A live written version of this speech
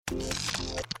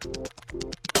Hello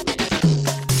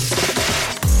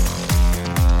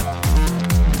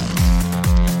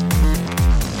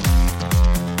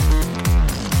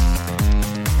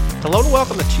and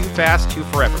welcome to Too Fast, Too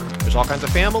Forever. There's all kinds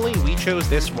of family. We chose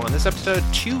this one. This episode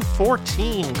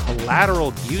 214,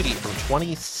 Collateral Beauty from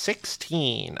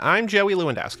 2016. I'm Joey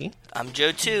Lewandowski. I'm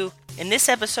Joe too. And this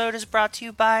episode is brought to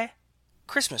you by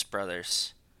Christmas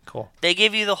Brothers. Cool. They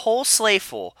give you the whole sleigh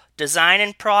full. Design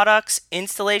and products,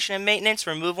 installation and maintenance,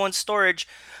 removal and storage.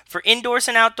 For indoors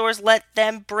and outdoors, let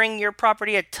them bring your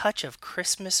property a touch of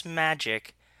Christmas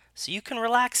magic so you can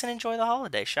relax and enjoy the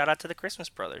holiday. Shout out to the Christmas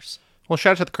Brothers. Well,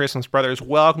 shout out to the Christmas Brothers.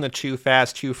 Welcome to Too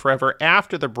Fast, Too Forever.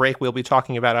 After the break, we'll be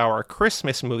talking about our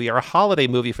Christmas movie, our holiday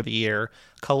movie for the year,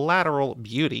 Collateral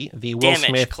Beauty, the Will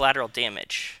Smith... Collateral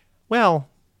Damage. Well,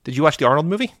 did you watch the Arnold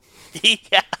movie?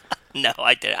 Yeah. No,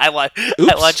 I didn't. I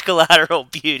watched Collateral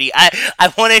Beauty.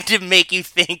 I wanted to make you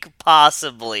think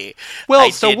possibly. Well, I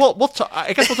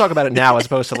guess we'll talk about it now as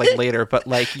opposed to like later. But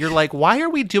like, you're like, why are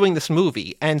we doing this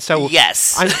movie? And so,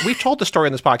 yes, we've told the story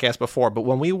in this podcast before. But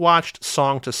when we watched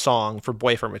Song to Song for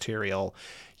Boyfriend Material,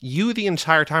 you the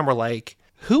entire time were like,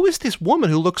 who is this woman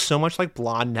who looks so much like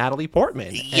blonde Natalie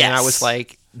Portman? Yes. And I was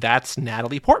like, that's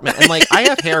Natalie Portman. And like, I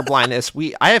have hair blindness.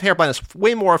 I have hair blindness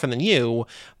way more often than you,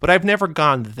 but I've never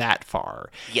gone that far.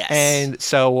 Yes. And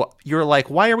so you're like,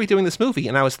 why are we doing this movie?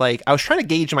 And I was like, I was trying to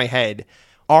gauge in my head,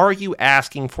 are you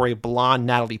asking for a blonde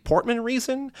Natalie Portman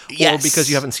reason? Yes. Or because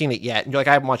you haven't seen it yet? And you're like,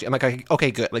 I haven't watched it. I'm like,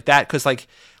 okay, good. Like that, because like,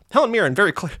 Helen Mirren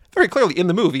very clearly in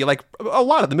the movie, like a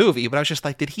lot of the movie, but I was just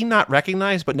like, did he not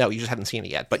recognize? But no, you just hadn't seen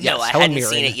it yet. But yes, no, I Helen hadn't Mirren.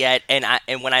 seen it yet, and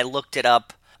when I looked it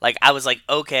up, like I was like,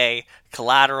 okay,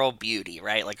 Collateral Beauty,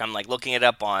 right? Like I'm like looking it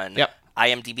up on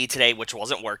IMDb today, which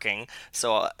wasn't working,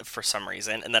 so for some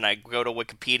reason, and then I go to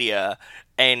Wikipedia,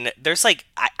 and there's like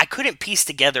I couldn't piece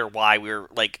together why we were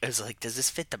like, I was like, does this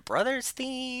fit the Brothers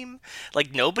theme?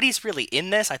 Like nobody's really in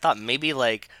this. I thought maybe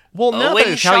like now that Owen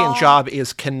Italian Shaw? Job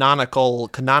is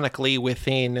canonically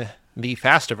within the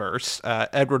Fastiverse,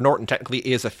 Edward Norton technically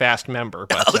is a Fast member.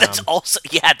 But, that's also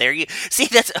there you see.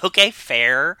 That's okay,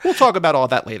 fair. We'll talk about all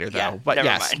that later, though. Yeah, but never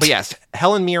yes, mind.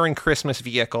 Helen Mirren Christmas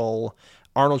Vehicle.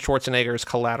 Arnold Schwarzenegger's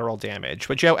Collateral Damage.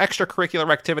 But Joe, extracurricular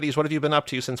activities, what have you been up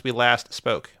to since we last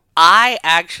spoke? I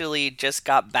actually just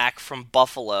got back from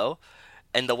Buffalo,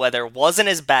 and the weather wasn't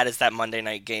as bad as that Monday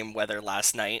night game weather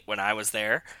last night when I was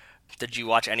there. Did you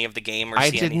watch any of the game? I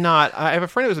did not. I have a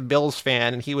friend who was a Bills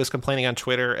fan, and he was complaining on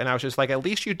Twitter, and I was just like, at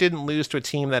least you didn't lose to a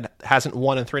team that hasn't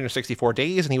won in 364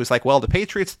 days. And he was like, well, the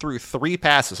Patriots threw 3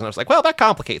 passes. And I was like, well, that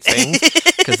complicates things,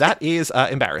 because that is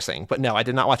embarrassing. But no, I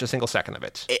did not watch a single second of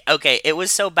it. It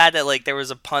was so bad that like there was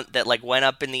a punt that like went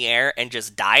up in the air and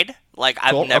just died. Like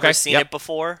I've never seen it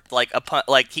before. Like a punt,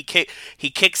 like he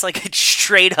kicks like it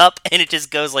straight up, and it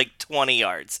just goes like 20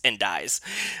 yards and dies.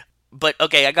 But,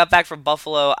 okay, I got back from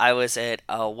Buffalo. I was at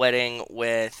a wedding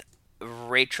with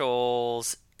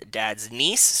Rachel's dad's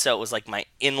niece, so it was like my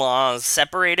in-laws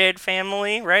separated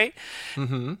family, right?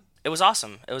 Mm-hmm. It was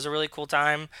awesome. It was a really cool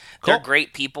time. Cool. They're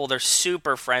great people. They're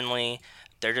super friendly.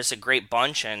 They're just a great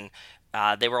bunch, and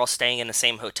they were all staying in the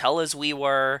same hotel as we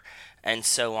were. And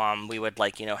so we would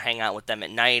hang out with them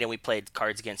at night, and we played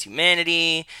Cards Against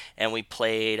Humanity, and we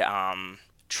played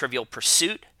Trivial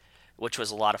Pursuit, which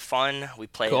was a lot of fun. We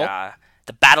played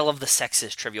the Battle of the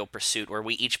Sexes Trivial Pursuit, where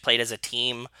we each played as a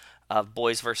team of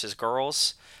boys versus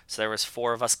girls. So there was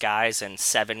 4 of us guys and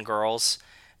 7 girls,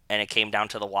 and it came down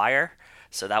to the wire.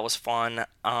 So that was fun.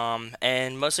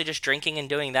 And mostly just drinking and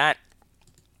doing that.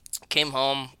 Came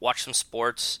home, watched some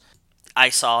sports. I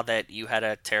saw that you had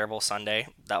a terrible Sunday.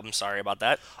 I'm sorry about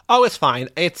that. Oh, it's fine.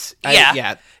 It was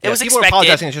People expected. Are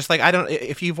apologizing. It's just like, I don't.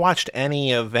 If you've watched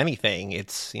any of anything,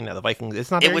 it's the Vikings. It's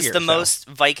not. It was the most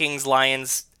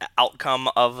Vikings-Lions outcome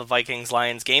of the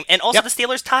Vikings-Lions game, and also the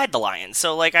Steelers tied the Lions.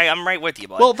 So I'm right with you,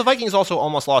 bud. Well, the Vikings also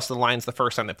almost lost to the Lions the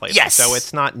first time they played. Yes. them, so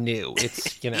it's not new.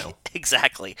 It's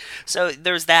Exactly. So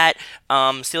there's that.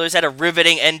 Steelers had a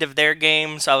riveting end of their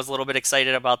game, so I was a little bit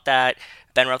excited about that.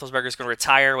 Ben Roethlisberger's going to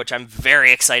retire, which I'm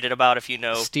very excited about, if you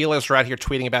know. Steelers are out here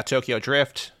tweeting about Tokyo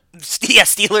Drift. Yeah,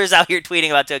 Steelers out here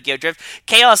tweeting about Tokyo Drift.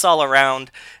 Chaos all around.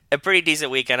 A pretty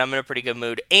decent weekend. I'm in a pretty good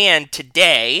mood. And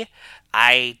today,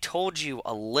 I told you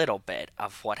a little bit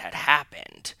of what had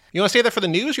happened. You want to save that for the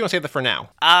news, or you want to save that for now?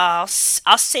 I'll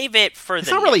save it for the news.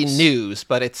 It's not really news,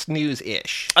 but it's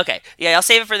news-ish. Okay. Yeah, I'll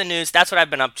save it for the news. That's what I've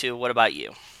been up to. What about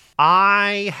you?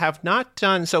 I have not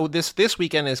done... So this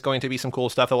weekend is going to be some cool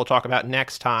stuff that we'll talk about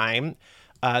next time.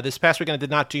 This past weekend I did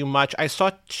not do much. I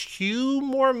saw 2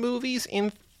 more movies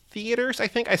in theaters, I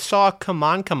think. I saw Come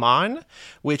On, Come On,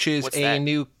 which is What's a that?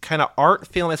 new kind of art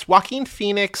film. It's Joaquin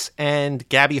Phoenix and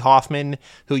Gabby Hoffman,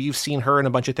 who you've seen her in a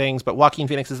bunch of things. But Joaquin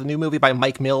Phoenix is a new movie by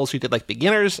Mike Mills, who did like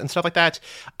Beginners and stuff like that.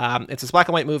 It's this black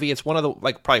and white movie. It's one of the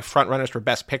like probably front runners for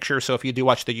Best Picture. So if you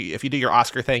do your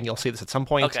Oscar thing, you'll see this at some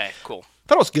point. Okay, cool.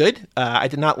 Thought it was good. I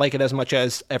did not like it as much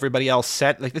as everybody else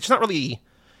said. Like, it's not really,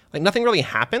 like, nothing really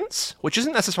happens, which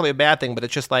isn't necessarily a bad thing, but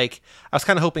it's just like, I was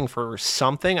kind of hoping for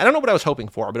something. I don't know what I was hoping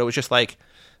for, but it was just like,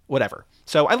 whatever.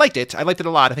 So I liked it. I liked it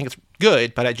a lot. I think it's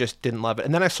good, but I just didn't love it.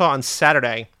 And then I saw on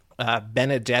Saturday,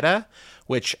 Benedetta,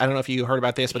 which I don't know if you heard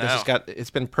about this, but it's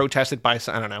been protested by,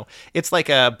 I don't know. It's like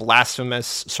a blasphemous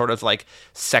sort of like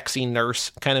sexy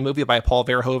nurse kind of movie by Paul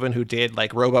Verhoeven, who did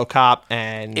like RoboCop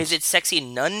and... Is it Sexy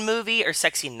Nun movie or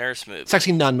Sexy Nurse movie?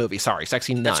 Sexy Nun movie, sorry.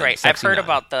 Sexy Nun. That's right. Sexy I've Nun.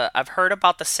 heard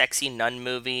about the Sexy Nun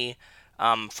movie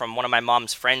from one of my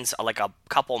mom's friends like a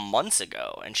couple months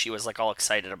ago, and she was like all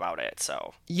excited about it.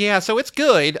 So Yeah, so it's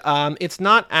good. It's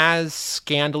not as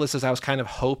scandalous as I was kind of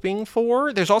hoping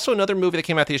for. There's also another movie that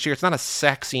came out this year. It's not a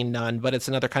sexy nun, but it's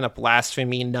another kind of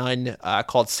blasphemy nun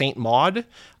called Saint Maud,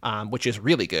 which is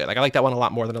really good. Like, I like that one a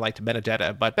lot more than I liked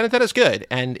Benedetta, but Benedetta's good.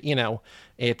 And, you know,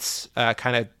 it's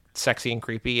kind of sexy and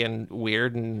creepy and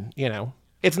weird, and, you know,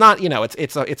 it's not, you know,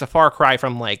 it's a far cry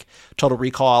from like Total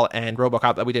Recall and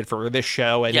RoboCop that we did for this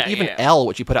show, and even Elle,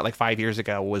 which you put out like 5 years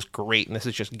ago, was great, and this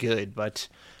is just good. But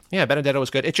yeah, Benedetta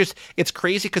was good. It's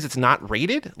crazy because it's not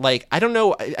rated. Like, I don't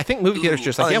know. I think movie theaters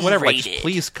just like, yeah, whatever. Like, just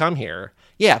please come here.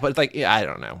 Yeah, but it's like, yeah, I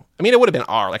don't know. I mean, it would have been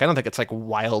R. Like, I don't think it's like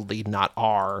wildly not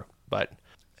R. But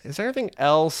is there anything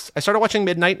else? I started watching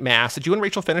Midnight Mass. Did you and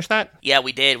Rachel finish that? yeah,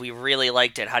 we did. We really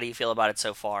liked it. How do you feel about it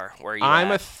so far? Where are you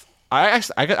at? I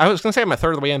was going to say I'm a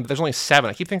third of the way in, but there's only 7.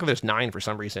 I keep thinking there's 9 for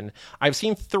some reason. I've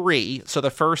seen 3, so the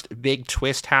first big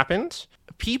twist happened.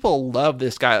 People love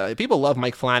this guy. People love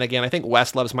Mike Flanagan. I think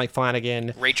Wes loves Mike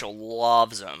Flanagan. Rachel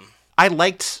loves him. I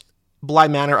liked Bly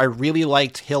Manor. I really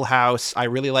liked Hill House. I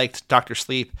really liked Dr.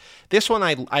 Sleep. This one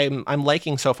I'm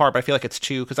liking so far, but I feel like it's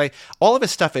too, because all of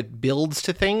his stuff, it builds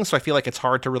to things, so I feel like it's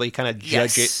hard to really kind of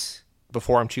judge it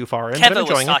before I'm too far in. Kevin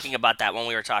was talking about that when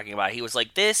we were talking about it. He was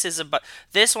like, this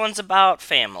one's about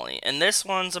family, and this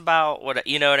one's about what,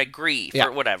 you know, grief or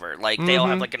whatever. Like, they all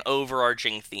have like an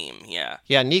overarching theme.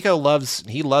 Yeah, Nico loves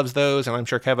those, and I'm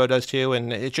sure Kevo does too.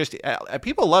 And it just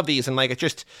people love these, and like,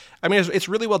 it's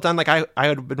really well done. Like, I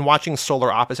had been watching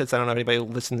Solar Opposites. I don't know if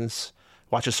anybody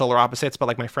watches Solar Opposites, but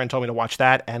like, my friend told me to watch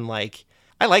that, and like,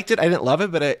 I liked it. I didn't love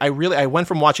it, but I went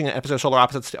from watching an episode of Solar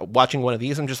Opposites to watching one of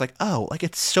these. I'm just like, oh, like,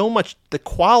 it's so much. The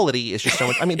quality is just so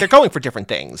much. I mean, they're going for different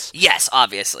things. Yes,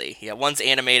 obviously. Yeah, one's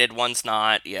animated, one's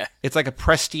not. Yeah, it's like a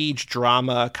prestige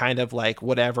drama, kind of like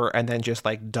whatever, and then just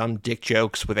like dumb dick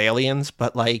jokes with aliens.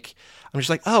 But like, I'm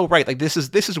just like, oh, right, like this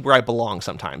is where I belong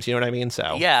sometimes. You know what I mean?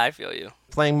 So yeah, I feel you.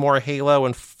 Playing more Halo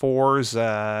and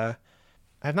Forza.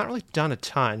 I've not really done a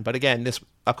ton, but again, this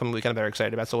upcoming week I'm very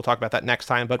excited about, so we'll talk about that next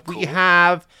time. But we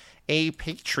have a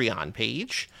Patreon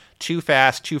page,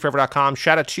 toofast2forever.com.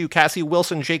 Shout out to Cassie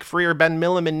Wilson, Jake Freer, Ben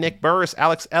Milliman, Nick Burris,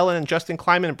 Alex Ellen, and Justin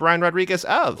Kleiman, and Brian Rodriguez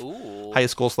of High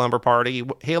School Slumber Party,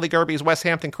 Haley Gerbies, West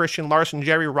Hampton, Christian Larson,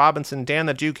 Jerry Robinson, Dan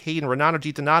the Duke, Hayden, Renato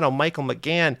DiDonato, Michael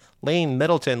McGann, Lane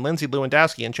Middleton, Lindsay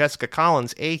Lewandowski, and Jessica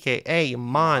Collins, a.k.a.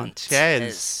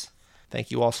 Montez. Thank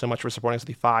you all so much for supporting us at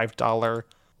the $5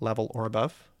 level or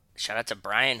above. Shout out to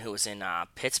Brian, who was in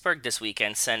Pittsburgh this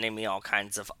weekend, sending me all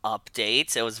kinds of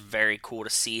updates. It was very cool to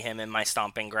see him in my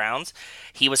stomping grounds.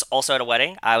 He was also at a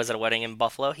wedding. I was at a wedding in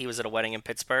Buffalo. He was at a wedding in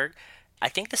Pittsburgh. I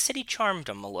think the city charmed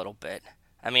him a little bit.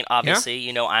 I mean, obviously,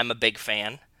 you know, I'm a big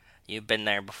fan. You've been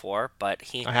there before, but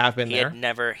I have been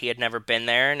there. He had never been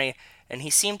there, and he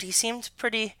seemed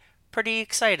pretty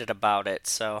excited about it.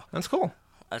 So that's cool.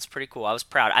 That's pretty cool. I was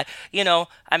proud. I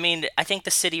think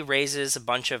the city raises a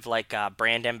bunch of like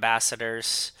brand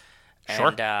ambassadors. Sure.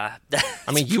 And, I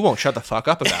mean, you won't shut the fuck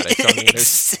up about it. So, I mean,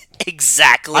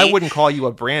 exactly. I wouldn't call you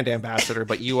a brand ambassador,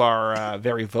 but you are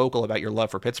very vocal about your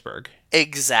love for Pittsburgh.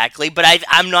 Exactly. But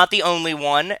I'm not the only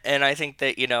one, and I think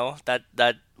that, you know, that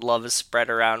love is spread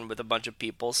around with a bunch of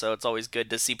people, so it's always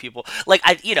good to see people like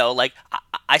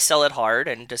I sell it hard,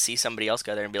 and to see somebody else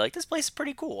go there and be like, this place is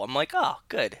pretty cool, I'm like, oh,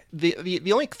 good.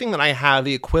 The only thing that I have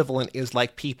the equivalent is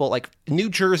like people like New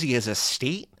Jersey is a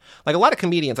state. Like, a lot of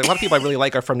comedians, like a lot of people I really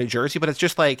like are from New Jersey, but it's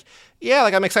just like, yeah,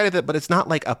 like I'm excited that, but it's not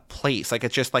like a place. Like,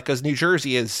 it's just like, because New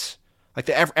Jersey is like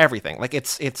everything. Like,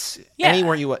 it's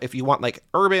anywhere if you want like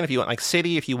urban, if you want like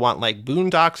city, if you want like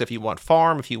boondocks, if you want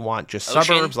farm, if you want just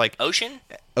suburbs, like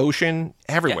ocean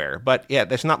everywhere. Yeah. But yeah,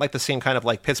 there's not like the same kind of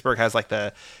like Pittsburgh has like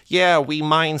we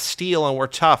mine steel and we're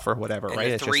tough or whatever, and right?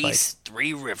 It's just like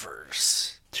three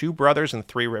rivers. Two brothers and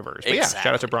three rivers. But yeah, Exactly.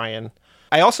 shout out to Brian.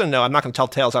 I also know, I'm not going to tell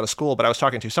tales out of school, but I was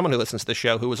talking to someone who listens to the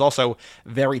show who was also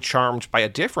very charmed by a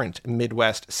different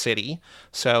Midwest city.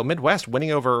 So Midwest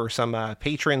winning over some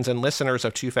patrons and listeners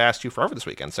of Too Fast, Too Forever this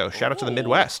weekend. So shout out to the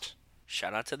Midwest.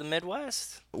 Shout out to the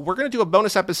Midwest. We're going to do a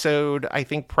bonus episode, I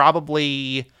think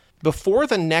probably before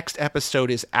the next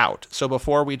episode is out. So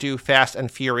before we do Fast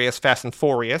and Furious, Fast and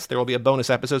Furious, there will be a bonus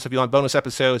episode. So if you want bonus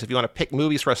episodes, if you want to pick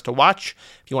movies for us to watch,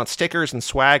 if you want stickers and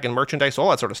swag and merchandise, all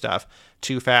that sort of stuff,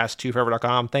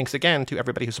 toofast2forever.com. Thanks again to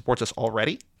everybody who supports us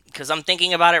already. Because I'm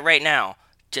thinking about it right now.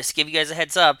 Just to give you guys a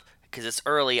heads up, because it's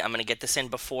early, I'm going to get this in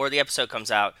before the episode comes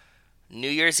out. New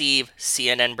Year's Eve,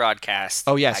 CNN broadcast.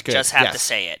 Oh, yes, I good. just have Yes. to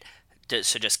say it.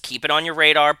 So just keep it on your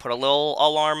radar. Put a little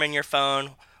alarm in your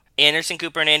phone. Anderson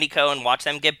Cooper and Andy Cohen, watch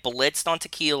them get blitzed on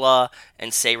tequila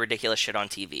and say ridiculous shit on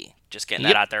TV. Just getting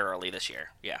that out there early this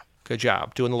year. Yeah. Good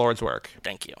job doing the Lord's work.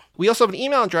 Thank you. We also have an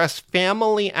email address,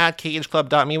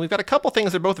 family@cageclub.me. We've got a couple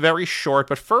things that are both very short,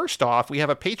 but first off, we have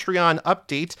a Patreon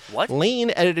update. What?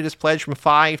 Lane edited his pledge from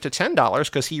 $5 to $10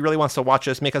 because he really wants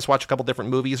to make us watch a couple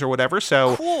different movies or whatever.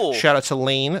 So Cool. Shout out to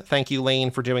Lane. Thank you,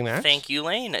 Lane, for doing that. Thank you,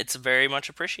 Lane. It's very much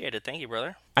appreciated. Thank you,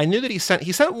 brother. I knew that he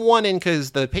sent one in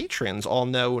because the patrons all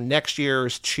know next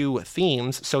year's 2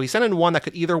 themes. So he sent in one that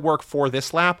could either work for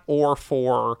this lap or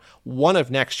for one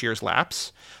of next year's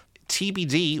laps.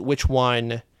 TBD, which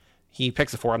one he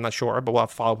picks it for, I'm not sure, but we'll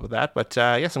have to follow up with that. But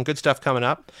yeah, some good stuff coming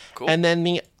up. Cool. And then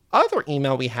the other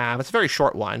email we have, it's a very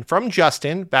short one, from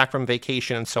Justin, back from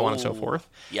vacation and so on and so forth.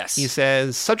 Yes. He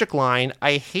says, subject line,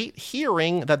 I hate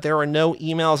hearing that there are no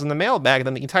emails in the mailbag.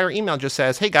 Then the entire email just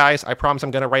says, hey guys, I promise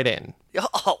I'm going to write in.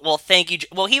 Oh, well, thank you.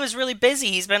 Well, he was really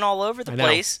busy. He's been all over the I know.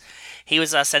 place. He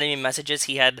was sending me messages.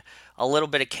 He had a little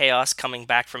bit of chaos coming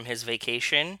back from his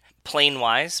vacation,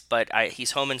 plane-wise, but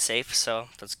he's home and safe, so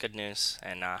that's good news,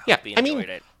 and hope he enjoyed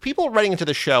it. People writing into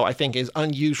the show, I think, is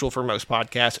unusual for most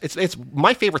podcasts. It's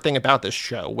my favorite thing about this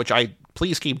show, which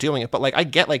please keep doing it, but I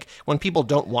get when people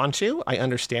don't want to, I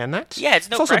understand that. Yeah, it's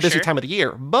no also a busy pressure. time of the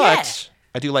year, but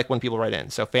I do like when people write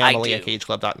in. So family I at do.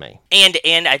 cageclub.me.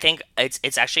 And I think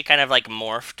it's actually kind of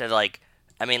morphed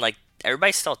to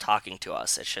everybody's still talking to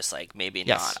us. It's just maybe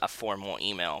Yes. not a formal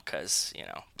email because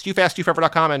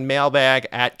TooFastTooForever.com and mailbag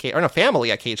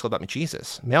family at cageclub.me.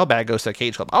 Jesus, mailbag goes to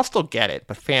Cage Club. I'll still get it,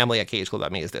 but family at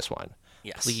cageclub.me is this one.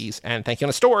 Yes. Please, and thank you. On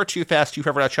the store,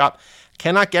 TooFastTooForever.shop.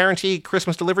 Cannot guarantee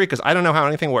Christmas delivery because I don't know how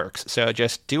anything works. So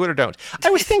just do it or don't. I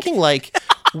was thinking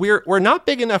we're not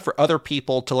big enough for other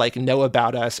people to know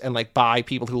about us and buy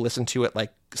people who listen to it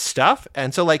stuff,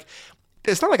 and so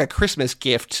it's not a Christmas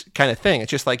gift kind of thing. It's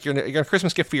just you're a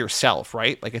Christmas gift for yourself,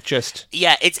 right? It's just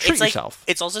it's treat it's yourself.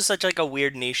 It's also such a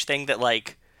weird niche thing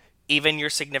that even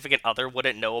your significant other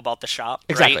wouldn't know about the shop.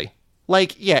 Exactly. Right?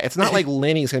 It's not like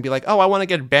Lenny's going to be oh, I want to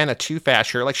get Ben a Too Fast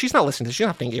shirt. She's not listening to this. She's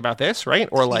not thinking about this, right?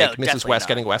 Or No, Mrs. definitely West not.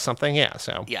 getting West something. Yeah,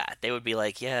 so. Yeah, they would be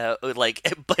but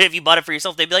if you bought it for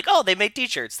yourself, they'd be oh, they make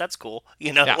t-shirts. That's cool.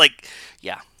 Yeah.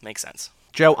 Yeah, makes sense.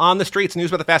 Joe, on the streets, news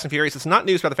about the Fast and Furious. It's not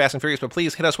news about the Fast and Furious, but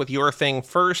please hit us with your thing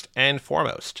first and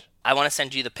foremost. I want to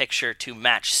send you the picture to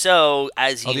match. So,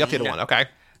 as you the updated one, okay.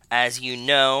 As you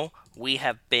know, we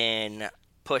have been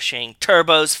pushing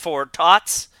turbos for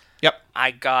tots. Yep. I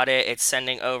got it. It's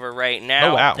sending over right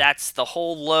now. Oh, wow. That's the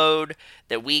whole load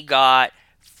that we got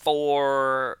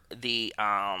for the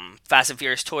Fast and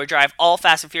Furious toy drive. All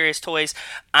Fast and Furious toys.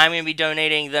 I'm going to be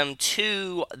donating them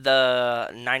to the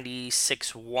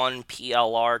 96.1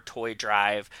 PLR toy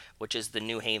drive, which is the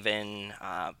New Haven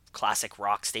classic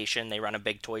rock station. They run a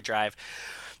big toy drive.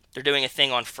 They're doing a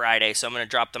thing on Friday, so I'm going to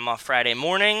drop them off Friday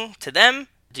morning to them.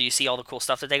 Do you see all the cool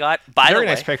stuff that they got? By the way, Very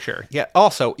nice picture. Yeah.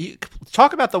 Also,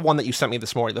 talk about the one that you sent me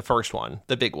this morning, the first one,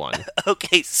 the big one.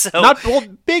 Okay, so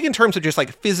Big in terms of just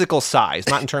physical size,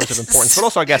 not in terms of importance, but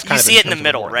also I guess kind of you see it in terms the of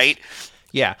middle, importance. right?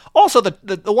 Yeah. Also,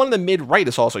 the one in the mid right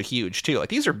is also huge too.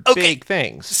 These are big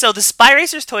things. So the Spy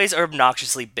Racers toys are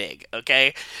obnoxiously big.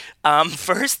 Okay,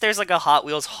 first there's a Hot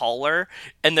Wheels hauler,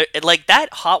 and that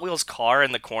Hot Wheels car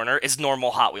in the corner is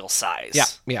normal Hot Wheels size. Yeah.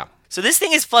 Yeah. So this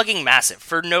thing is fucking massive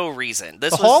for no reason. The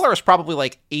hauler is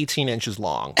probably 18 inches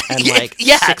long and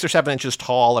Yeah. 6 or 7 inches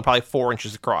tall and probably 4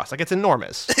 inches across. It's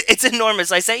enormous. It's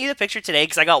enormous. I sent you the picture today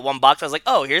because I got one box. I was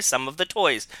oh, here's some of the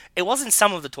toys. It wasn't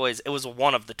some of the toys. It was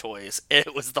one of the toys.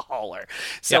 It was the hauler.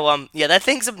 So, that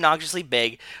thing's obnoxiously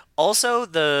big. Also,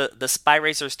 the Spy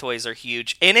Racers toys are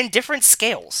huge and in different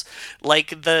scales.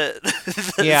 The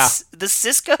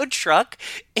Cisco truck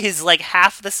is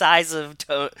half the size of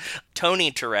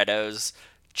Tony Toretto's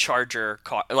Charger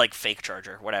car, fake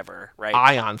Charger, whatever, right?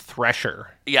 Ion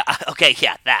Thresher. Yeah, okay,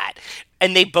 yeah, that.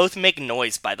 And they both make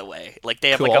noise, by the way. Like, they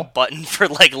have, like, a Cool. button for,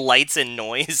 like, lights and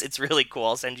noise. It's really cool.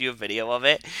 I'll send you a video of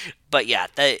it. But, yeah,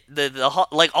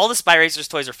 like, all the Spy Racers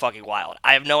toys are fucking wild.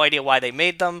 I have no idea why they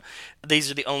made them. These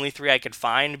are the only 3 I could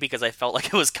find because I felt like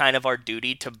it was kind of our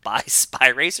duty to buy Spy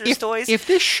Racers toys. If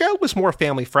this show was more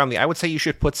family friendly, I would say you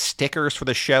should put stickers for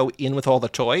the show in with all the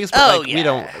toys. But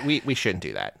Oh, we shouldn't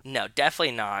do that. No,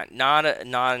 definitely not. Not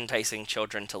enticing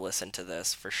children to listen to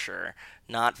this, for sure.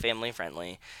 Not family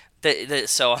friendly.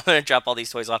 So I'm gonna drop all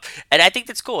these toys off, and I think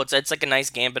that's cool. It's like a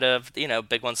nice gambit of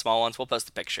big ones, small ones. We'll post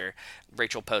the picture.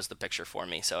 Rachel posted the picture for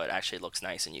me, so it actually looks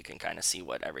nice, and you can kind of see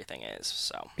what everything is.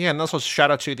 So Yeah, and also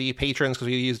shout out to the patrons because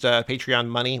we used Patreon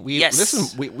money.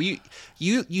 Yes.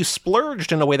 You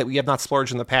splurged in a way that we have not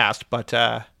splurged in the past, but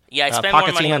yeah, I spent more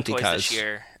pockets money seem on empty toys this 'cause-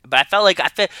 year, but I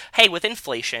felt hey, with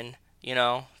inflation,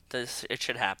 it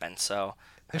should happen. So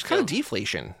There's kind of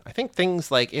deflation. I think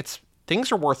things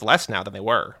are worth less now than they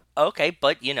were. okay,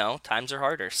 but times are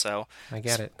harder, so I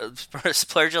get it.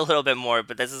 Splurge a little bit more,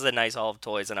 but this is a nice haul of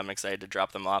toys, and I'm excited to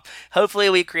drop them off. Hopefully,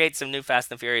 we create some new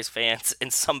Fast and Furious fans,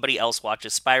 and somebody else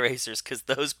watches Spy Racers, because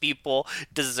those people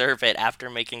deserve it after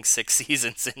making 6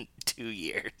 seasons in 2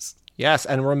 years. Yes,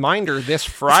 and reminder, this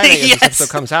Friday as Yes. this episode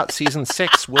comes out, season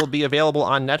 6 will be available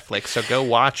on Netflix, so go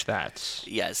watch that.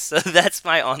 Yes, so that's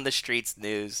my On the Streets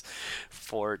news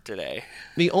for today.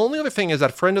 The only other thing is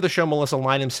that friend of the show, Melissa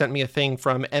Lynham, sent me a thing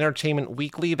from Entertainment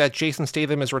Weekly that Jason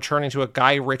Statham is returning to a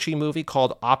Guy Ritchie movie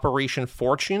called Operation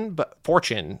Fortune,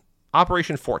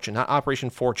 Operation Fortune, not Operation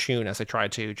Fortune, as I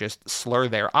tried to just slur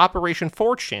there. Operation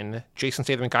Fortune, Jason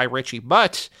Statham and Guy Ritchie.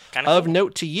 But of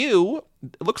note to you,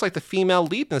 it looks like the female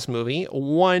lead in this movie,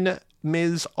 one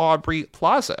Ms. Aubrey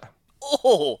Plaza.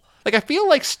 Oh! Like, I feel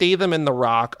like Statham and The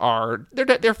Rock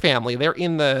they're family. They're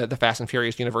in the Fast and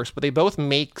Furious universe, but they both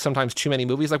make sometimes too many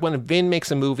movies. Like, when Vin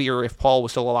makes a movie, or if Paul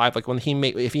was still alive, like,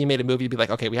 if he made a movie, he'd be like,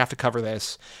 okay, we have to cover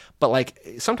this. But, like,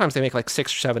 sometimes they make, like,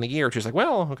 6 or 7 a year, which is like,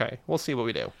 well, okay, we'll see what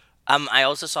we do. I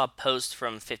also saw a post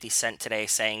from 50 Cent today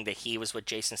saying that he was with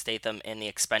Jason Statham in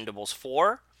The Expendables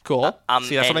 4. Cool.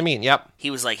 See, that's what I mean. Yep. He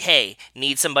was like, hey,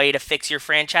 need somebody to fix your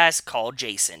franchise? Call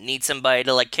Jason. Need somebody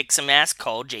to, like, kick some ass?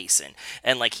 Call Jason.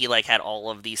 And, like, he, like, had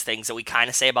all of these things that we kind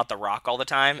of say about The Rock all the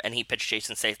time, and he pitched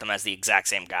Jason Statham as the exact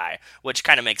same guy, which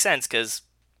kind of makes sense, because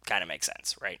kind of makes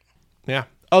sense, right? Yeah.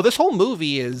 Oh, this whole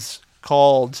movie is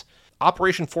called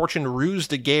Operation Fortune Ruse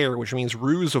de Guerre, which means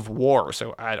ruse of war.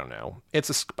 So, I don't know. It's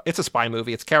a spy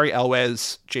movie. It's Cary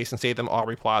Elwes, Jason Statham,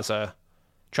 Aubrey Plaza,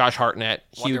 Josh Hartnett,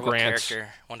 Hugh Grant.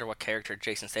 Wonder what character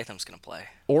Jason Statham's going to play.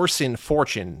 Orson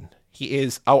Fortune. He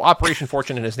is... Oh, Operation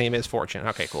Fortune, and his name is Fortune.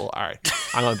 Okay, cool. All right.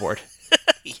 I'm on board.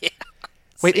 Yeah.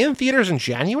 Wait, in theaters in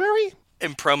January?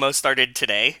 And promo started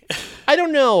today. I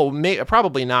don't know.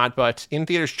 Probably not, but in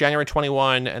theaters January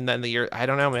 21, and then the year... I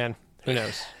don't know, man. Who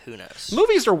knows? Who knows?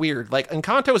 Movies are weird. Like,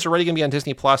 Encanto is already going to be on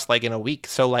Disney Plus, like, in a week.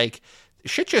 So, like,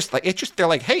 shit just... Like, they're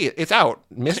like, hey, it's out.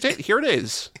 Missed it? Here it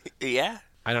is. Yeah.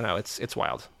 I don't know. It's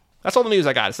wild. That's all the news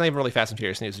I got. It's not even really Fast and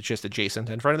Furious news. It's just adjacent.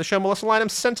 And friend of the show, Melissa Lynham,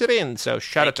 sent it in. So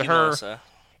shout out to her. Melissa.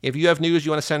 If you have news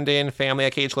you want to send in,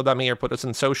 family@cageclub.me, or put us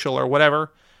in social or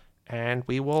whatever, and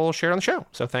we will share it on the show.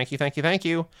 So thank you.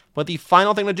 But the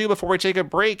final thing to do before we take a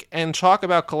break and talk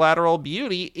about Collateral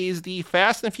Beauty is the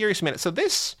Fast and Furious Minute. So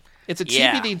it's a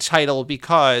TBD title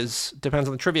because, depends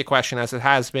on the trivia question, as it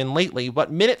has been lately,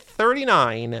 but minute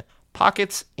 39,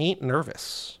 Pockets ain't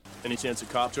nervous. Any chance of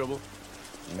cop trouble?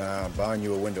 Nah, I'm buying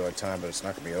you a window at a time, but it's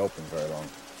not gonna be open very long.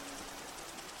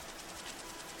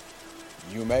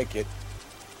 You make it,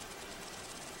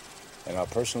 and I'll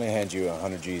personally hand you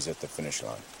 100 G's at the finish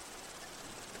line.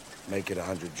 Make it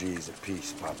 100 G's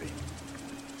apiece, Poppy.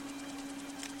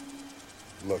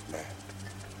 Look, man.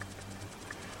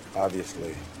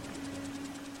 Obviously,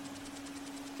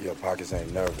 your pockets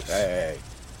ain't nervous. Hey.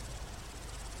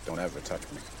 Don't ever touch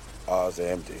me. Ours are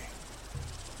empty.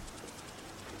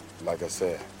 Like I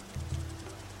said,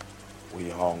 we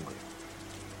hungry.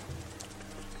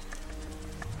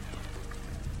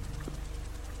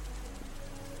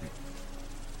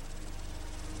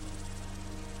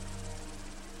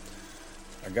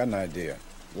 I got an idea.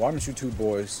 Why don't you two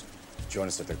boys join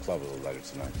us at the club a little later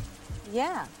tonight?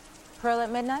 Yeah. Pearl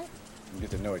at midnight? We get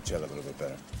to know each other a little bit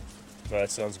better. All right,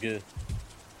 sounds good.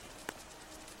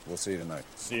 We'll see you tonight.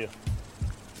 See ya.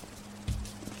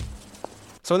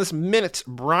 So in this minute,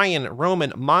 Brian,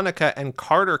 Roman, Monica, and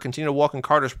Carter continue to walk on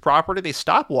Carter's property. They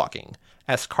stop walking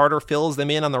as Carter fills them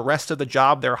in on the rest of the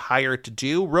job they're hired to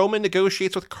do. Roman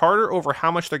negotiates with Carter over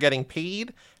how much they're getting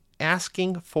paid,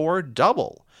 asking for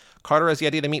double. Carter has the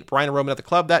idea to meet Brian and Roman at the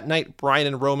club that night. Brian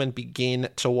and Roman begin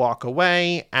to walk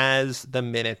away as the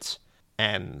minute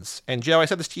ends. And Joe, I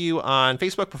said this to you on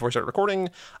Facebook before we started recording.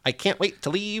 I can't wait to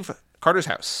leave Carter's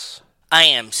house. I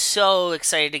am so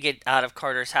excited to get out of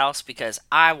Carter's house because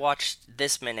I watched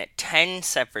this minute 10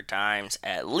 separate times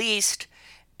at least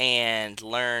and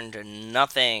learned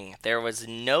nothing. There was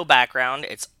no background.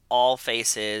 It's all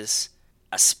faces,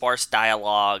 a sparse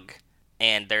dialogue,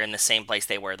 and they're in the same place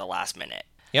they were the last minute.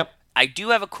 Yep. I do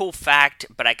have a cool fact,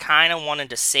 but I kind of wanted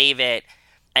to save it,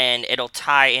 and it'll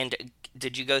tie into...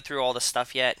 Did you go through all the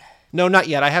stuff yet? No, not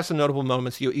yet. I have some notable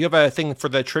moments. You have a thing for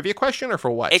the trivia question or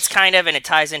for what? It's kind of, and it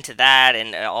ties into that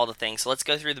and all the things. So let's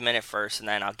go through the minute first, and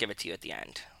then I'll give it to you at the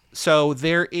end. So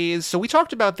we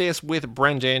talked about this with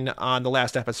Brendan on the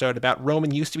last episode about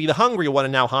Roman used to be the hungry one,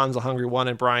 and now Han's the hungry one,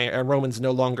 and Roman's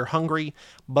no longer hungry.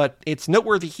 But it's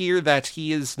noteworthy here that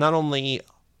he is not only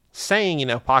saying,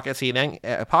 pockets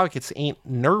ain't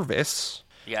nervous.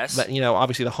 Yes. But,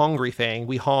 obviously the hungry thing,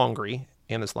 we hungry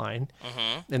in this line,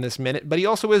 in this minute. But he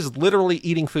also is literally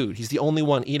eating food. He's the only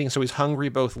one eating, so he's hungry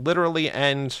both literally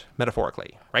and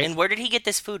metaphorically, right? And where did he get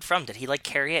this food from? Did he,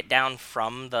 carry it down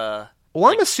from the... Well,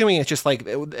 I'm assuming it's just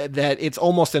that it's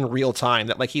almost in real time,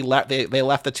 that they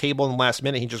left the table in the last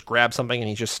minute, he just grabbed something and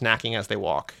he's just snacking as they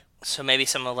walk. So maybe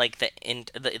some of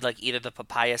either the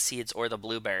papaya seeds or the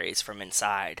blueberries from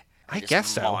inside. I guess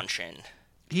so. Munching.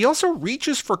 He also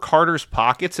reaches for Carter's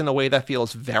pockets in a way that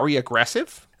feels very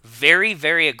aggressive. Very,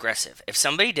 very aggressive. If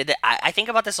somebody did that, I think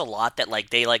about this a lot, that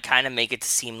they kind of make it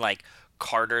seem like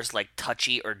Carter's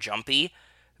touchy or jumpy.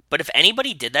 But if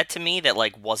anybody did that to me that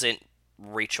wasn't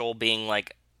Rachel being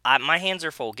my hands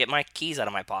are full, get my keys out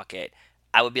of my pocket,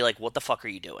 I would be like, what the fuck are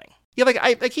you doing?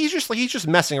 Yeah, he's just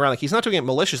messing around. He's not doing it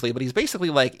maliciously, but he's basically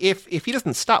if he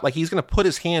doesn't stop, he's gonna put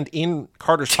his hand in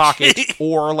Carter's pocket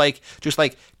or just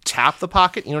tap the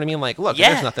pocket. You know what I mean? Look,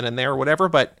 there's nothing in there or whatever.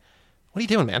 But what are you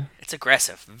doing, man? It's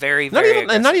aggressive, very, very aggressive.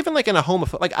 And not even in a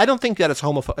homophobe. I don't think that it's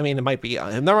homophobe. I mean, it might be.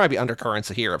 There might be undercurrents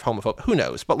here of homophobe. Who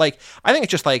knows? But I think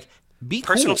it's just be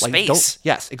personal cool. space.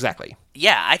 Yes, exactly.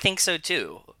 Yeah, I think so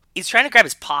too. He's trying to grab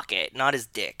his pocket, not his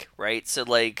dick, right? So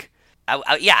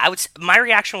I would. My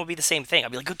reaction would be the same thing.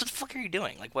 I'd be like, "What the fuck are you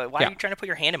doing? Why are you trying to put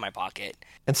your hand in my pocket?"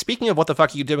 And speaking of what the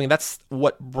fuck are you doing, that's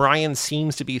what Brian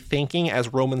seems to be thinking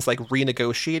as Roman's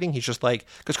renegotiating. He's just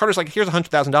because Carter's here's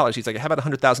 $100,000. He's how about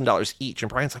 $100,000 each? And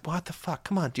Brian's like, what the fuck?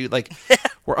 Come on, dude.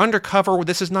 We're undercover.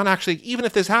 This is not actually. Even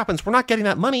if this happens, we're not getting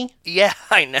that money. Yeah,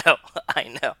 I know.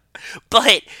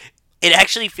 But it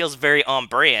actually feels very on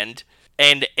brand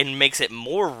and makes it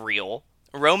more real.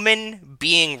 Roman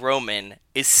being Roman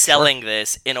is selling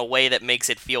this in a way that makes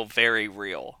it feel very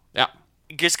real. Yeah.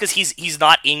 Just because he's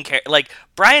not in character.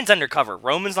 Brian's undercover.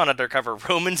 Roman's not undercover.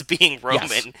 Roman's being Roman.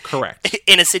 Yes, correct.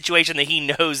 In a situation that he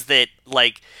knows that,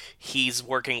 he's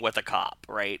working with a cop,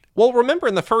 right? Well, remember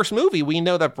in the first movie, we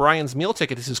know that Brian's meal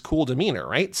ticket is his cool demeanor,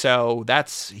 right? So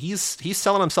he's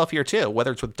selling himself here too.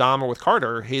 Whether it's with Dom or with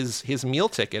Carter, his meal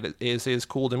ticket is his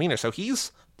cool demeanor. So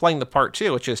he's playing the part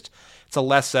too. It's a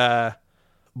less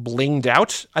blinged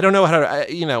out. I don't know how to,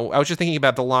 I was just thinking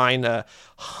about the line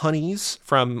Honeys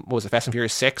from, what was it, Fast and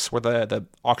Furious 6, where the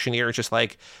auctioneer is just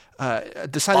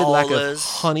decided lack of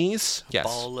honeys. Yes.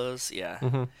 Ballers, yeah.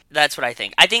 Mm-hmm. That's what I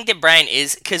think. I think that Brian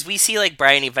is, because we see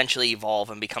Brian eventually evolve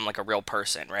and become a real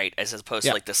person, right? As opposed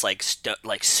to this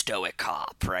stoic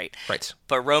cop, right? Right.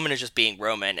 But Roman is just being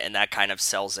Roman, and that kind of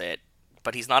sells it.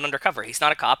 But he's not undercover. He's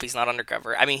not a cop. He's not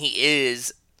undercover. I mean, he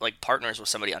is partners with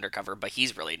somebody undercover, but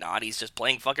he's really not. He's just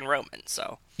playing fucking Roman.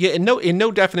 So yeah, in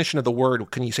no definition of the word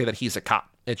can you say that he's a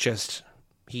cop. It's just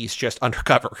he's just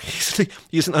undercover.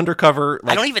 He's an undercover.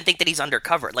 I don't even think that he's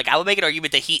undercover. I would make an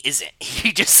argument that he isn't.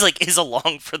 He just is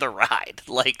along for the ride.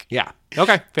 Yeah.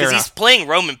 Okay. Fair because enough. He's playing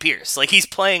Roman Pierce. He's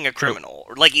playing a criminal.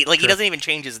 True. He doesn't even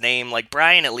change his name.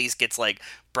 Brian at least gets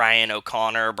Brian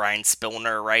O'Connor, Brian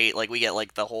Spillner, right? We get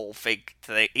the whole fake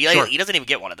thing. He doesn't even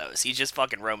get one of those. He's just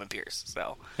fucking Roman Pierce.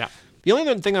 So yeah. The only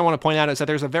other thing I want to point out is that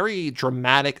there's a very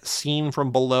dramatic scene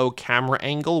from below camera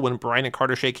angle when Brian and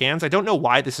Carter shake hands. I don't know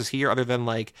why this is here, other than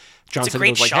Johnson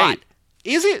goes shot.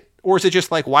 "Hey, is it?" Or is it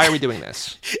just why are we doing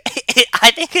this?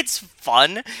 I think it's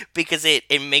fun because it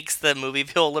makes the movie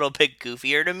feel a little bit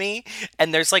goofier to me.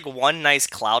 And there's one nice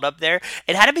cloud up there.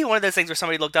 It had to be one of those things where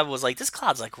somebody looked up and was this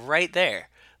cloud's right there.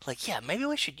 Yeah, maybe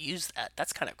we should use that.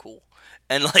 That's kind of cool.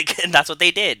 And and that's what they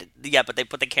did. Yeah, but they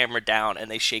put the camera down and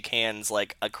they shake hands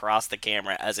across the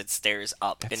camera as it stares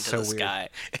up into the sky.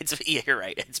 You're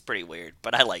right. It's pretty weird,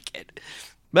 but I like it.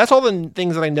 That's all the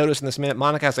things that I noticed in this minute.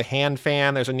 Monica has a hand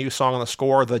fan. There's a new song on the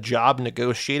score, The Job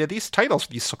Negotiated. These titles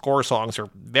for these score songs are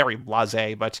very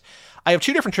blasé, but I have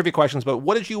two different trivia questions, but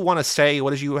what did you want to say?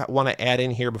 What did you want to add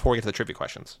in here before we get to the trivia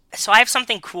questions? So I have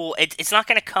something cool. It's not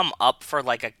going to come up for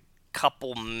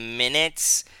couple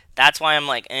minutes. That's why I'm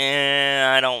like,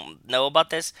 I don't know about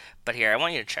this. But here, I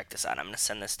want you to check this out. I'm going to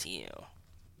send this to you.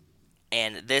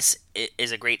 And this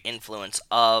is a great influence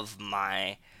of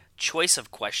my choice of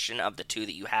question of the two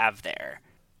that you have there.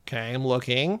 Okay, I'm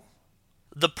looking.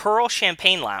 The Pearl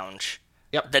Champagne Lounge,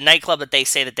 Yep. the nightclub that they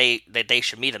say that they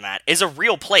should meet them at, is a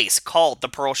real place called the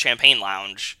Pearl Champagne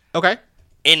Lounge Okay.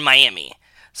 in Miami.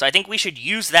 So I think we should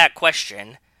use that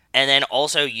question and then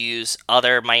also use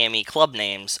other Miami club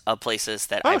names of places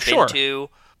that I've sure. been to.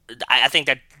 I think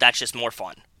that's just more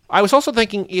fun. I was also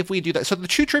thinking if we do that. So the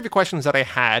two trivia questions that I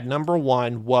had, number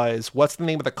one was, what's the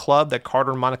name of the club that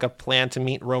Carter and Monica plan to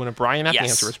meet Roman and Brian at? Yes. The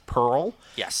answer is Pearl.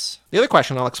 Yes. The other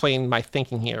question, I'll explain my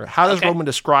thinking here. How does Okay. Roman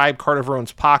describe Carter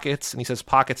Verone's pockets? And he says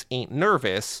pockets ain't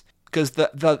nervous. Because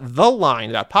the line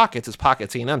about pockets is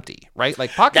pockets ain't empty, right?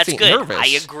 Like pockets That's ain't good. nervous. I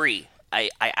agree. I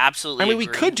absolutely I mean, agree.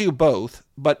 we could do both,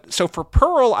 but so for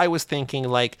Pearl, I was thinking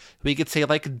like we could say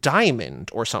like Diamond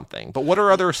or something. But what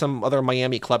are some other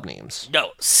Miami club names?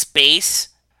 No, Space,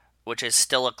 which is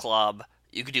still a club.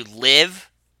 You could do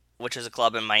Live, which is a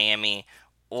club in Miami,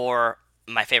 or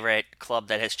my favorite club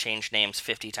that has changed names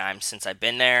 50 times since I've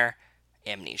been there,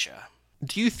 Amnesia.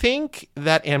 Do you think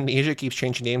that Amnesia keeps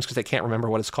changing names because they can't remember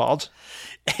what it's called?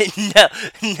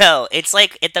 No, it's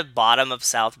like at the bottom of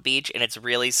South Beach, and it's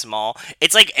really small.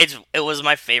 It's like it was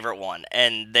my favorite one,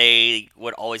 and they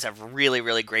would always have really,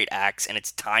 really great acts, and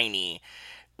it's tiny.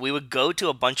 We would go to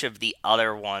a bunch of the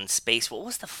other ones. Space, what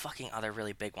was the fucking other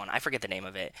really big one? I forget the name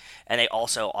of it. And they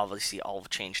also obviously all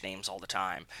change names all the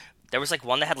time. There was like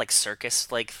one that had like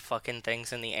circus like fucking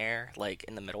things in the air, like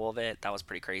in the middle of it. That was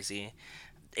pretty crazy.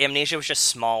 Amnesia was just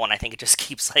small, and I think it just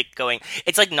keeps like going.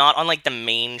 It's like not on like the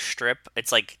main strip.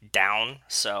 It's like down,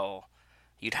 so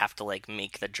you'd have to like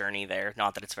make the journey there.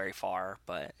 Not that it's very far,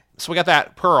 but So we got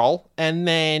that Pearl, and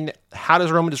then how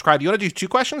does Roman describe? You want to do two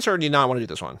questions, or do you not want to do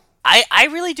this one? I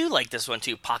really do like this one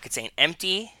too. Pockets ain't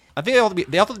empty. I think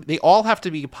they all have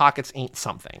to be pockets ain't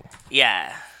something.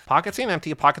 Yeah, Pockets ain't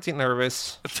empty. Pockets ain't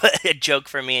nervous. but a joke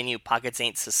for me and you. Pockets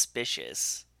ain't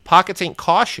suspicious. Pockets ain't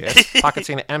cautious. Pockets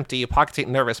ain't empty. Pockets ain't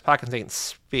nervous. Pockets ain't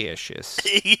suspicious.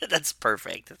 Yeah, that's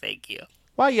perfect. Thank you.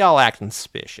 Why y'all acting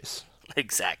suspicious?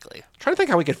 Exactly. Trying to think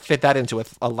how we could fit that into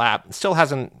a lap. It still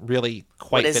hasn't really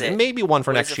quite What is fit. it? Maybe one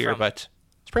for What is next it year, from? but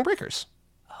Spring Breakers.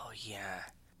 Oh yeah,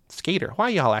 Skater. Why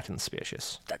y'all acting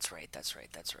suspicious? that's right.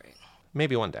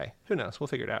 Maybe one day. Who knows? We'll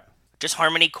figure it out. Just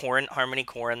Harmony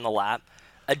Korine in the lap.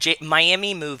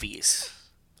 Miami movies.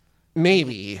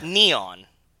 Maybe. Neon.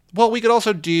 Well, we could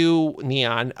also do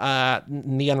Neon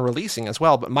releasing as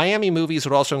well, but Miami movies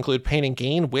would also include Pain and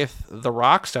Gain with The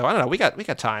Rock. So I don't know. We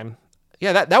got time.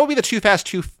 Yeah, that would be the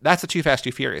That's the Too Fast,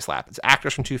 Too Furious lap. It's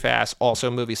actors from Too Fast, also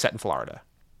movies set in Florida.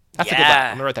 That's a good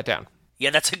lap. I'm gonna write that down. Yeah,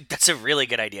 that's a really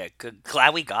good idea.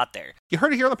 Glad we got there. You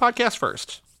heard it here on the podcast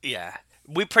first. Yeah.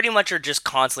 We pretty much are just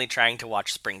constantly trying to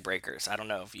watch Spring Breakers. I don't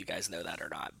know if you guys know that or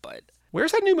not, but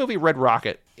Where's that new movie Red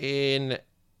Rocket in?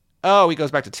 Oh, he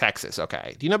goes back to Texas.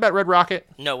 Okay. Do you know about Red Rocket?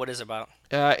 no, what is it about?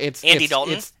 It's Andy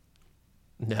Dalton?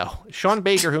 No. Sean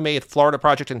Baker, who made Florida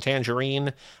Project and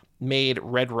Tangerine, made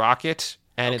Red Rocket,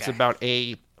 and it's Okay. about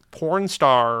a porn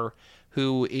star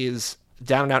who is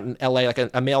down and out in LA, like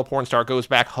a male porn star, goes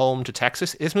back home to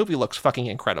Texas. This movie looks fucking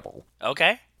incredible.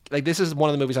 Okay. Like, this is one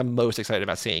of the movies I'm most excited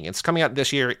about seeing. It's coming out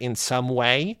this year in some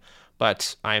way,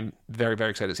 but I'm very,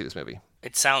 very excited to see this movie.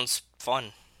 It sounds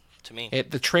fun to me.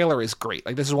 The trailer is great.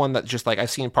 Like, this is one that just, like, I've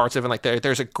seen parts of, and, like,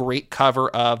 there's a great cover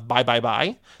of Bye Bye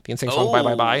Bye, the NSYNC song Bye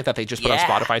Bye Bye, that they just put on yeah.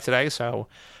 Spotify today, so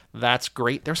that's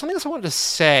great. There's something else I wanted to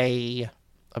say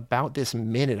about this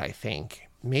minute, I think.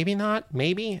 Maybe not.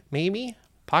 Maybe.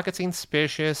 Pockets ain't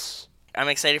suspicious. I'm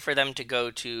excited for them to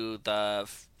go to the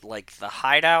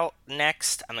hideout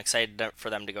next. I'm excited for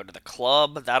them to go to the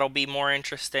club. That'll be more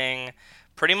interesting.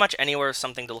 Pretty much anywhere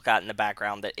something to look at in the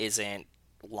background that isn't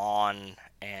lawn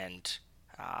and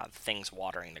things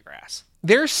watering the grass.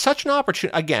 There's such an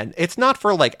opportunity. Again, it's not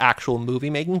for like actual movie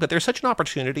making, but there's such an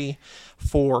opportunity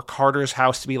for Carter's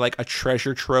house to be like a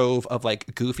treasure trove of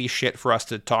like goofy shit for us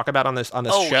to talk about on this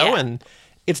Oh, show, yeah. and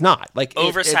it's not like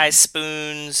Oversized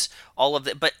spoons, all of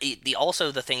it. But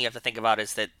also the thing you have to think about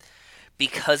is that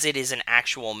because it is an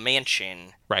actual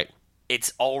mansion, right.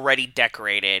 it's already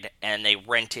decorated, and they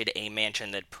rented a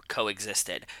mansion that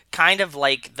coexisted. Kind of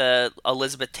like the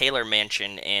Elizabeth Taylor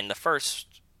mansion in the first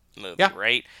movie, Yeah.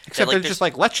 right? Except That, they're just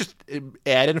like, let's just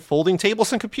add in folding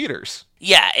tables and computers.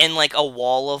 yeah, and like a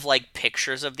wall of like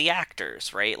pictures of the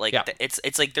actors, right? Like Yeah.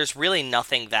 it's like there's really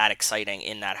nothing that exciting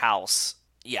in that house.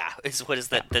 Yeah, what is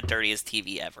the dirtiest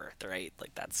TV ever, right?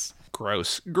 Like that's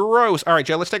Gross. All right,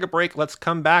 Joe, let's take a break. Let's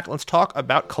come back. Let's talk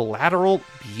about Collateral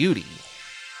Beauty.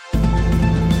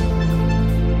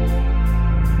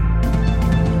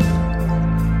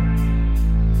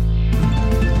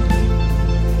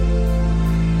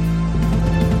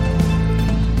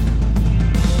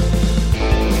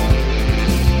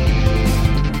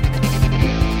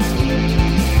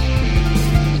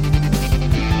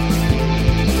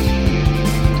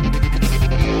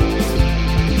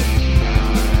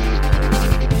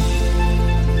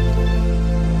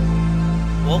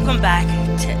 Welcome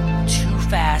back to Too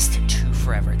Fast, Too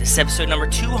Forever. This is episode number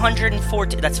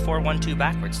 214. That's 412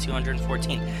 backwards,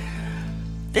 214.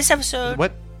 This episode...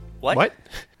 What? What?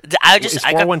 Is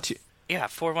I 412? Yeah,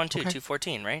 412, Okay.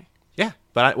 214, right? Yeah,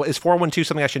 but is 412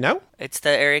 something I should know? It's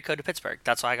the area code of Pittsburgh.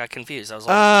 That's why I got confused. I was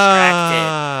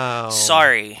distracted. Oh.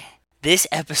 Sorry. This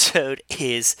episode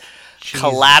is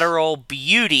Collateral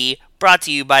Beauty, brought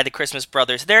to you by the Christmas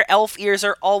Brothers. Their elf ears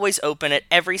are always open. At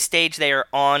every stage, they are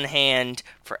on hand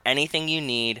for anything you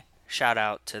need. Shout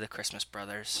out to the Christmas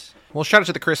Brothers. Well, shout out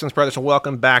to the Christmas Brothers, and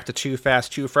welcome back to Too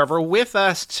Fast, Too Forever. With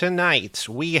us tonight,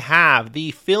 we have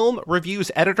the film reviews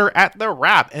editor at The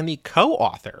Wrap and the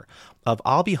co-author of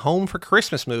I'll Be Home for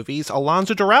Christmas movies,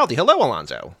 Alonzo Duralde. Hello,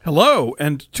 Alonzo. Hello,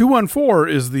 and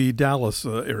 214 is the Dallas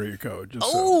area code.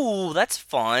 That's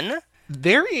fun.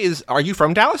 Are you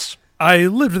from Dallas? I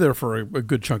lived there for a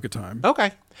good chunk of time.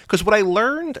 Okay. Because what I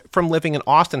learned from living in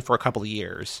Austin for a couple of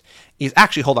years is...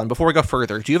 Actually, hold on. Before we go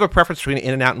further, do you have a preference between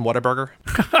In-N-Out and Whataburger?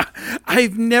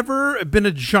 I've never been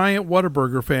a giant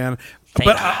Whataburger fan, Thank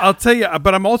but God. I'll tell you,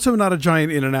 but I'm also not a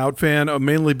giant In-N-Out fan,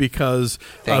 mainly because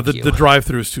Thank you. the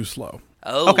drive-thru is too slow.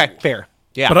 Oh. Okay, fair.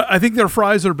 Yeah. But I think their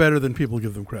fries are better than people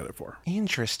give them credit for.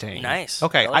 Interesting. Nice.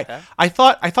 Okay. I like that. I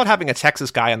thought having a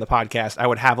Texas guy on the podcast, I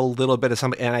would have a little bit of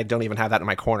some, and I don't even have that in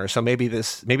my corner. So maybe the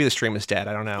stream is dead.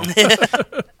 I don't know.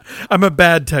 I'm a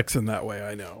bad Texan that way,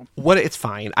 I know. It's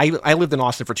fine. I lived in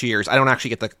Austin for 2 years. I don't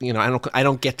actually get I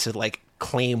don't get to like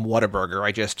claim Whataburger.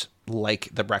 I just like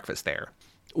the breakfast there.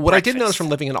 What I did notice from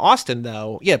living in Austin,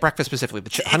 though, breakfast specifically,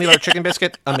 the honey butter chicken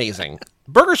biscuit, amazing.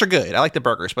 Burgers are good. I like the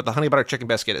burgers, but the honey butter chicken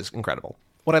biscuit is incredible.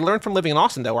 What I learned from living in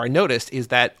Austin, though, or I noticed, is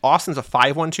that Austin's a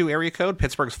 512 area code,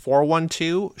 Pittsburgh's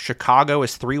 412, Chicago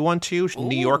is 312,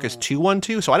 New York is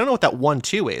 212. So I don't know what that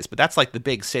 12 is, but that's like the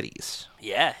big cities.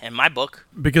 Yeah, in my book.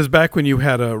 Because back when you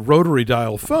had a rotary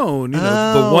dial phone,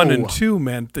 the 1 and 2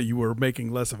 meant that you were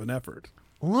making less of an effort.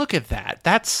 Look at that.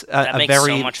 That's That a makes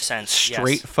very so much sense, yes.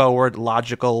 straightforward,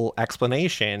 logical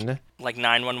explanation. Like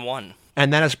 911.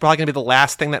 And that is probably going to be the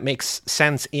last thing that makes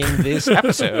sense in this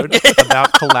episode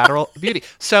about Collateral Beauty.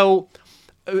 So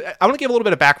I want to give a little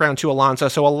bit of background to Alonzo.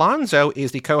 So Alonzo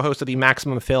is the co-host of the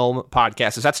Maximum Film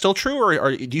podcast. Is that still true,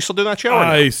 or do you still do that show?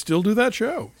 I still do that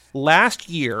show. Last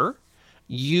year,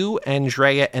 you,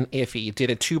 Andrea, and Iffy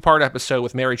did a 2-part episode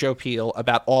with Mary Jo Peele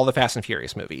about all the Fast and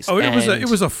Furious movies. Oh, it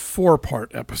was a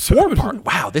 4-part episode. 4-part?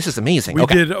 Wow, this is amazing.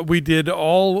 We did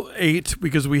all 8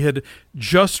 because we had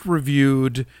just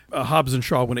reviewed Hobbs and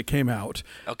Shaw when it came out.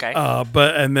 Okay.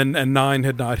 And 9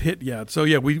 had not hit yet. So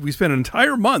yeah, we spent an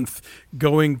entire month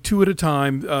going 2 at a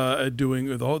time,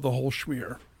 doing the whole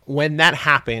schmear. When that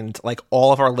happened, like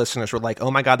all of our listeners were like,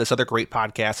 oh my God, this other great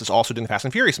podcast is also doing the Fast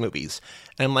and Furious movies.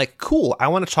 And I'm like, cool, I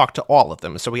want to talk to all of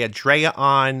them. So we had Drea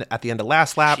on at the end of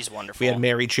last lap. She's wonderful. We had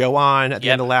Mary Jo on at the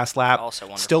end of last lap. Also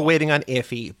wonderful. Still waiting on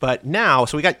Iffy. But now,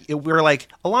 we were like,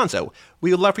 Alonzo,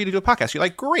 we would love for you to do a podcast. You're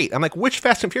like, great. I'm like, which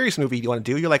Fast and Furious movie do you want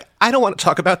to do? You're like, I don't want to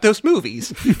talk about those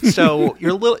movies. So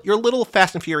you're a little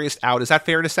Fast and Furious out. Is that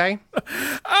fair to say?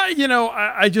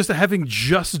 I just, having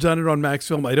just done it on Max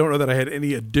Film, I don't know that I had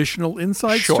any additional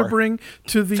insights to bring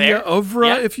to the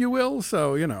oeuvre, if you will.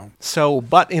 So,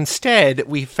 but instead,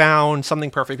 we found something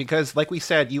perfect because, like we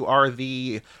said, you are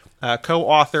the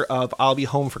co-author of I'll Be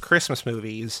Home for Christmas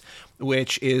movies,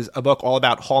 which is a book all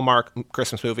about Hallmark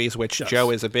Christmas movies, which Joe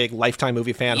is a big Lifetime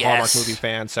movie fan, Hallmark movie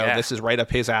fan, so this is right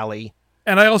up his alley.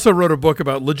 And I also wrote a book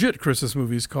about legit Christmas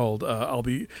movies called Have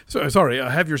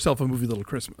Yourself a Movie Little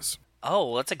Christmas.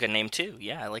 Oh, that's a good name too.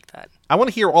 Yeah, I like that. I want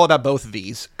to hear all about both of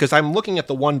these because I'm looking at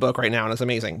the one book right now and it's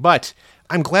amazing. But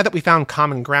I'm glad that we found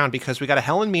common ground because we got a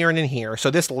Helen Mirren in here. So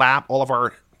this lap, all of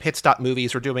our pit stop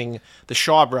movies, we're doing the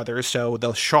Shaw brothers, so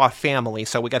the Shaw family.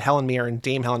 So we got Helen Mirren,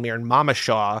 Dame Helen Mirren, Mama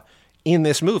Shaw in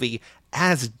this movie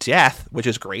as Death, which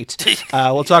is great.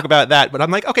 We'll talk about that. But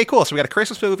I'm like, okay, cool. So we got a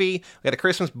Christmas movie. We got a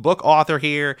Christmas book author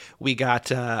here. We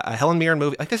got a Helen Mirren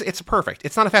movie. Like this, it's perfect.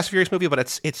 It's not a Fast and Furious movie, but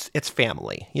it's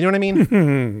family. You know what I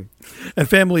mean? And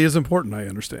family is important, I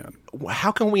understand.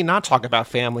 How can we not talk about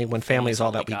family when family is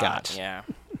all that we got? Yeah.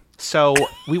 So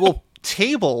we will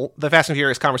table the Fast and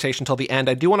Furious conversation until the end.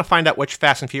 I do want to find out which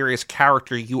Fast and Furious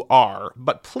character you are.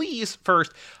 But please,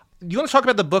 first... You want to talk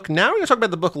about the book now or you want to talk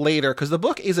about the book later? Because the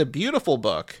book is a beautiful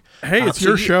book. Hey, it's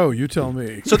your show. You tell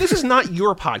me. So this is not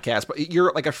your podcast, but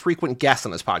you're like a frequent guest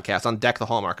on this podcast on Deck the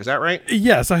Hallmark. Is that right?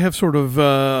 Yes, I have sort of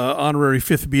honorary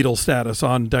fifth Beatle status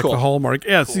on Deck the Hallmark.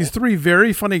 Yes, these 3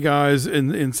 very funny guys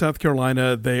in South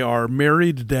Carolina. They are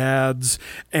married dads,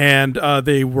 and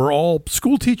they were all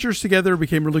school teachers together,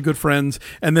 became really good friends.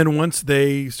 And then once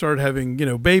they started having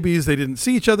babies, they didn't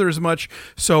see each other as much.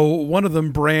 So one of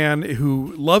them, Bran,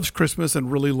 who loves Christmas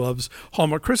and really loves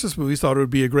Hallmark Christmas movies, thought it would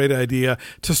be a great idea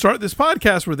to start this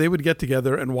podcast where they would get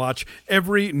together and watch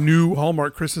every new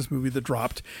Hallmark Christmas movie that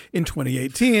dropped in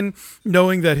 2018,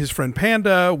 knowing that his friend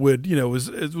Panda would,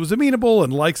 was amenable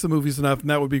and likes the movies enough, and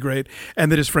that would be great,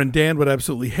 and that his friend Dan would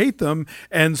absolutely hate them.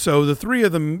 And so the three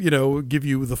of them, give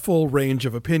you the full range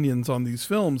of opinions on these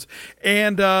films.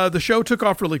 And the show took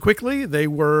off really quickly. They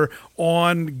were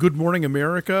on Good Morning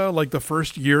America like the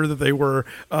first year that they were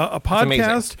a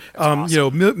podcast.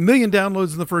 Awesome. Million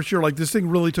downloads in the first year. Like, this thing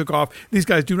really took off. These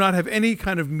guys do not have any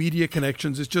kind of media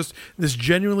connections. It's just this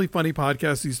genuinely funny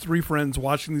podcast, these three friends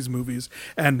watching these movies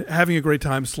and having a great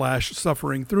time /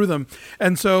 suffering through them.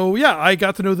 And so, yeah, I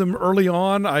got to know them early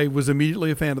on. I was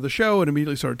immediately a fan of the show and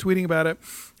immediately started tweeting about it.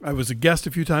 I was a guest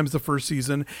a few times the first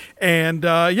season. And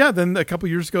then a couple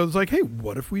years ago, it was like, hey,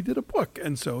 what if we did a book?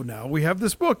 And so now we have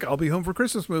this book, I'll Be Home for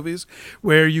Christmas Movies,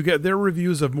 where you get their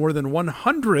reviews of more than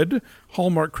 100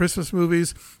 Hallmark Christmas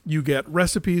movies. You get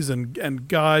recipes and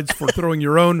guides for throwing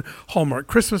your own Hallmark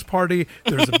Christmas party.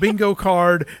 There's a bingo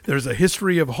card. There's a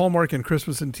history of Hallmark and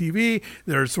Christmas and TV.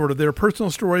 There's sort of their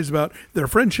personal stories about their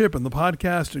friendship and the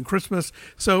podcast and Christmas.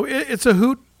 So it's a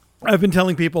hoot. I've been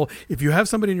telling people, if you have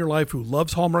somebody in your life who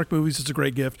loves Hallmark movies, it's a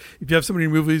great gift. If you have somebody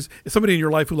in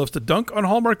your life who loves to dunk on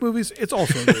Hallmark movies, it's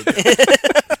also a great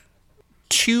gift.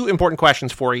 Two important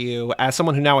questions for you. As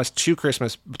someone who now has two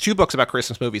books about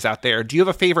Christmas movies out there, do you have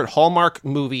a favorite Hallmark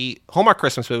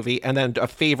Christmas movie, and then a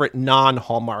favorite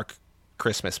non-Hallmark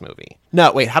Christmas movie? No,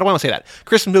 wait, how do I want to say that?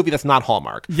 Christmas movie that's not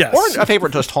Hallmark. Yes. Or a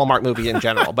favorite just Hallmark movie in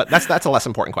general, but that's a less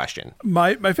important question.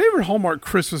 My favorite Hallmark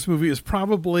Christmas movie is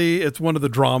it's one of the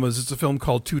dramas. It's a film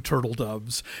called Two Turtle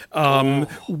Doves,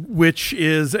 which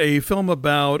is a film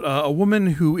about a woman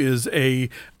who is a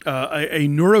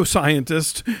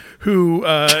neuroscientist who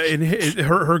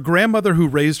her grandmother who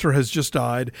raised her has just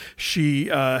died. She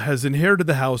has inherited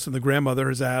the house, and the grandmother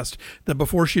has asked that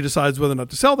before she decides whether or not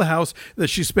to sell the house, that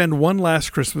she spend one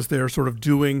last Christmas there, sort of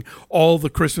doing all the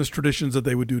Christmas traditions that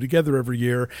they would do together every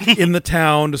year in the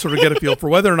town to sort of get a feel for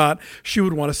whether or not she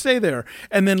would want to stay there.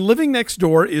 And then living next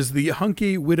door is the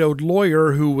hunky widowed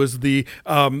lawyer who was the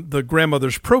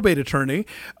grandmother's probate attorney,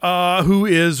 who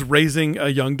is raising a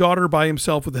young daughter by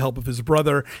himself with the help of his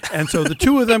brother. And so the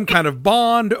two of them kind of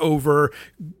bond over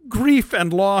grief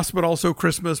and loss, but also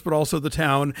Christmas, but also the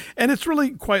town. And it's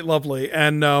really quite lovely.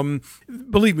 And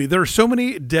believe me, there are so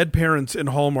many dead parents in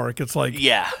Hallmark. It's like,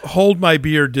 hold my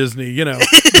beer, Disney,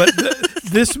 But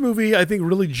this movie, I think,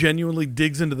 really genuinely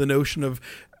digs into the notion of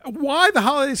why the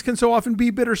holidays can so often be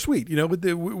bittersweet.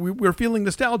 We're feeling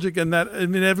nostalgic, and that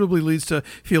inevitably leads to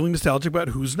feeling nostalgic about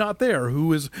who's not there,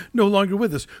 who is no longer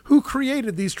with us, who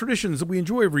created these traditions that we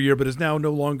enjoy every year but is now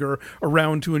no longer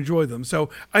around to enjoy them. So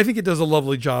I think it does a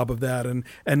lovely job of that, and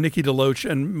Nikki DeLoach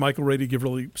and Michael Rady give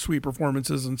really sweet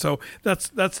performances, and so that's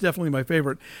definitely my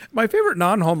favorite. My favorite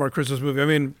non-Hallmark Christmas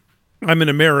movie, I'm an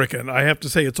American. I have to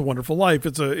say It's a Wonderful Life.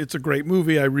 It's a great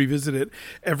movie. I revisit it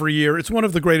every year. It's one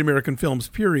of the great American films,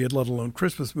 period, let alone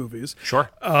Christmas movies.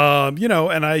 Sure.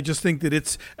 And I just think that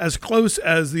it's as close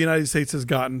as the United States has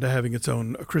gotten to having its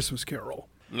own Christmas Carol.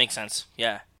 Makes sense.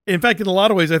 Yeah. In fact, in a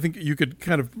lot of ways, I think you could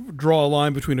kind of draw a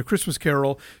line between A Christmas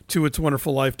Carol to It's a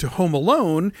Wonderful Life to Home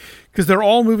Alone, because they're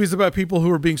all movies about people who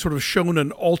are being sort of shown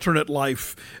an alternate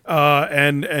life,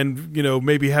 and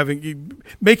maybe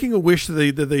making a wish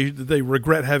that they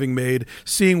regret having made,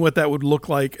 seeing what that would look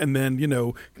like, and then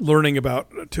learning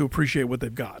to appreciate what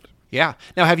they've got. Yeah.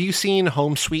 Now, have you seen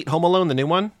Home Sweet Home Alone, the new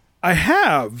one? I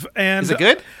have. And is it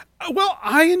good? Well,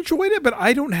 I enjoyed it, but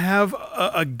I don't have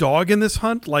a dog in this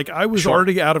hunt. Like, I was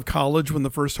already out of college when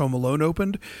the first Home Alone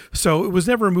opened, so it was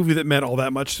never a movie that meant all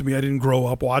that much to me. I didn't grow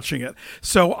up watching it.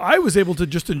 So I was able to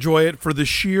just enjoy it for the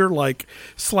sheer,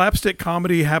 slapstick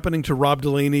comedy happening to Rob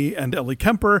Delaney and Ellie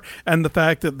Kemper, and the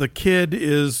fact that the kid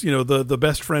is, the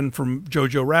best friend from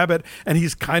Jojo Rabbit, and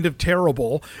he's kind of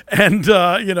terrible. And,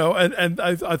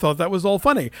 I thought that was all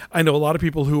funny. I know a lot of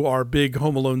people who are big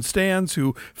Home Alone stans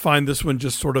who find this one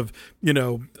just sort of,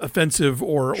 offensive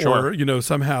or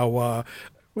somehow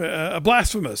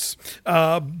blasphemous.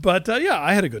 But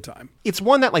I had a good time. It's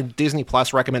one that Disney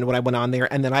Plus recommended when I went on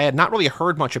there, and then I had not really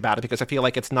heard much about it because I feel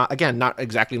like it's not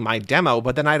exactly my demo,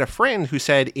 but then I had a friend who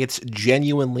said it's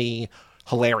genuinely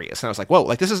hilarious. And I was like,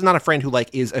 whoa, this is not a friend who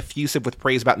is effusive with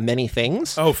praise about many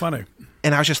things. Oh, funny.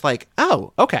 And I was just like,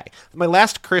 oh, okay. My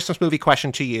last Christmas movie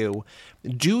question to you.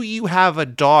 Do you have a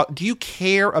dog? Do you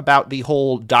care about the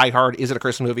whole Die Hard? Is it a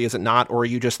Christmas movie? Is it not? Or are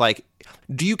you just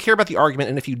do you care about the argument?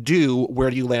 And if you do, where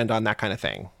do you land on that kind of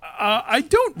thing? I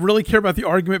don't really care about the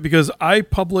argument because I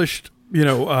published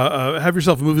Have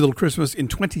Yourself a Movie Little Christmas in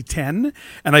 2010,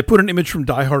 and I put an image from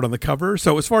Die Hard on the cover.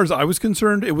 So as far as I was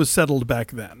concerned, it was settled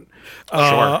back then.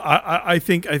 Sure. I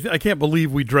think I can't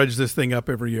believe we dredge this thing up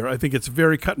every year. I think it's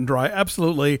very cut and dry.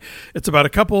 Absolutely, it's about a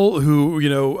couple who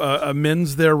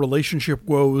amends their relationship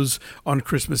woes on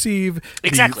Christmas Eve.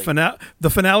 Exactly. The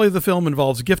finale of the film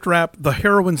involves gift wrap. The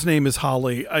heroine's name is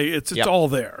Holly. It's all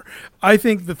there. I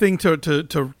think the thing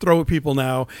to throw at people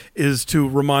now is to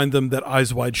remind them that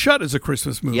Eyes Wide Shut is a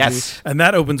Christmas movie. Yes. And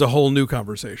that opens a whole new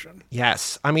conversation.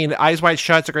 Yes. I mean, Eyes Wide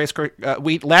Shut's a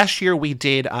great... last year we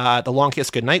did The Long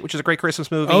Kiss Goodnight, which is a great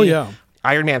Christmas movie. Oh, yeah.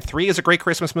 Iron Man 3 is a great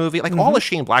Christmas movie. Like, all of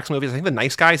Shane Black's movies, I think The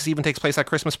Nice Guys even takes place at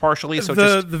Christmas partially. So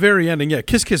the very ending, yeah.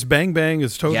 Kiss Kiss Bang Bang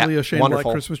is totally a Shane wonderful.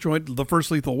 Black Christmas joint. The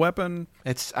First Lethal Weapon.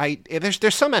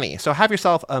 There's so many. So have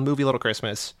yourself a movie Little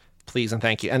Christmas, please and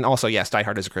thank you. And also, yes, Die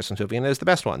Hard is a Christmas movie, and it is the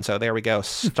best one. So there we go.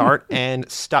 Start and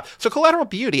stop. So Collateral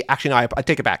Beauty, actually, no, I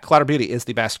take it back. Collateral Beauty is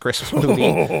the best Christmas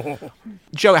movie.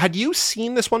 Joe, had you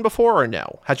seen this one before or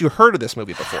no? Had you heard of this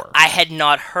movie before? I had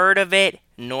not heard of it,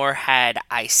 nor had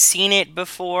I seen it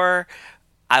before.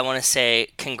 I want to say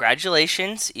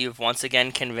congratulations. You've once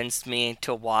again convinced me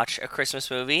to watch a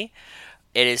Christmas movie.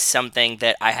 It is something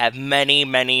that I have many,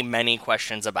 many, many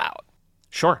questions about.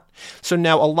 Sure. So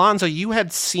now, Alonzo, you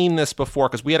had seen this before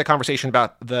because we had a conversation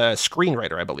about the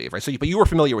screenwriter, I believe, right? But you were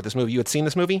familiar with this movie. You had seen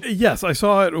this movie? Yes, I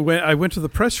saw it when I went to the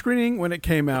press screening when it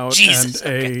came out. Jesus,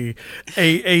 and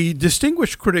a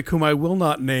distinguished critic whom I will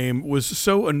not name was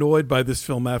so annoyed by this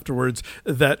film afterwards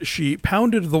that she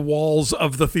pounded the walls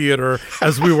of the theater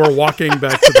as we were walking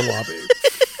back to the lobby.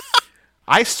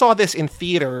 I saw this in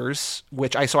theaters,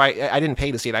 which I didn't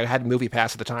pay to see it. I had Movie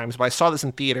Pass at the time, but I saw this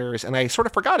in theaters, and I sort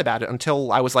of forgot about it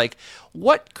until I was like,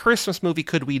 what Christmas movie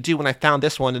could we do? And I found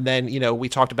this one, and then, we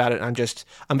talked about it, and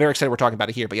I'm very excited we're talking about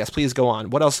it here. But yes, please go on.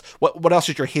 What else? What else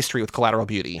is your history with Collateral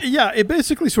Beauty? Yeah, it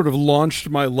basically sort of launched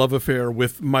my love affair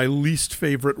with my least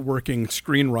favorite working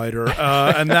screenwriter,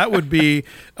 and that would be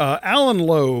Alan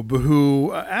Loeb,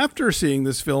 who, after seeing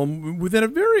this film, within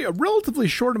a relatively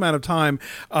short amount of time,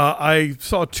 I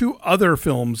saw two other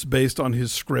films based on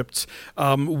his scripts.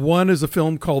 One is a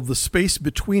film called The Space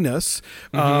Between Us,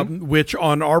 which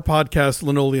on our podcast,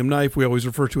 Linoleum Knife, we always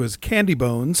refer to as Candy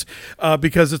Bones,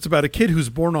 because it's about a kid who's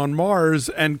born on Mars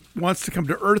and wants to come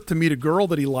to Earth to meet a girl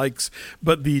that he likes,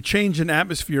 but the change in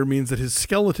atmosphere means that his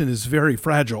skeleton is very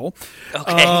fragile.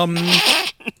 Okay.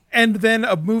 And then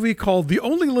a movie called The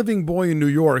Only Living Boy in New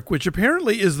York, which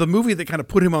apparently is the movie that kind of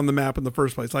put him on the map in the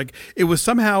first place. Like, it was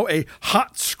somehow a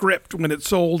hot script when it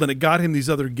sold, and it got him these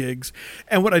other gigs.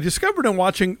 And what I discovered in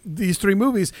watching these three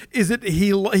movies is that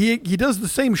he does the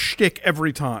same shtick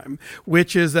every time,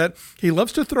 which is that he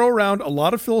loves to throw around a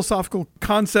lot of philosophical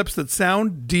concepts that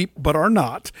sound deep but are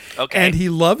not. Okay. And he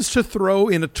loves to throw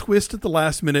in a twist at the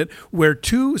last minute where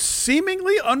two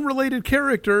seemingly unrelated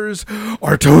characters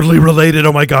are totally related.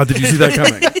 Oh my God. Did you see that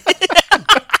coming?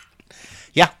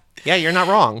 Yeah, you're not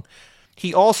wrong.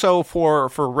 He also, for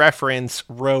reference,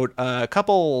 wrote a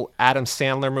couple Adam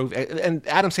Sandler movies, and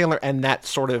Adam Sandler and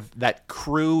that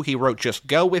crew. He wrote Just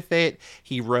Go With It.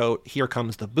 He wrote Here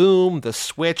Comes the Boom, The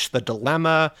Switch, The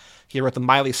Dilemma. He wrote the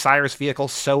Miley Cyrus vehicle,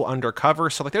 So Undercover.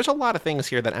 So there's a lot of things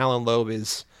here that Alan Loeb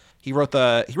is. He wrote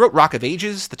Rock of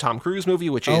Ages, the Tom Cruise movie,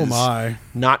 which is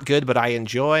not good, but I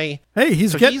enjoy. Hey,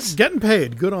 he's getting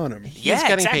paid. Good on him. Yeah,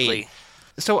 getting exactly. paid.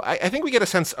 So I think we get a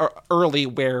sense early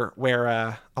where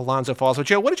Alonzo falls. So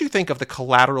Joe, what did you think of the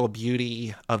collateral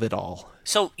beauty of it all?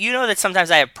 So, you know that sometimes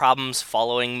I have problems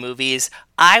following movies.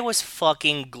 I was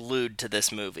fucking glued to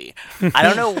this movie. I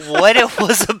don't know what it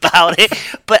was about it,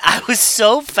 but I was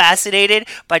so fascinated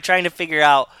by trying to figure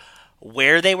out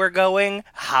where they were going,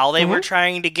 how they were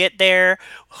trying to get there,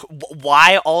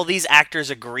 why all these actors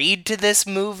agreed to this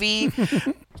movie.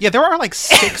 Yeah, there are like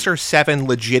 6 or 7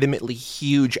 legitimately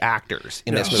huge actors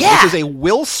in this movie. Yeah. This is a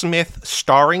Will Smith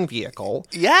starring vehicle.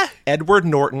 Yeah. Edward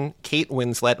Norton, Kate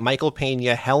Winslet, Michael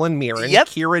Pena, Helen Mirren,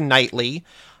 Keira Knightley,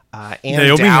 Ann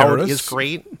Naomi Dowd Harris. is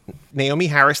great. Naomi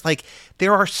Harris. Like,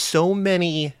 there are so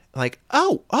many, like,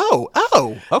 okay.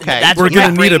 That's We're what going my to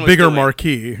need brain a was bigger doing.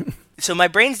 marquee. So my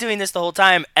brain's doing this the whole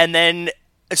time, and then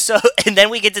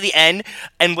we get to the end,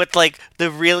 and with like the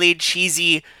really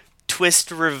cheesy twist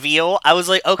reveal, I was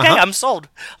like, okay, I'm sold.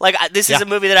 Like, this is a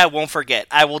movie that I won't forget.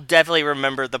 I will definitely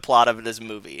remember the plot of this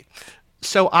movie.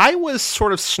 So I was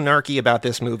sort of snarky about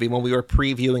this movie when we were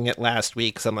previewing it last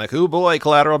week, because I'm like, oh boy,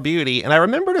 Collateral Beauty. And I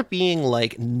remembered it being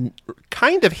like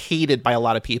kind of hated by a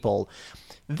lot of people.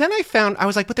 Then I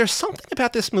was like, but there's something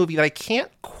about this movie that I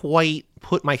can't quite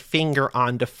put my finger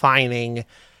on defining.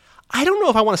 I don't know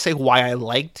if I want to say why I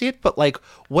liked it, but like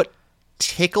what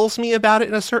tickles me about it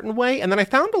in a certain way. And then I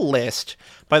found a list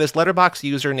by this Letterboxd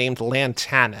user named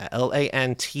Lantana,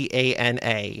 Lantana.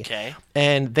 Okay.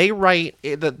 And they write,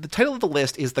 the title of the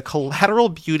list is The Collateral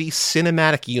Beauty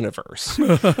Cinematic Universe.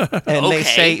 And they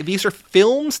say these are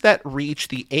films that reach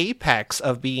the apex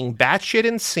of being batshit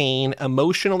insane,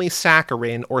 emotionally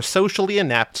saccharine, or socially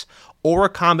inept, or a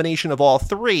combination of all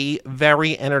three,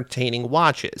 very entertaining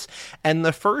watches. And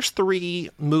the first three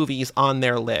movies on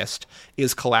their list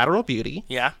is Collateral Beauty,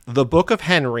 Yeah. The Book of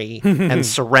Henry, and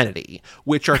Serenity,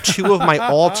 which are two of my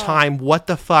all-time what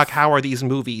the fuck, how are these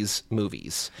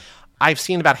movies? I've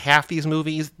seen about half these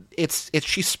movies.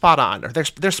 She's spot on.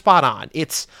 They're spot on.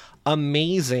 It's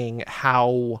amazing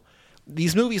how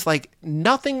these movies, like,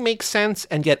 nothing makes sense,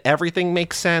 and yet everything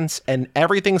makes sense, and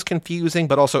everything's confusing,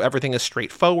 but also everything is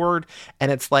straightforward.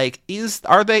 And it's like, is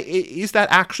that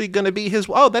actually going to be his?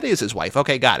 Oh, that is his wife.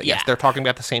 Okay, got it. Yeah. Yes, they're talking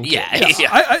about the same kid. Yeah. Yes.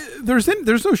 Yeah.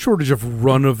 There's no shortage of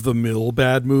run-of-the-mill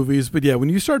bad movies, but yeah, when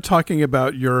you start talking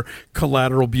about your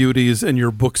Collateral Beauties and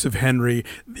your Books of Henry,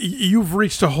 you've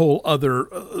reached a whole other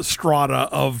strata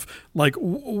of, like,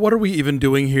 what are we even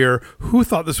doing here? Who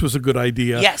thought this was a good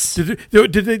idea? Yes.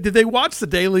 Did they watch the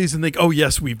dailies and think, oh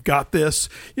yes, we've got this?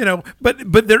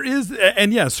 But there is,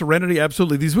 and yeah, Serenity,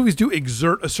 absolutely. These movies do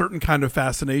exert a certain kind of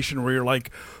fascination where you're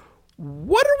like,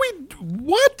 what?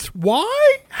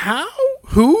 Why? How?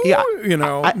 Who? Yeah,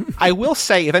 I I will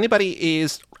say, if anybody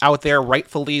is out there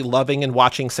rightfully loving and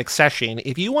watching Succession,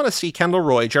 if you want to see Kendall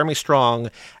Roy, Jeremy Strong,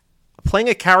 playing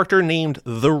a character named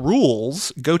The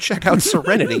Rules, go check out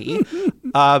Serenity.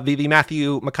 The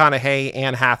Matthew McConaughey,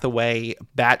 Anne Hathaway,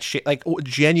 batshit, like,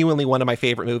 genuinely one of my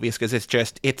favorite movies, because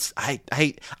again,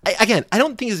 I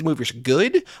don't think these movies are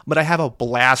good, but I have a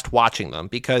blast watching them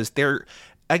because they're,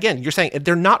 again, you're saying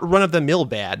they're not run-of-the-mill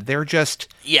bad. They're just...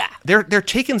 Yeah. They're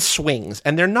taking swings,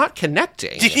 and they're not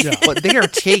connecting, but they are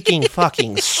taking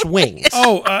fucking swings.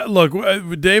 Oh, look,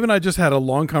 Dave and I just had a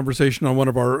long conversation on one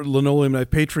of our Linoleum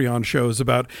Night Patreon shows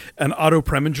about an Otto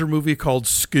Preminger movie called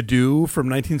Skidoo from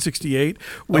 1968,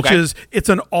 which it's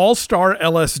an all-star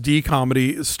LSD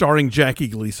comedy starring Jackie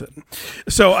Gleason.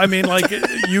 So, I mean, like,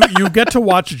 you get to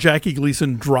watch Jackie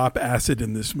Gleason drop acid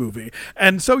in this movie.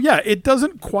 And so, yeah, it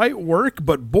doesn't quite work,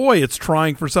 but boy, it's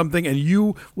trying for something, and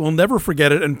you will never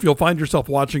forget it, and you'll find yourself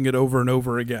watching it over and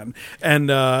over again. And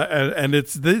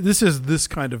this is this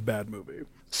kind of bad movie.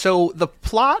 So the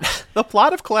plot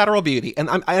of Collateral Beauty, and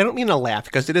I don't mean to laugh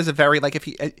because it is a very, like,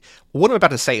 what I'm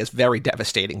about to say is very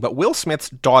devastating, but Will Smith's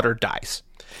daughter dies.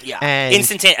 Yeah. And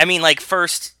Instantaneous. I mean, like,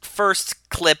 first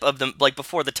clip of them, like,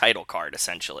 before the title card,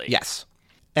 essentially. Yes.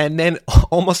 And then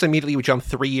almost immediately we jump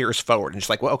 3 years forward and just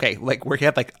like, well, okay, like we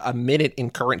had like a minute in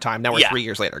current time. Now we're 3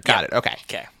 years later. Got it. Okay.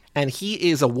 Okay. And he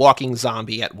is a walking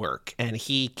zombie at work, and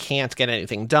he can't get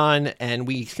anything done. And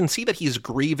we can see that he's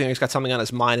grieving. He's got something on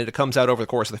his mind, and it comes out over the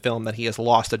course of the film that he has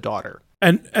lost a daughter.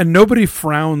 And nobody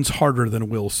frowns harder than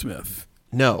Will Smith.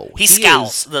 No, he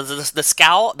scowls. The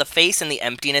scowl, the face, and the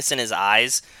emptiness in his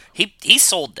eyes. He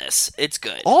sold this. It's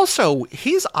good. Also,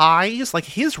 his eyes, like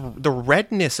the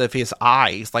redness of his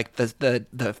eyes, like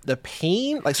the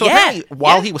pain. Like, so apparently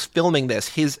while he was filming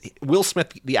this, Will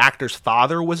Smith, the actor's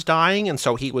father, was dying, and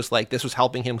so he was like, this was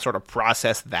helping him sort of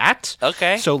process that.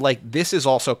 Okay. So like this is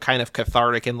also kind of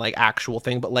cathartic and like actual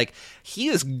thing, but like he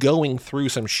is going through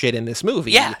some shit in this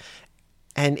movie. Yeah.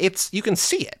 And you can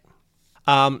see it.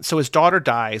 So his daughter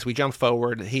dies. We jump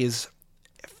forward. His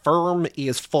firm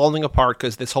is falling apart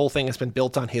because this whole thing has been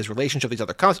built on his relationship with these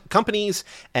other companies,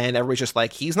 and everybody's just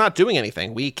like, he's not doing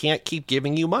anything. We can't keep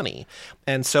giving you money.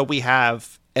 And so we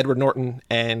have Edward Norton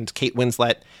and Kate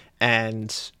Winslet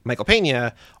and Michael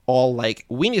Pena all like,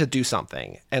 we need to do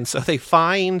something. And so they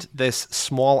find this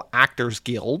small actors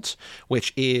guild,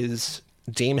 which is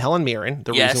Dame Helen Mirren,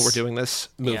 the reason we're doing this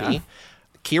movie,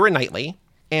 Keira Knightley,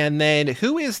 and then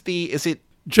who is it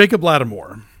Jacob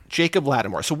Latimore. Jacob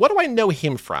Latimore. So what do I know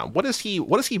him from? What is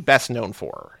he best known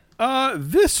for?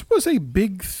 This was a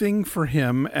big thing for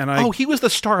him, and he was the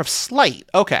star of Slight.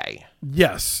 Okay.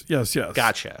 Yes.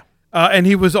 Gotcha. And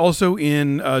he was also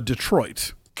in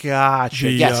Detroit. Gotcha.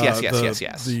 Yes.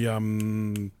 The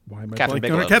why am I Catherine blanking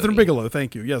Bigelow on it? Catherine movie. Bigelow.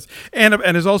 Thank you. Yes, and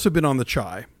has also been on The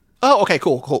Chi. Oh, okay,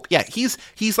 cool. Yeah,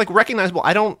 he's like recognizable.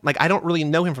 I don't really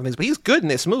know him from this, but he's good in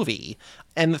this movie.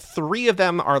 And the three of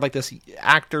them are like this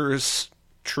actors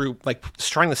troupe, like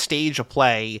trying to stage a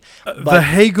play. The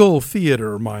Hegel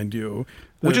Theater, mind you.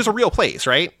 Which is a real place,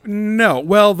 right? No,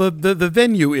 well, the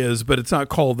venue is, but it's not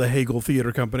called the Hegel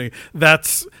Theater Company.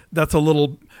 That's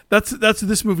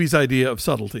this movie's idea of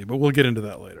subtlety, but we'll get into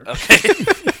that later. Okay.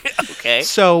 Okay.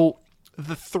 So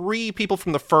the three people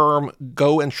from the firm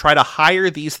go and try to hire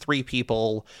these three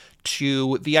people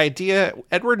to the idea.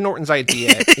 Edward Norton's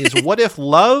idea is, what if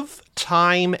love,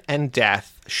 time, and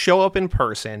death show up in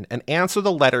person and answer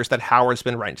the letters that Howard's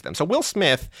been writing to them? So Will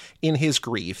Smith, in his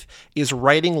grief, is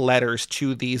writing letters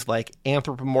to these like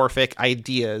anthropomorphic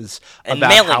ideas and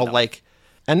about how them. like.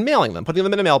 And mailing them, putting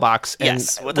them in a mailbox, and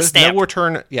yes, with a stamp. No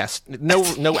return. Yes, no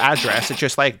address. It's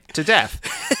just like to death,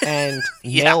 and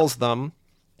mails them,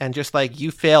 and just like, you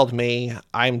failed me,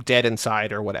 I'm dead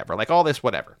inside, or whatever. Like all this,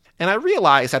 whatever. And I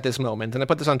realized at this moment, and I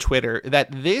put this on Twitter, that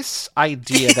this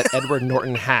idea that Edward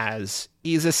Norton has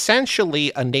is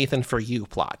essentially a Nathan For You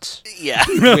plot. Yeah.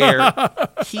 Where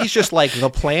he's just like, the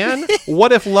plan?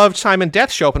 What if love, time, and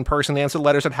death show up in person and answer the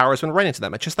letters that Howard's been writing to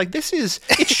them? It's just like,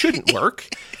 it shouldn't work.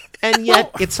 And yet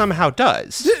it somehow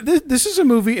does. This is a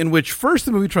movie in which first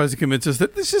the movie tries to convince us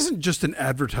that this isn't just an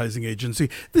advertising agency.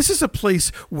 This is a place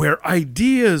where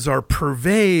ideas are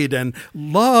purveyed and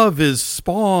love is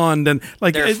spawned and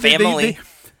like their family.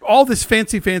 All this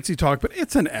fancy talk, but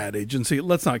it's an ad agency.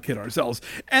 Let's not kid ourselves.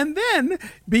 And then,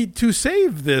 to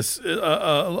save this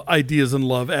ideas and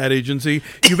love ad agency,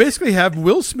 you basically have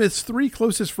Will Smith's three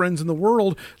closest friends in the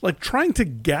world, like trying to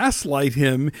gaslight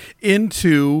him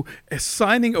into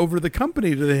signing over the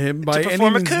company to him by any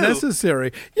means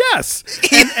necessary. Yes,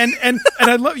 and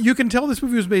I love. You can tell this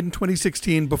movie was made in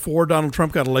 2016 before Donald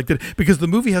Trump got elected, because the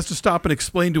movie has to stop and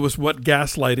explain to us what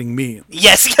gaslighting means.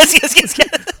 Yes.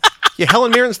 Yeah,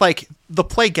 Helen Mirren's like, the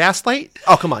play Gaslight?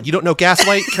 Oh, come on. You don't know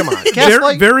Gaslight? Come on.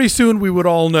 Gaslight? Very soon we would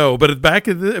all know. But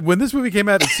when this movie came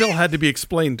out, it still had to be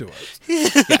explained to us.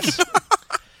 Yes.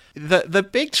 The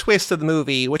big twist of the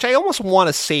movie, which I almost want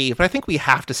to save, but I think we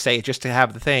have to say it just to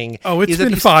have the thing. Oh, it's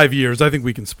been 5 years. I think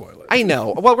we can spoil it. I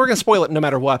know. Well, we're going to spoil it no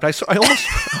matter what. But I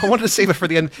wanted to save it for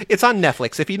the end. It's on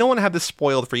Netflix. If you don't want to have this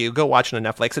spoiled for you, go watch it on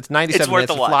Netflix. It's 97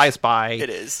 minutes. It flies by.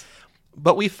 It is.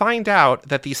 But we find out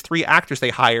that these three actors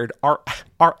they hired are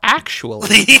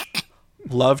actually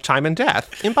love, time, and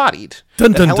death embodied.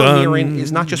 Dun, dun, Helen dun. Mirren is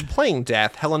not just playing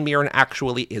death. Helen Mirren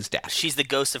actually is death. She's the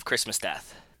ghost of Christmas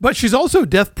Death. But she's also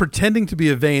death pretending to be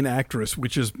a vain actress,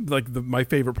 which is like my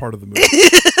favorite part of the movie.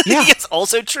 Yeah. It's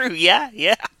also true.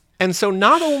 Yeah. And so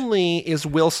not only is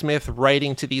Will Smith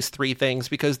writing to these three things,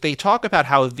 because they talk about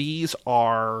how these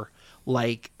are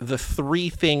like the three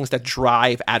things that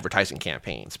drive advertising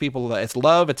campaigns. People, it's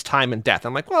love, it's time, and death.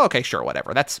 I'm like, well, okay, sure,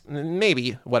 whatever. That's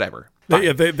maybe whatever.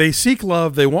 They seek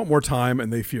love, they want more time,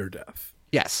 and they fear death.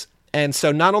 Yes. And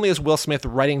so not only is Will Smith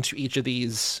writing to each of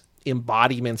these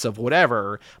embodiments of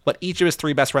whatever, but each of his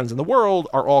three best friends in the world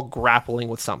are all grappling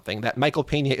with something. That Michael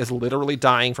Pena is literally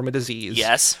dying from a disease.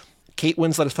 Yes. Kate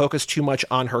Winslet has focused too much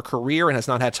on her career and has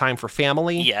not had time for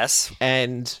family. Yes.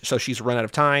 And so she's run out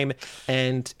of time.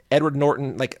 And Edward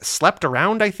Norton, like, slept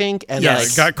around, I think. And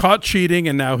got caught cheating,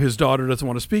 and now his daughter doesn't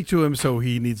want to speak to him, so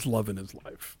he needs love in his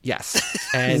life. Yes.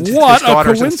 And what his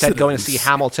daughter's a instead going to see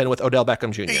Hamilton with Odell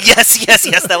Beckham Jr. Yes.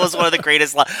 That was one of the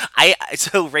greatest.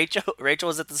 So Rachel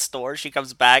was at the store. She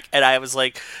comes back, and I was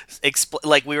like,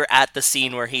 we were at the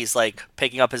scene where he's like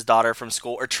picking up his daughter from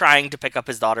school, or trying to pick up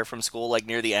his daughter from school, like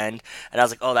near the end. And I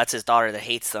was like, oh, that's his daughter that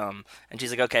hates them. And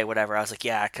she's like, okay, whatever. I was like,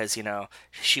 yeah, because,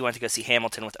 she went to go see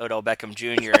Hamilton with Odell Beckham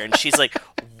Jr. And she's like,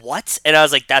 what? And I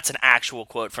was like, that's an actual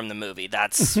quote from the movie.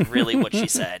 That's really what she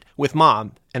said. With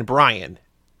Mom and Brian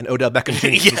and Odell Beckham Jr.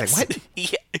 Yes. She's like, what?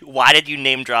 Yeah. Why did you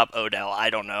name drop Odell? I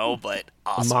don't know, but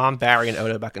awesome. Mom, Barry, and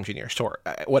Odell Beckham Jr. Sure.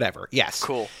 Whatever. Yes.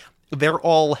 Cool. They're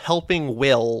all helping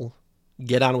Will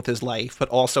get on with his life, but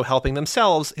also helping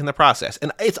themselves in the process.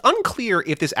 And it's unclear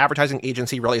if this advertising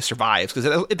agency really survives,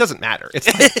 because it doesn't matter. It's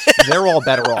like they're all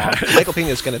better off. Michael Pena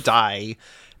is going to die.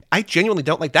 I genuinely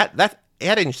don't like that. That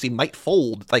ad agency might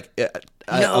fold like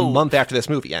a month after this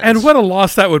movie ends. And what a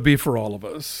loss that would be for all of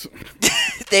us.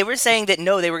 They were saying that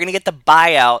they were going to get the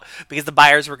buyout because the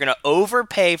buyers were going to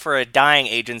overpay for a dying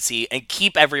agency and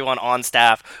keep everyone on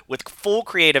staff with full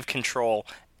creative control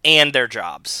and their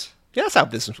jobs. Yeah, that's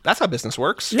how business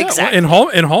works. Yeah, exactly. Well,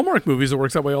 in Hallmark movies, it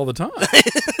works that way all the time.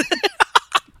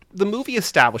 The movie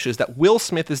establishes that Will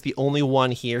Smith is the only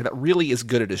one here that really is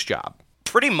good at his job.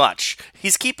 Pretty much.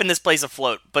 He's keeping this place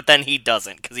afloat, but then he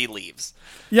doesn't because he leaves.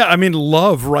 Yeah, I mean,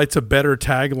 Love writes a better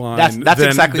tagline that's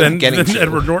exactly what I'm than getting to.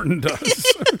 Edward Norton does.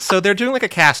 So they're doing like a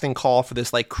casting call for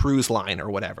this like cruise line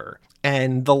or whatever.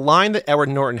 And the line that Edward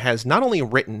Norton has not only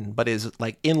written, but is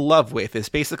like in love with is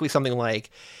basically something like,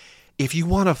 if you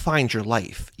want to find your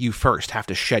life, you first have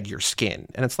to shed your skin.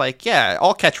 And it's like, yeah,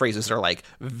 all catchphrases are like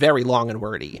very long and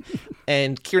wordy.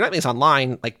 And Keira Knightley's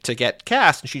online like to get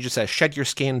cast, and she just says, shed your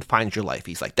skin, find your life.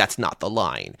 He's like, that's not the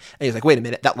line. And he's like, wait a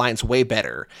minute, that line's way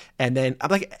better. And then I'm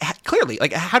like, clearly,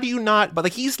 like, how do you not? But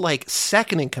like, he's like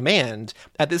second in command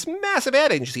at this massive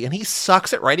ad agency, and he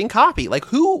sucks at writing copy. Like,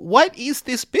 what is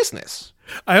this business?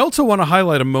 I also want to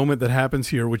highlight a moment that happens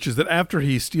here, which is that after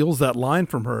he steals that line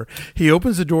from her, he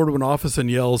opens the door to an office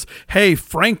and yells, "Hey,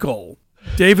 Frankel."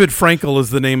 David Frankel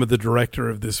is the name of the director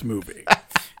of this movie.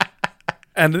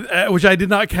 And which I did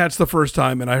not catch the first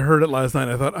time, and I heard it last night.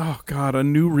 And I thought, oh, God, a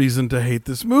new reason to hate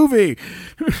this movie.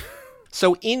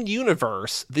 So in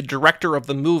universe, the director of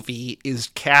the movie is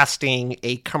casting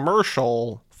a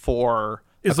commercial for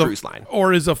a cruise line.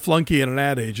 Or is a flunky in an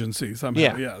ad agency somehow,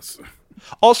 Yeah. yes.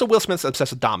 Also, Will Smith's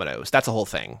obsessed with dominoes. That's a whole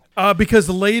thing. Because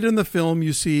late in the film,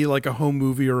 you see like a home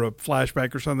movie or a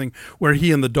flashback or something where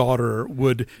he and the daughter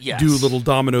would do little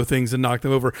domino things and knock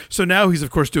them over. So now he's,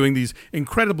 of course, doing these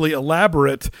incredibly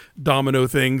elaborate domino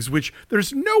things, which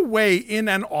there's no way in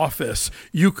an office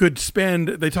you could spend.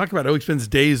 They talk about, he spends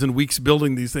days and weeks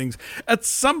building these things. At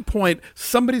some point,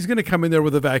 somebody's going to come in there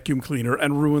with a vacuum cleaner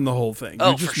and ruin the whole thing.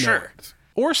 Oh, You just for know sure. it.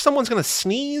 Or someone's going to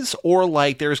sneeze, or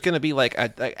like there's going to be like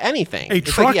anything. A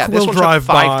It's truck like, this will one took drive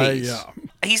 5 by. days. Yeah.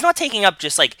 He's not taking up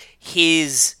just like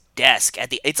his desk at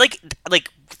the. It's like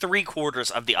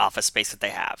 3/4 of the office space that they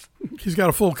have. He's got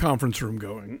a full conference room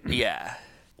going. Yeah.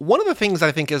 One of the things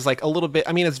I think is like a little bit,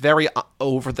 I mean, it's very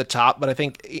over the top, but I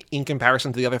think in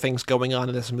comparison to the other things going on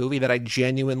in this movie that I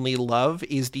genuinely love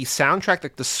is the soundtrack.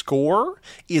 Like the score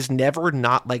is never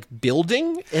not like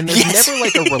building, and there's never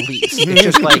like a release. It's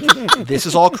just like, this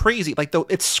is all crazy. Like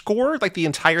it's scored like the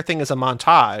entire thing is a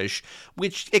montage,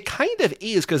 which it kind of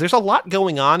is because there's a lot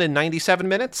going on in 97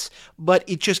 minutes, but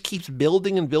it just keeps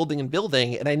building and building and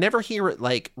building, and I never hear it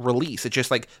like release. It's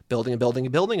just like building and building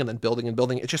and building and then building and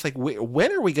building. It's just like,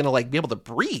 when are we going to like be able to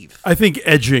breathe? I think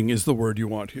edging is the word you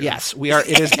want here. Yes, we are.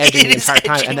 It is edging the entire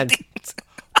time, and then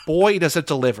boy, does it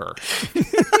deliver.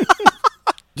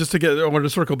 Just to get, I want to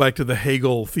circle back to the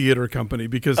Hegel Theater Company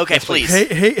because Okay, please.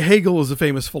 Hegel is a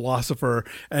famous philosopher,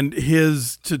 and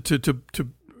his to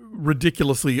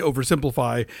ridiculously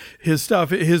oversimplify his stuff.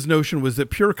 His notion was that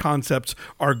pure concepts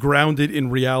are grounded in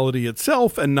reality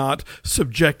itself and not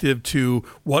subjective to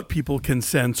what people can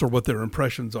sense or what their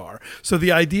impressions are. So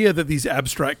the idea that these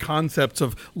abstract concepts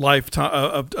of lifetime,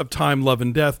 of time, love,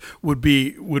 and death would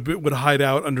hide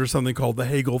out under something called the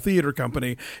Hegel Theater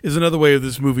Company is another way of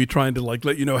this movie trying to like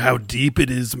let you know how deep it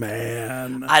is,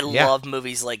 man. I love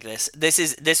movies like this.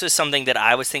 This was something that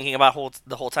I was thinking about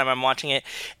the whole time I'm watching it,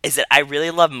 is that I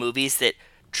really love movies that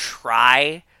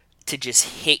try to just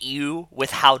hit you with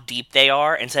how deep they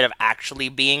are instead of actually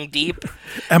being deep.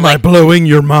 Am I blowing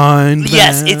your mind, man?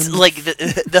 Yes, it's like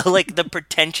the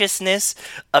pretentiousness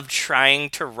of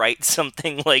trying to write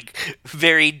something like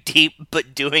very deep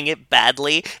but doing it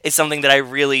badly is something that I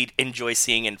really enjoy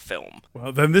seeing in film.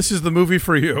 Well, then this is the movie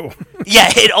for you. Yeah,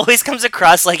 it always comes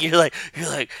across like you're like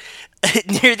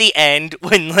near the end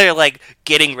when they're like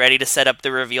getting ready to set up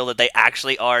the reveal that they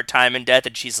actually are time and death,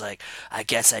 and she's like, I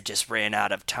guess I just ran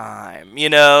out of time, you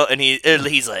know? And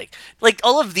he's like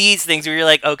all of these things where you're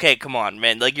like, okay, come on,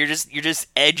 man, like you're just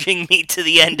edging me to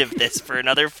the end of this for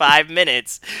another 5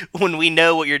 minutes when we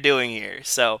know what you're doing here.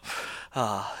 So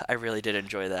I really did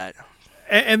enjoy that.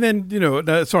 And then,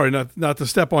 not to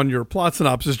step on your plot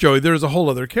synopsis, Joey, there's a whole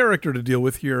other character to deal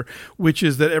with here, which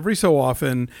is that every so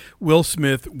often Will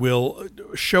Smith will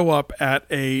show up at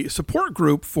a support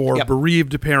group for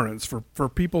bereaved parents, for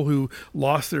people who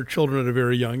lost their children at a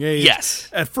very young age. Yes.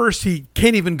 At first, he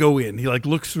can't even go in. He like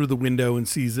looks through the window and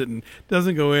sees it and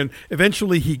doesn't go in.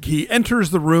 Eventually, he enters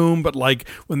the room, but like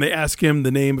when they ask him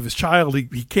the name of his child,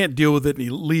 he can't deal with it and he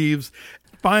leaves.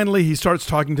 Finally, he starts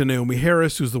talking to Naomi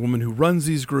Harris, who's the woman who runs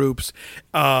these groups.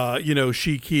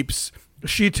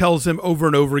 She tells him over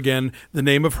and over again the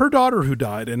name of her daughter who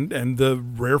died and the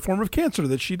rare form of cancer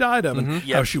that she died of, and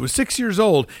how she was 6 years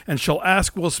old. And she'll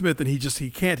ask Will Smith, and he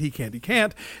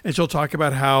can't. And she'll talk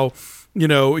about how,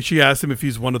 she asked him if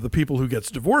he's one of the people who gets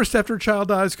divorced after a child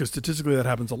dies, because statistically that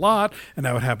happens a lot, and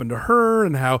how it happened to her,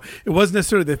 and how it wasn't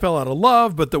necessarily they fell out of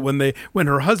love, but that when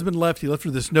her husband left, he left her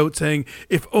this note saying,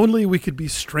 if only we could be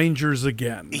strangers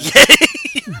again.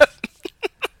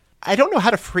 I don't know how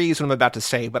to phrase what I'm about to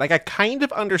say, but like I kind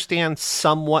of understand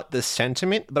somewhat the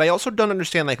sentiment, but I also don't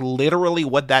understand like literally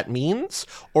what that means,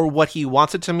 or what he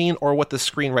wants it to mean, or what the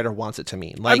screenwriter wants it to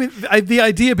mean. Like, I mean, the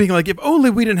idea being like, if only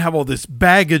we didn't have all this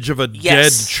baggage of a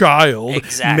dead child,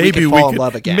 exactly. maybe we could fall in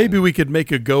love again. Maybe we could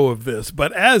make a go of this.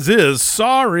 But as is,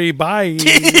 sorry, bye.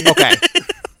 Okay.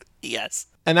 Yes.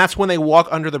 And that's when they walk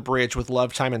under the bridge with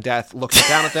Love, Time, and Death, looking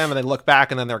down at them, and they look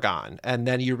back, and then they're gone. And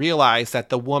then you realize that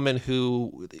the woman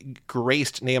who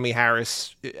graced Naomi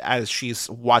Harris as she's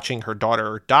watching her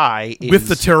daughter die is... With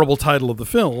the terrible title of the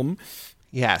film.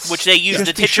 Yes. Which they use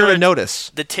Just the be sure titular to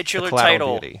notice. The titular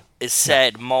collateral title beauty. is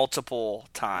said multiple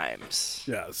times.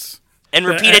 Yes. And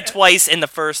repeated twice in the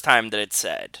first time that it's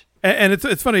said. And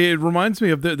it's funny. It reminds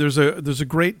me of there's a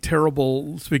great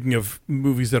terrible. Speaking of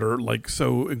movies that are like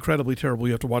so incredibly terrible,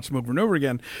 you have to watch them over and over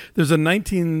again. There's a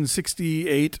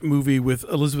 1968 movie with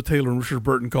Elizabeth Taylor and Richard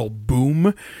Burton called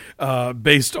Boom,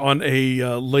 based on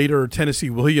a later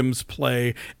Tennessee Williams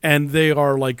play, and they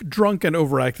are like drunk and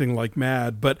overacting like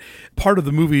mad. But part of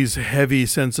the movie's heavy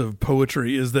sense of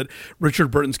poetry is that Richard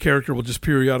Burton's character will just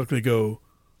periodically go,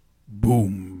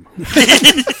 "Boom."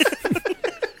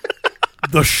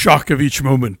 The shock of each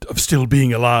moment of still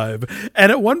being alive.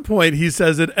 And at one point he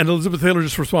says it, and Elizabeth Taylor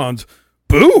just responds,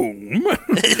 "Boom."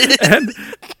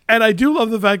 and I do love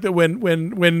the fact that when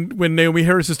Naomi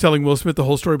Harris is telling Will Smith the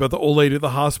whole story about the old lady at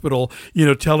the hospital,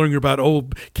 telling her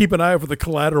about, keep an eye out for the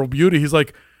collateral beauty, he's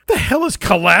like, the hell is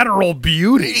collateral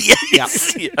beauty?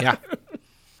 Yes. Yeah.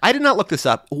 I did not look this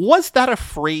up. Was that a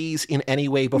phrase in any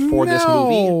way before this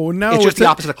movie? No. It's just the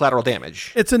opposite of collateral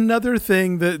damage. It's another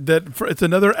thing it's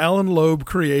another Alan Loeb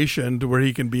creation to where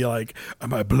he can be like,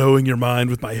 am I blowing your mind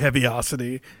with my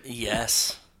heaviosity?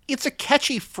 Yes. It's a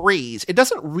catchy phrase. It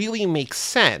doesn't really make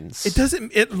sense.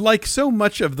 It like so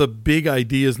much of the big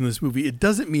ideas in this movie, it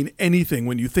doesn't mean anything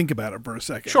when you think about it for a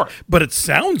second. Sure. But it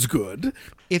sounds good.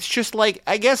 It's just like,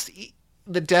 I guess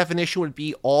the definition would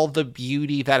be all the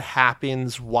beauty that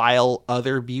happens while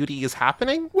other beauty is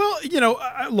happening. Well,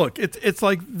 look, it's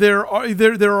like there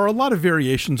are a lot of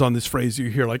variations on this phrase you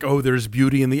hear, like, there's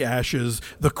beauty in the ashes,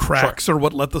 the cracks are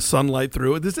what let the sunlight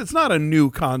through. It's not a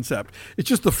new concept. It's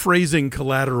just the phrasing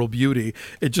collateral beauty.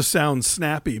 It just sounds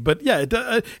snappy. But yeah,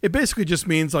 it basically just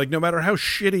means like no matter how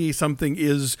shitty something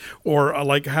is or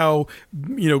like how,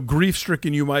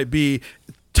 grief-stricken you might be,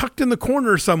 tucked in the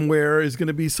corner somewhere is going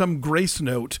to be some grace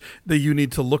note that you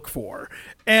need to look for.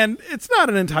 And it's not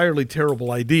an entirely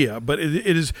terrible idea, but it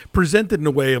is presented in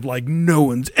a way of like, no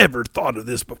one's ever thought of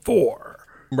this before.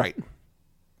 Right.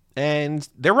 And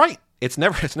they're right. It's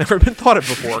never been thought of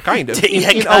before, kind of. In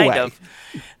kind a way.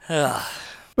 of.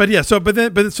 But yeah, so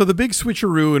the big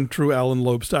switcheroo in true Alan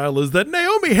Loeb style is that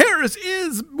Naomi Harris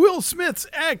is Will Smith's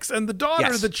ex, and the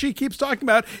daughter that she keeps talking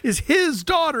about is his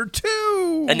daughter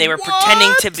too. And they were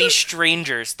pretending to be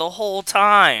strangers the whole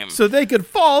time, so they could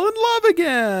fall in love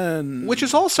again. Which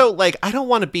is also like, I don't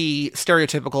want to be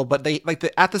stereotypical, but they like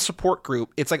at the support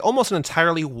group, it's like almost an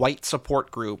entirely white support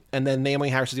group, and then Naomi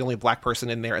Harris is the only black person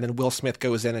in there, and then Will Smith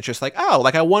goes in and it's just like,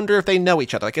 I wonder if they know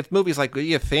each other. Like it's movies like, do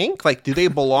you think? Like, do they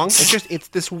belong? It's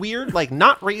this weird, like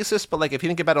not racist, but like if you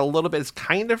think about it a little bit, it's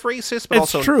kind of racist, but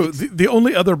it's also true. The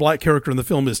only other black character in the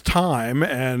film is Time,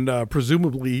 and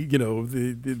presumably,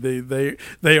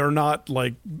 they are not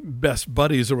like best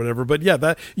buddies or whatever. But yeah,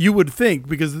 that you would think,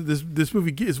 because this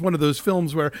movie is one of those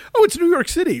films where it's New York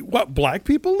City. What, black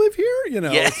people live here?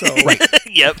 Yeah. So right.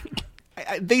 Yep.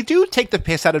 They do take the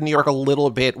piss out of New York a little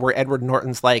bit, where Edward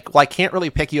Norton's like, well, I can't really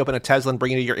pick you up in a Tesla and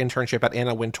bring you to your internship at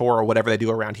Anna Wintour or whatever they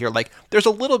do around here. Like, there's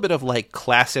a little bit of like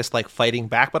classist like fighting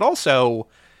back, but also,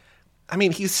 I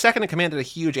mean, he's second in command at a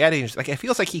huge ad agency. Like, it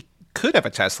feels like he could have a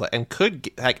Tesla and could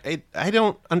like. I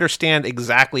don't understand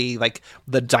exactly like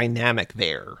the dynamic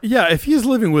there. Yeah, if he's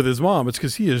living with his mom, it's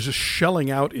because he is just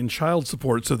shelling out in child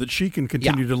support so that she can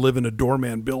continue to live in a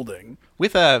doorman building.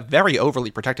 With a very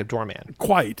overly protective doorman.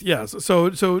 Quite, yes. So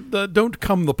don't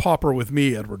come the pauper with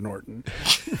me, Edward Norton.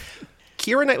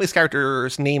 Keira Knightley's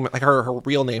character's name, like her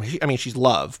real name, she's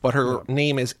Love, but her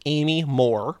name is Amy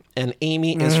Moore, and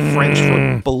Amy is French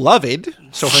for beloved,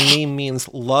 so her name means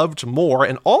loved more,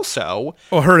 and also...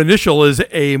 her initial is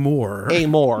A. Moore. A.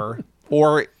 Moore,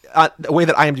 or... the way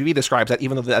that IMDb describes that,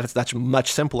 even though that's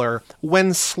much simpler,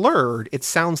 when slurred, it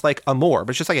sounds like Amore, but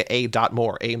it's just like a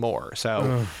Moore, A. Moore.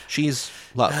 So she's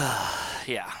Love.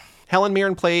 Yeah. Helen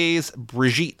Mirren plays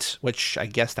Brigitte, which I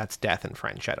guess that's death in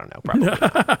French. I don't know,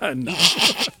 probably. No.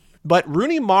 But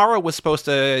Rooney Mara was supposed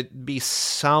to be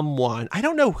someone. I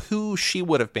don't know who she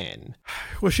would have been.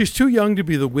 Well, she's too young to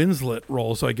be the Winslet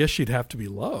role, so I guess she'd have to be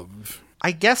Love.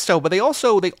 I guess so, but they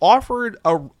offered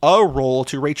a role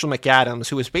to Rachel McAdams,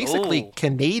 who is basically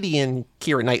Canadian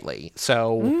Keira Knightley.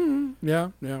 So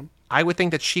yeah. I would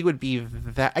think that she would be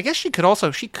that. I guess she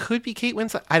could be Kate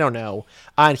Winslet. I don't know.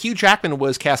 And Hugh Jackman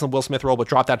was cast in Will Smith role, but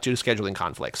dropped out due to scheduling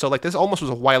conflict. So like this almost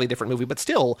was a wildly different movie, but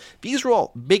still, these were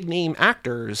all big name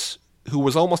actors who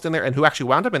was almost in there and who actually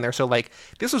wound up in there. So like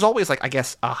this was always like, I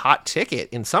guess, a hot ticket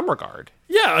in some regard.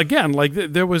 Yeah, Yeah, again, like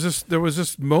there was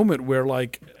this moment where,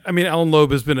 like, I mean, Alan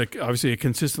Loeb has been obviously a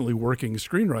consistently working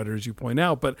screenwriter, as you point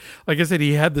out, but like I said,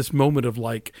 he had this moment of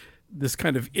like this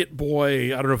kind of it boy.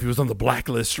 I don't know if he was on the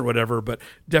blacklist or whatever, but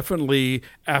definitely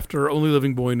after Only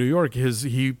Living Boy in New York,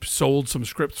 he sold some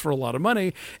scripts for a lot of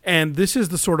money, and this is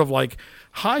the sort of like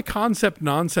high concept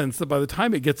nonsense that by the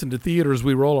time it gets into theaters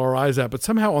we roll our eyes at, but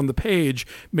somehow on the page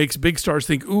makes big stars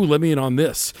think, ooh, let me in on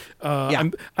this.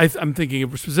 I'm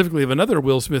thinking specifically of another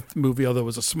Will Smith movie, although it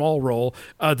was a small role.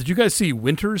 Did you guys see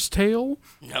Winter's Tale?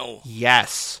 No.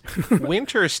 Yes.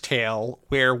 Winter's Tale,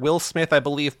 where Will Smith, I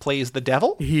believe, plays the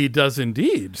devil. He does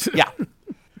indeed. Yeah.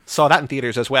 Saw that in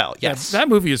theaters as well. Yes. Yeah, that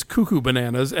movie is cuckoo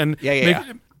bananas. And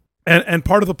And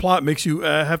part of the plot makes you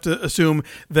have to assume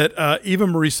that Eva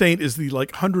Marie Saint is the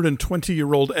like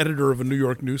 120-year-old editor of a New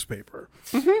York newspaper.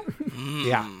 Mm-hmm.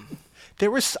 Yeah.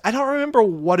 There was, I don't remember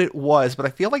what it was, but I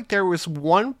feel like there was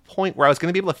one point where I was going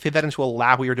to be able to fit that into a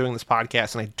lab we were doing this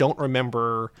podcast, and I don't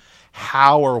remember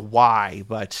how or why,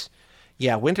 but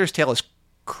yeah, Winter's Tale is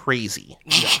crazy.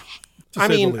 Yeah. I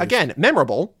mean, again,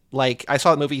 memorable. Like, I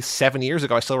saw the movie 7 years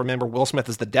ago. I still remember Will Smith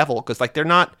as the devil, because like they're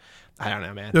not, I don't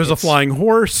know, man. There's a flying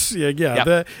horse.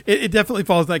 Yeah. It definitely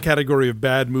falls in that category of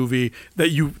bad movie that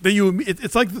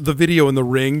it's like the video in The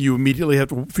Ring. You immediately have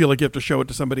to feel like you have to show it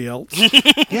to somebody else.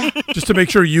 Yeah. Just to make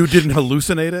sure you didn't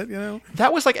hallucinate it, you know?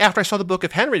 That was like after I saw the Book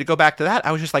of Henry, to go back to that,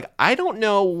 I was just like, I don't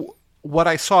know what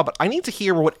I saw, but I need to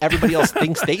hear what everybody else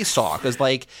thinks they saw. Because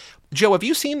like, Joe, have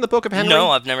you seen the Book of Henry?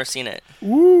 No, I've never seen it.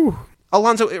 Ooh.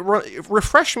 Alonzo,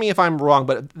 refresh me if I'm wrong,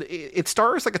 but it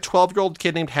stars like a 12-year-old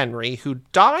kid named Henry who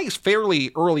dies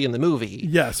fairly early in the movie.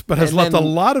 Yes, but has left a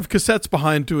lot of cassettes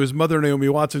behind to his mother, Naomi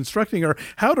Watts, instructing her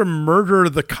how to murder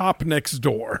the cop next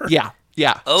door. Yeah.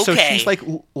 Yeah. Okay. So she's like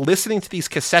listening to these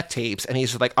cassette tapes, and he's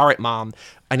just like, all right, Mom,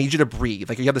 I need you to breathe.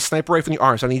 Like, you have the sniper rifle in your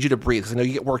arms, so I need you to breathe because I know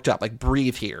you get worked up. Like,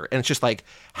 breathe here. And it's just like,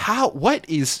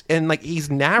 and like he's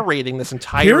narrating this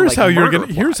entire here's how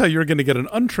you're gonna get an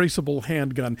untraceable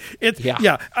handgun.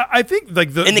 I think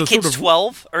like the kid's sort of,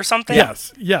 12 or something.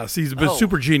 Yes, he's a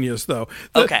super genius though.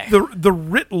 The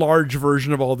writ large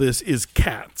version of all this is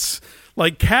Cats.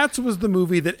 Like, Cats was the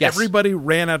movie that everybody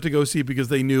ran out to go see because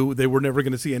they knew they were never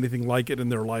going to see anything like it in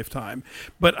their lifetime.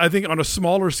 But I think on a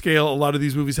smaller scale, a lot of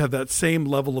these movies have that same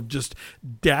level of just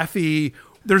daffy.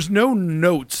 There's no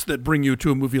notes that bring you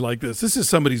to a movie like this. This is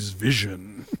somebody's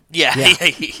vision. Yeah.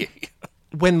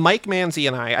 When Mike Manzi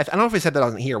and I don't know if I said that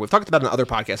on here. We've talked about it in other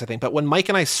podcasts, I think. But when Mike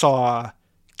and I saw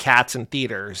Cats in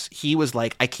theaters, he was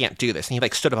like, I can't do this. And he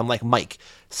like stood up. I'm like, Mike,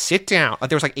 sit down.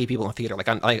 Like, there was like 8 people in the theater, like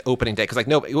on like opening day. Cause like,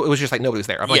 no, it was just like nobody was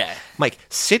there. I'm like, Mike,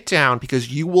 sit down, because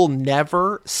you will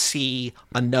never see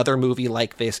another movie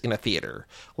like this in a theater.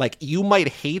 Like, you might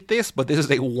hate this, but this is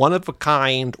a one of a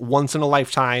kind, once in a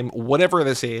lifetime, whatever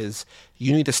this is.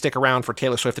 You need to stick around for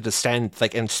Taylor Swift to descend,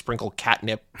 like, and sprinkle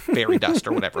catnip fairy dust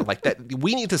or whatever. Like that.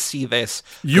 We need to see this.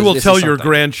 You will tell your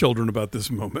grandchildren about this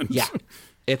moment. Yeah.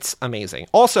 It's amazing.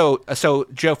 Also, so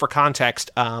Joe, for context,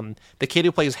 the kid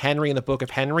who plays Henry in the Book of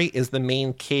Henry is the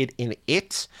main kid in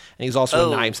It, and he's also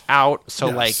in Knives Out. So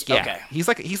he's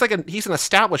an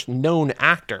established, known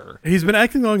actor. He's been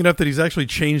acting long enough that he's actually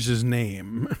changed his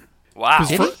name. Wow.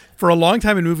 For a long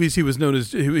time in movies, he was known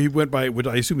as, he went by what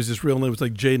I assume is his real name, was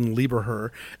like Jaden Lieberher,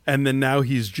 and then now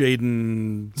he's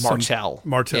Jaden Martell.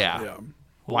 Yeah.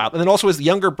 Wow. And then also his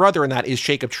younger brother in that is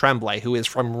Jacob Tremblay, who is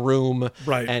from Room,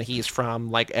 right? And he's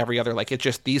from like every other, like, it's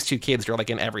just these two kids are like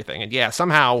in everything. And yeah,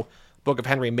 somehow Book of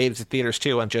Henry made it to theaters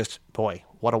too, and just, boy,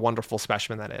 what a wonderful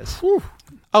specimen that is. Whew.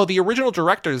 Oh, the original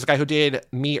director, this guy who did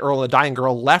Me, Earl, and the Dying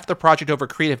Girl, left the project over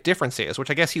creative differences, which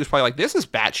I guess he was probably like, this is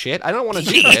batshit. I don't want to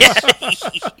do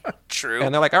this. True.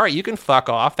 And they're like, all right, you can fuck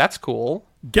off. That's cool.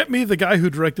 Get me the guy who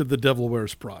directed The Devil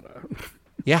Wears Prada.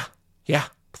 Yeah.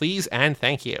 Please and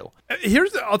thank you.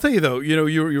 I'll tell you though,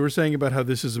 you were saying about how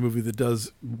this is a movie that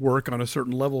does work on a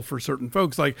certain level for certain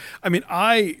folks. Like, I mean,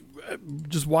 I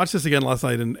just watched this again last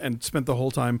night and spent the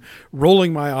whole time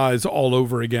rolling my eyes all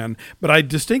over again. But I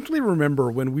distinctly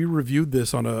remember when we reviewed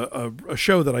this on a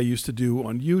show that I used to do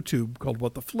on YouTube called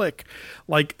What the Flick,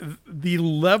 like the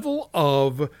level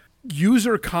of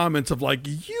user comments of like,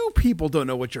 you people don't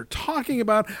know what you're talking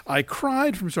about. I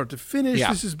cried from start to finish.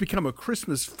 Yeah. This has become a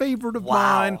Christmas favorite of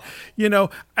mine,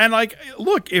 and like,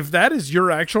 look, if that is your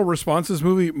actual response to this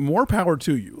movie, more power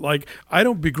to you. Like, I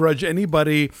don't begrudge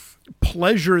anybody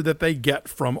pleasure that they get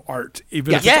from art,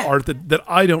 even if it's art that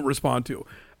I don't respond to.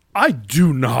 I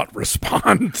do not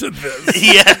respond to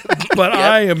this.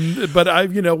 But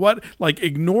you know what? Like,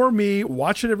 ignore me,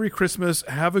 watch it every Christmas,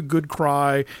 have a good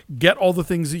cry, get all the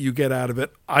things that you get out of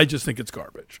it. I just think it's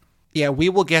garbage. Yeah, we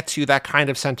will get to that kind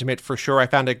of sentiment for sure. I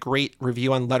found a great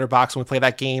review on Letterboxd, and we play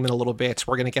that game in a little bit.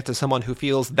 We're going to get to someone who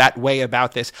feels that way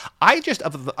about this. I just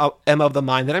am of the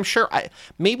mind that I'm sure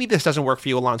maybe this doesn't work for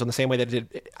you, Alonzo, in the same way that it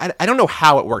did. I don't know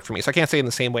how it worked for me, so I can't say in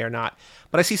the same way or not.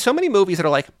 But I see so many movies that are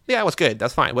like, yeah, it was good.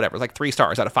 That's fine. Whatever. It's like 3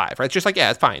 stars out of 5, right? It's just like, yeah,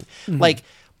 it's fine. Like,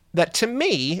 that to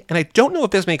me, and I don't know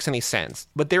if this makes any sense,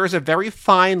 but there is a very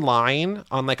fine line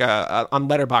on like on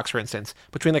Letterboxd, for instance,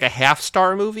 between like a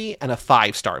 0.5-star movie and a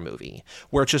 5-star movie,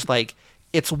 where it's just like,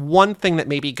 it's one thing that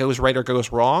maybe goes right or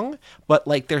goes wrong, but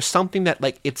like there's something that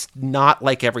like it's not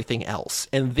like everything else,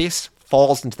 and this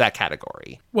falls into that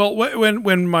category. Well,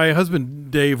 when my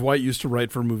husband Dave White used to write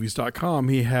for movies.com,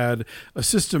 he had a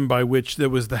system by which there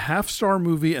was the 0.5-star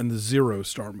movie and the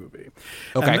 0-star movie.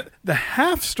 Okay. And the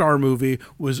 0.5-star movie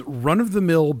was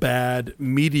run-of-the-mill bad,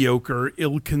 mediocre,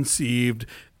 ill-conceived,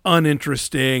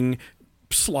 uninteresting,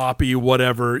 sloppy,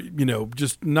 whatever,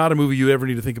 just not a movie you ever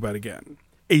need to think about again.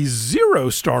 A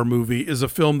 0-star movie is a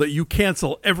film that you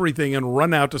cancel everything and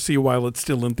run out to see while it's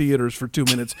still in theaters for 2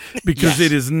 minutes because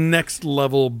it is next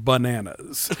level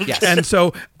bananas. Yes. And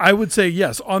so I would say,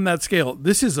 yes, on that scale,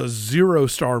 this is a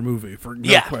 0-star movie for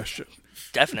no question.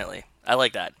 Definitely. I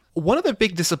like that. One of the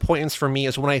big disappointments for me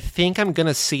is when I think I'm going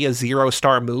to see a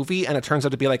 0-star movie and it turns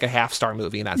out to be like a 0.5-star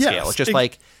movie in that scale. It's just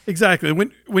like... Exactly.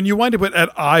 When you wind up at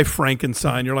I,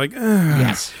 Frankenstein, you're like, ugh.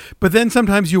 Yes. But then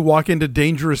sometimes you walk into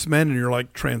Dangerous Men and you're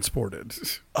like transported.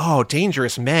 Oh,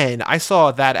 Dangerous Men. I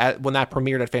saw that when that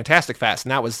premiered at Fantastic Fest,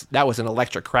 and that was an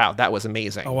electric crowd. That was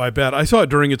amazing. Oh, I bet. I saw it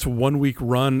during its 1-week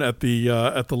run at the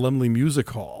Laemmle Music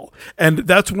Hall. And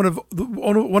that's one of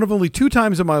only 2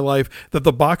 times in my life that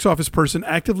the box office person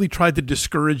actively tried to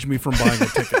discourage me from buying a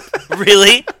ticket.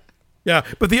 Really? Yeah,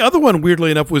 but the other one,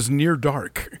 weirdly enough, was Near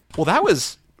Dark. Well, that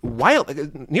was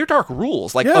wild. Near Dark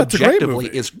rules. Like, yeah, it's a great objectively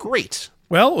movie. is great.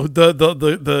 Well,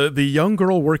 the young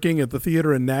girl working at the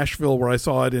theater in Nashville where I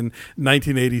saw it in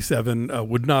 1987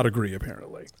 would not agree,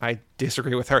 apparently. I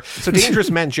disagree with her. So Dangerous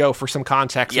Men, Joe, for some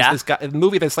context, is this guy, a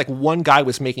movie that's like one guy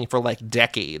was making for like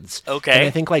decades. Okay. And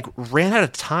I think like ran out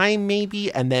of time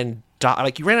maybe, and then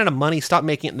like he ran out of money, stopped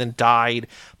making it, and then died.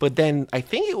 But then I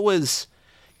think it was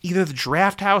either the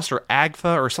Draft House or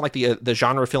AGFA or something like the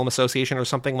Genre Film Association or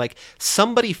something, like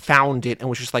somebody found it and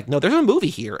was just like, no, there's a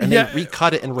movie here, and they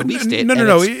recut it and released it.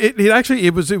 No.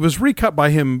 It was recut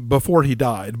by him before he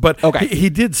died, but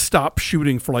he did stop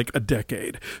shooting for like a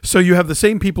decade. So you have the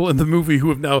same people in the movie who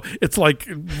have now, it's like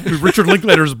Richard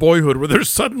Linklater's Boyhood, where they're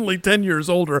suddenly 10 years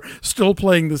older, still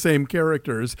playing the same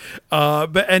characters. I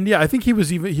think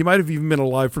he might have even been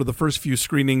alive for the first few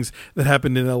screenings that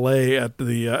happened in LA at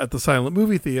the Silent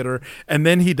Movie Theater. And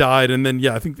then he died, and then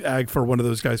I think AGFA, one of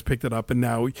those guys, picked it up, and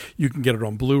now you can get it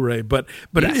on Blu-ray. But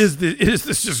it is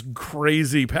this just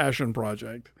crazy passion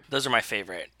project. Those are my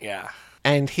favorite. Yeah.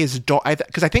 And his daughter,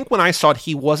 because I think when I saw it,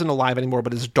 he wasn't alive anymore,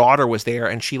 but his daughter was there,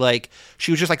 and she was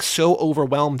just like so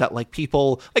overwhelmed that like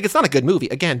people, like, it's not a good movie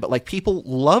again, but like people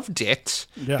loved it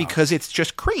because it's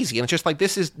just crazy, and it's just like,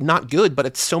 this is not good, but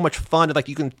it's so much fun, and like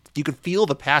you can feel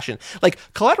the passion. Like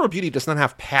Collateral Beauty does not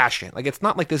have passion. Like it's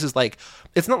not like this is like,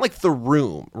 it's not like The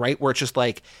Room, right, where it's just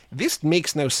like, this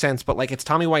makes no sense, but like it's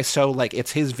Tommy Wiseau, like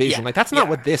it's his vision. Like that's not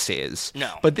what this is.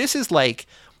 No. But this is like,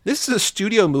 this is a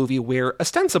studio movie where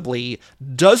ostensibly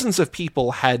dozens of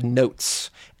people had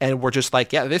notes and were just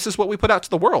like, yeah, this is what we put out to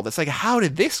the world. It's like, how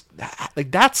did this, like,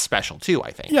 that's special too,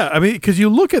 I think. Yeah, I mean, because you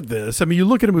look at this, you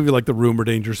look at a movie like The Room or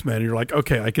Dangerous Man, and you're like,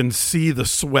 okay, I can see the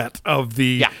sweat of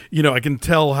the, I can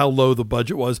tell how low the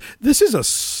budget was. This is a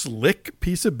slick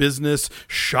piece of business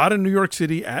shot in New York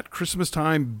City at Christmas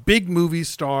time, big movie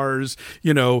stars,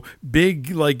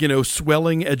 big,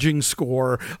 swelling, edging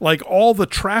score, like all the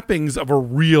trappings of a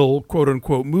real quote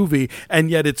unquote movie,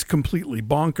 and yet it's completely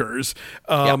bonkers.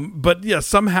 But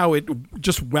somehow it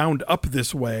just wound up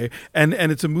this way, and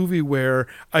it's a movie where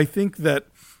I think that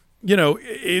in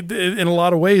a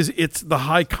lot of ways, it's the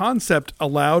high concept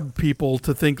allowed people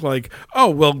to think like, oh,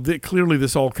 well, clearly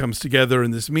this all comes together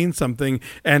and this means something,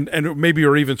 and maybe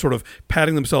or even sort of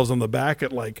patting themselves on the back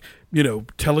at like,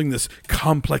 telling this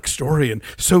complex story and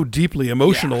so deeply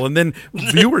emotional, and then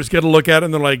viewers get a look at it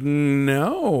and they're like,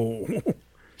 no,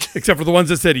 except for the ones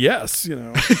that said yes,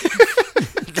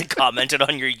 They commented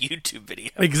on your YouTube video.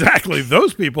 Exactly.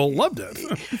 Those people loved it.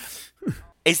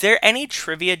 Is there any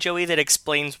trivia, Joey, that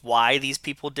explains why these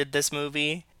people did this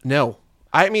movie? No.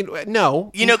 I mean,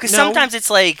 no. Because sometimes it's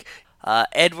like,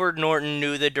 Edward Norton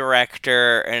knew the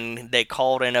director and they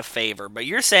called in a favor. But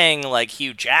you're saying like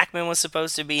Hugh Jackman was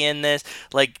supposed to be in this?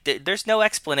 Like there's no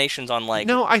explanations on like.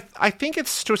 No, I think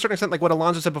it's to a certain extent like what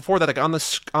Alonzo said before, that like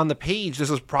on the page this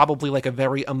is probably like a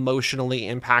very emotionally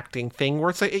impacting thing where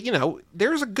it's like, you know,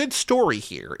 there's a good story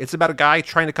here. It's about a guy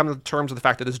trying to come to terms with the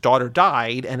fact that his daughter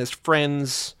died and his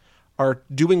friends are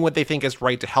doing what they think is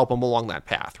right to help him along that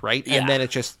path, right? Yeah. And then it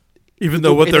just Even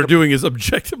though what they're doing is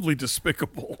objectively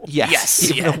despicable. Yes.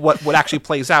 Even though what actually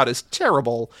plays out is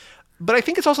terrible. But I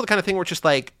think it's also the kind of thing where it's just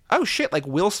like, oh shit, like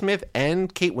Will Smith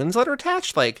and Kate Winslet are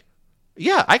attached. Like,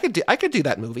 yeah, I could do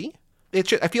that movie. It's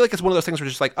just, I feel like it's one of those things where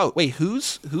it's just like, oh wait,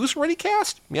 who's already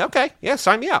cast? Yeah, okay, yeah,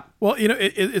 sign me up. Well, you know,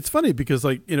 it's funny because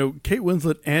like, you know, Kate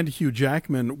Winslet and Hugh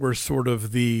Jackman were sort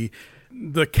of the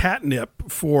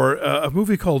catnip for a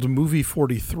movie called Movie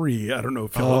 43. I don't know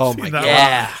if y'all have seen that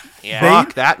Yeah.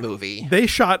 Fuck that movie. They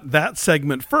shot that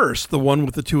segment first, the one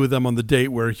with the two of them on the date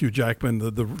where Hugh Jackman,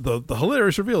 the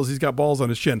hilarious reveals he's got balls on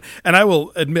his chin. And I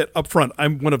will admit up front,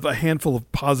 I'm one of a handful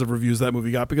of positive reviews that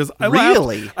movie got because I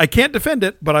Really? laughed. I can't defend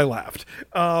it, but I laughed.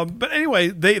 But anyway,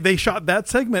 they shot that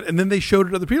segment and then they showed it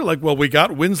to other people like, well, we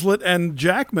got Winslet and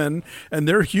Jackman and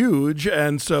they're huge.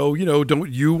 And so, you know, don't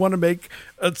you want to make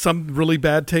some really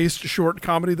bad taste short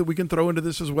comedy that we can throw into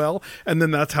this as well? And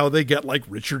then that's how they get like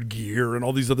Richard Gere and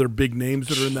all these other big names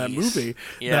that are in that movie.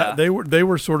 Yeah. They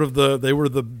were sort of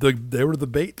the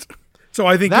bait. So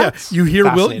I think That's you hear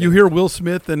fascinating. Will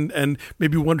Smith and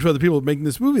maybe one or two other people making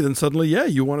this movie, then suddenly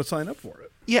you want to sign up for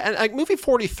it. Yeah, and like Movie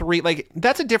 43, like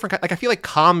that's a different kind. Like I feel like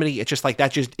comedy, it's just like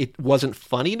that. Just it wasn't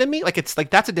funny to me. Like it's like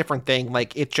that's a different thing.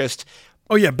 Like it just.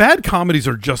 Oh yeah, bad comedies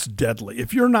are just deadly.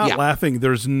 If you're not laughing,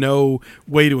 there's no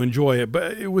way to enjoy it.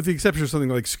 But with the exception of something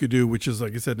like Skidoo, which is,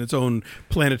 like I said, in its own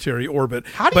planetary orbit.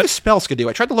 How do you spell Skidoo?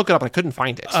 I tried to look it up and I couldn't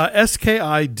find it.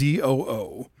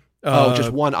 Skidoo.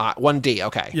 Just one D.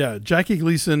 Okay. Yeah, Jackie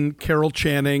Gleason, Carol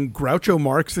Channing, Groucho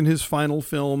Marx in his final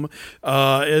film.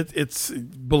 It's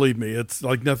believe me, it's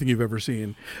like nothing you've ever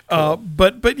seen.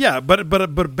 But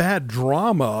a bad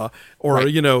drama or Right.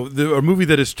 you know a movie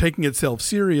that is taking itself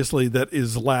seriously that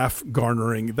is laugh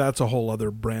garnering. That's a whole other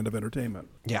brand of entertainment.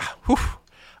 Yeah. Whew.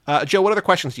 Joe, what other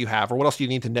questions do you have, or what else do you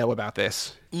need to know about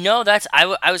this? No,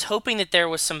 I was hoping that there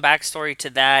was some backstory to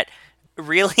that.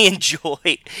 Really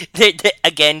enjoyed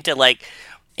again to like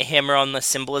hammer on the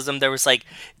symbolism. There was like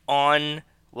on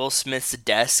Will Smith's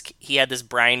desk, he had this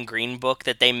Brian Greene book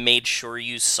that they made sure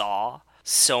you saw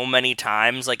so many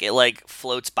times. Like it like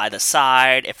floats by the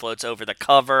side, it floats over the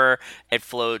cover, it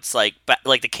floats like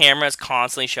the camera is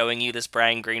constantly showing you this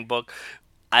Brian Greene book.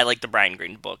 I like the Brian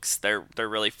Greene books. They're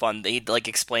really fun. He like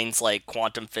explains like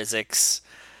quantum physics,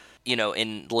 you know,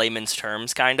 in layman's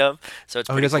terms, kind of. So it's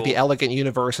Oh, pretty it is like cool. the elegant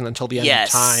universe and until the end Yes.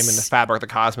 of time and the fabric of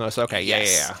the cosmos. Okay,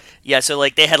 yeah. Yeah, so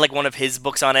like they had like one of his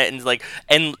books on it and like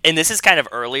and this is kind of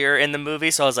earlier in the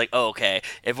movie, so I was like, oh, okay.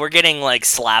 If we're getting like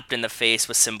slapped in the face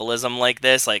with symbolism like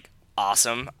this, like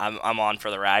awesome. I'm on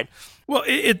for the ride. Well,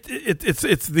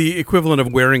 it's the equivalent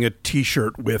of wearing a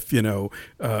T-shirt with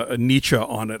a Nietzsche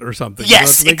on it or something. You don't Yes,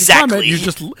 have to make a exactly.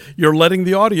 comment. You're letting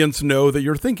the audience know that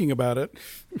you're thinking about it.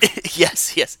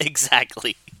 yes,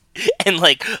 exactly. And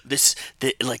like this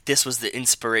was the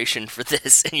inspiration for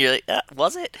this, and you're like,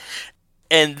 was it?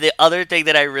 And the other thing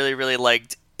that I really, really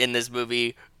liked in this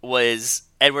movie was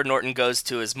Edward Norton goes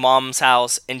to his mom's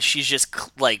house, and she's just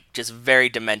very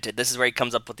demented. This is where he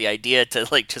comes up with the idea to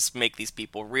like just make these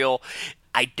people real.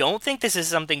 I don't think this is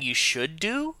something you should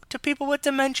do to people with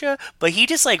dementia, but he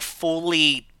just like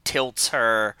fully tilts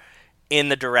her in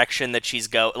the direction that she's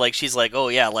she's like, oh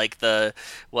yeah, like the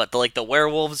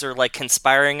werewolves are like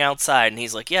conspiring outside, and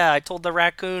he's like, yeah, I told the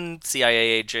raccoon CIA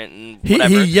agent and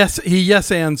whatever. He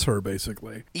yes ands her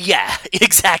basically. Yeah,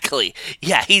 exactly.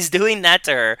 Yeah, he's doing that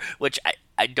to her, which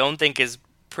I don't think is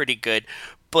pretty good.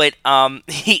 But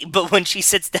but when she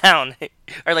sits down,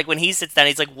 or like when he sits down,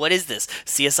 he's like, "What is this?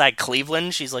 CSI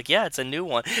Cleveland?" She's like, "Yeah, it's a new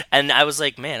one." And I was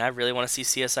like, "Man, I really want to see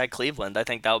CSI Cleveland. I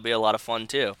think that would be a lot of fun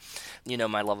too." You know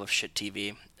my love of shit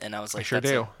TV, and I was like, I sure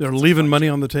 "That's do. They're leaving money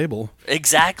on the table.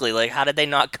 Exactly. Like, how did they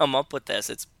not come up with this?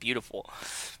 It's beautiful.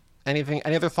 Any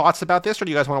other thoughts about this, or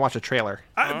do you guys want to watch a trailer?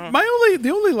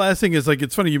 The only last thing is like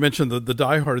it's funny you mentioned the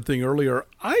Die Hard thing earlier.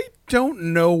 I don't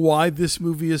know why this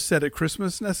movie is set at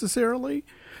Christmas necessarily.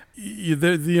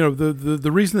 The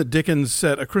reason that Dickens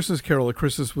set A Christmas Carol at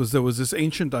Christmas was there was this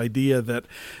ancient idea that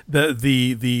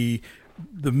the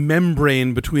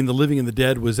membrane between the living and the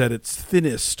dead was at its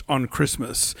thinnest on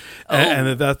Christmas,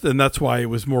 and that's why it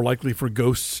was more likely for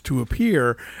ghosts to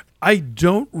appear. I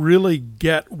don't really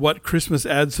get what Christmas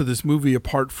adds to this movie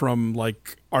apart from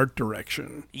like art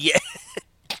direction. Yeah,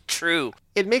 true.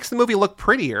 It makes the movie look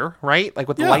prettier, right? Like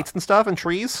with the Yeah. lights and stuff and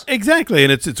trees. Exactly,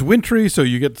 and it's wintry, so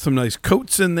you get some nice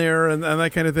coats in there and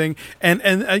that kind of thing. And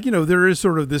there is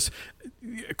sort of this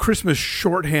Christmas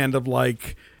shorthand of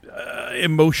like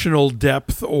emotional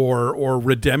depth or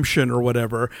redemption or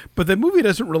whatever, but the movie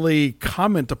doesn't really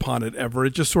comment upon it ever.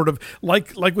 It just sort of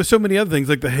like with so many other things,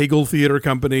 like the Hegel Theater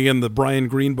Company and the Brian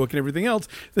Greene book and everything else,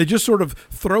 they just sort of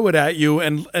throw it at you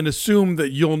and assume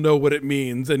that you'll know what it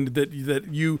means and that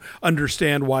you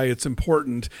understand why it's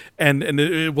important, and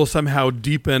it will somehow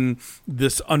deepen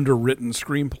this underwritten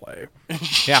screenplay.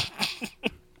 Yeah.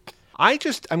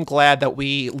 I'm glad that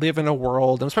we live in a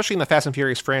world, and especially in the Fast and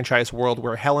Furious franchise world,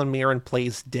 where Helen Mirren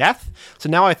plays Death. So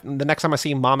now the next time I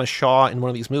see Mama Shaw in one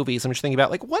of these movies, I'm just thinking about,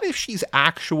 like, what if she's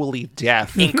actually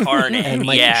Death? Incarnate. And,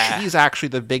 like, yeah. she's actually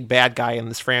the big bad guy in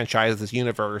this franchise, this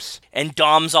universe. And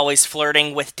Dom's always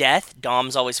flirting with death.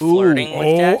 Dom's always flirting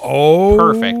with death.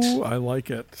 Perfect. I like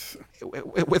it.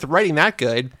 With writing that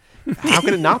good, how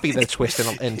could it not be the twist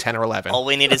in 10 or 11? All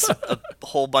we need is a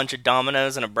whole bunch of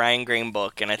dominoes and a Brian Greene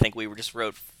book, and I think we just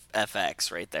wrote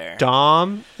FX right there.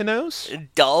 Dominoes?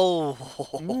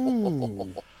 Oh.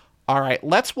 All right,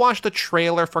 let's watch the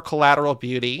trailer for Collateral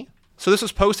Beauty. So this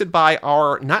was posted by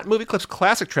our, not Movie Clips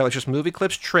Classic trailers, just Movie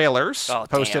Clips trailers. Oh,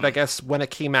 posted, damn. I guess, when it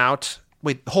came out.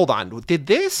 Wait, hold on. Did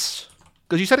this?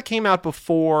 Because you said it came out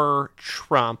before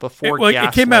Trump, before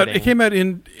gaslighting. It came out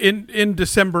in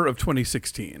December of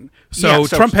 2016. So, Yeah,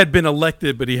 so Trump had been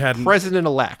elected, but he hadn't.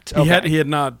 President-elect. He Okay. had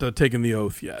not taken the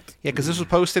oath yet. Yeah, because this was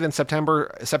posted in September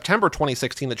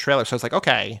 2016, the trailer. So it's like,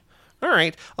 okay, all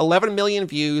right. 11 million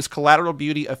views, Collateral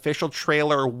Beauty official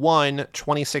trailer 1,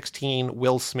 2016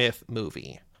 Will Smith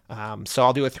movie. So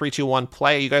I'll do a 3, 2, 1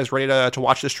 play. You guys ready to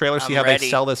watch this trailer? See I'm how ready. they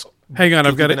sell this? Hang on,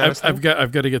 I've got bananas thing?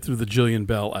 to get through the Jillian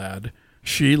Bell ad.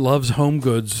 She loves Home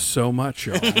Goods so much,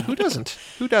 y'all. Who doesn't?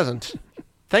 Who doesn't?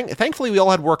 Thankfully, we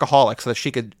all had workaholics so that she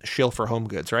could shill for Home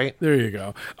Goods, right? There you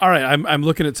go. All right, I'm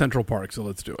looking at Central Park, so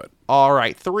let's do it. All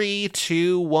right, 3,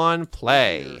 2, 1,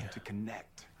 play. To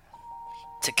connect.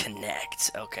 To connect.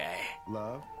 Okay.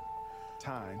 Love,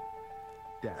 time,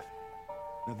 death.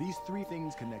 Now these three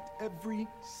things connect every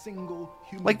single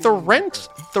human Like the being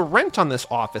on rent on this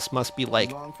office must be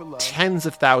like tens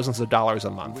of thousands of dollars a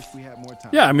Earth. month. Wish we had more time.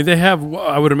 Yeah, I mean they have,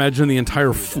 I would imagine, the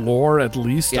entire floor at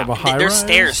least Yeah. of a high There's rise.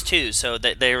 stairs too, so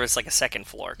there was like a second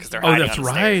floor because they're Oh, hiding that's on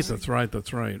the right. stairs.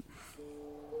 That's right.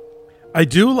 I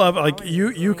do love, like,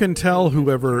 you can tell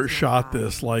whoever shot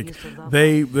this, like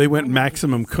they went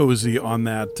maximum cozy on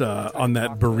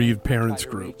that bereaved parents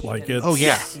group. Like it's Oh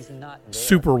yeah,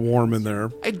 super warm in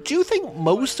there. I do think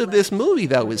most of this movie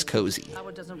though is cozy.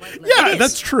 Yeah,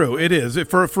 that's true. It is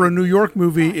for a New York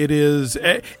movie. It is.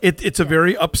 It's a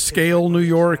very upscale New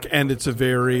York, and it's a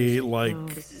very like.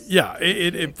 Yeah,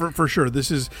 it for sure.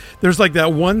 There's like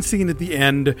that one scene at the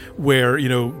end where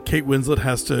Kate Winslet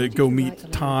has to go meet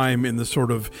Time in the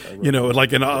sort of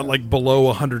like like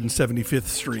below 175th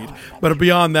Street. But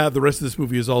beyond that, the rest of this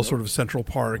movie is all sort of Central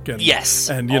Park and Yes,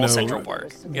 and all Central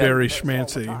Park. very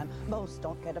schmancy. Most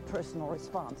don't get a personal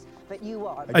response, but you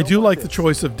are. I do like the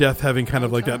choice of Death having kind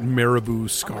of like that marabou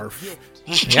scarf.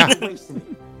 Yeah,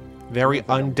 very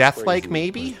undeath-like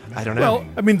maybe. I don't know. Well,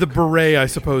 I mean, the beret, I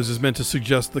suppose, is meant to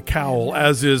suggest the cowl,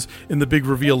 as is in the big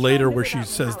reveal later where she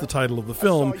says the title of the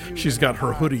film. She's got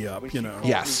her hoodie up,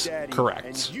 Yes,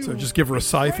 correct. So just give her a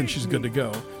scythe and she's good to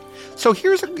go. So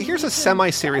here's a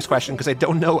semi-serious question because I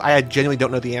genuinely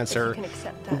don't know the answer.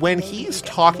 When he's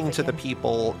talking to the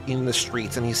people in the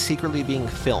streets and he's secretly being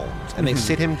filmed and they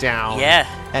sit him down, Yeah.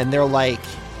 and they're like,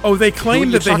 Oh, they claim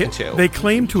Who are that you talking to? they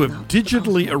claim to have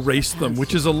digitally erased them,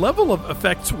 which is a level of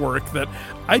effects work that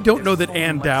I don't know that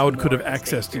Ann Dowd could have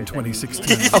accessed in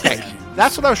 2016. okay,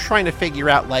 that's what I was trying to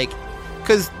figure out, like,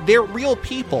 because they're real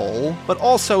people, but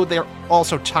also they're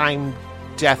also time,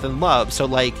 death, and love. So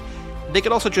like, they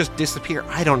could also just disappear.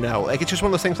 I don't know. Like, it's just one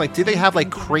of those things. Like, did they have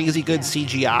like crazy good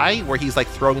CGI where he's like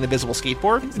throwing an invisible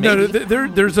skateboard? No, Maybe.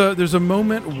 there's a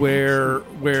moment where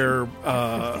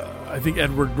I think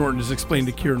Edward Norton has explained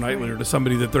to Keira Knightley or to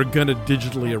somebody that they're gonna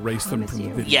digitally erase them from the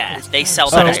video. Yeah, they sell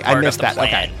that as Okay, I part of missed the that. plan.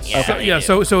 Okay. Yeah, So, they yeah,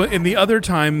 do. so in the other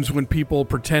times when people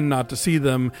pretend not to see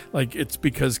them, like it's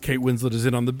because Kate Winslet is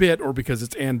in on the bit, or because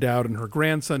it's Ann Dowd and her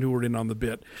grandson who are in on the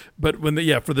bit. But when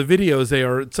for the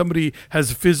videos, somebody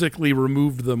has physically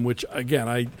removed them, which again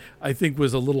I think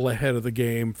was a little ahead of the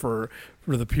game for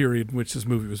the period in which this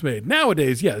movie was made.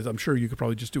 Nowadays, yes, I'm sure you could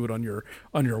probably just do it on your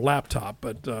laptop,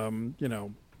 but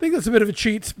I think that's a bit of a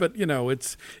cheat, but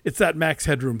it's that Max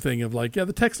Headroom thing of like, yeah,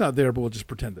 the tech's not there, but we'll just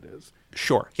pretend it is.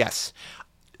 Sure. Yes.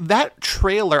 that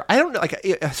trailer, I don't know,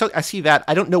 so I see that.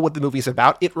 I don't know what the movie's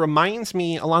about. It reminds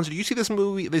me, Alonzo, did you see this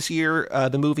movie this year,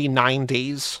 the movie 9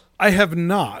 Days? I have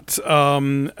not,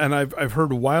 and I've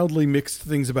heard wildly mixed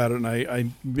things about it, and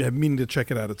I have meaning to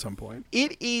check it out at some point. Joe,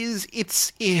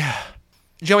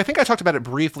 I think I talked about it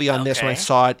briefly on this when I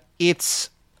saw it.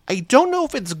 I don't know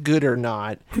if it's good or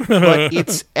not, but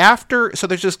it's after, so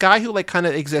there's this guy who like kind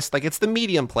of exists, like it's the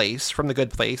medium place from the good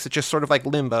place. It's just sort of like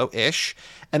limbo-ish,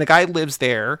 and a guy lives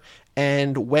there,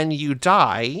 and when you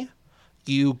die,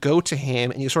 you go to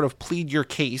him and you sort of plead your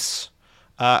case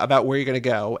about where you're going to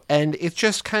go, and it's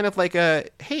just kind of like a,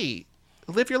 hey,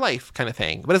 live your life kind of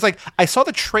thing. But it's like, I saw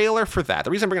the trailer for that.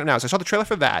 The reason I'm bringing it up now is I saw the trailer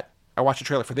for that. I watched the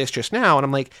trailer for this just now, and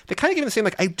I'm like, they kind of give me the same,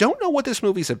 like, I don't know what this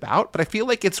movie's about, but I feel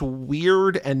like it's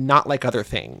weird and not like other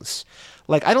things.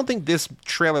 Like, I don't think this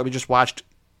trailer we just watched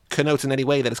connotes in any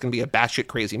way that it's going to be a batshit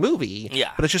crazy movie.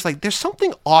 Yeah. But it's just like, there's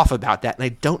something off about that, and I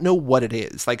don't know what it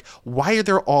is. Like, why are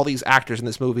there all these actors in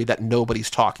this movie that nobody's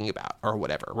talking about or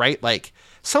whatever, right? Like,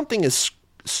 something is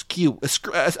askew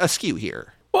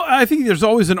here. Well, I think there's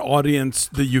always an audience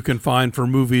that you can find for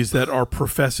movies that are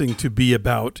professing to be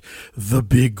about the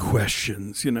big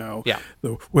questions, you know. Yeah.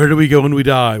 Where do we go when we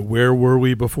die? Where were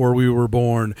we before we were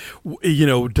born? You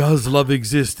know, does love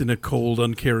exist in a cold,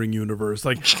 uncaring universe?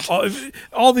 Like,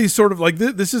 all these sort of, like,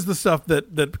 this is the stuff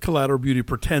that Collateral Beauty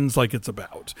pretends like it's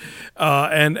about.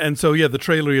 And so, yeah, the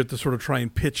trailer, you have to sort of try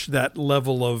and pitch that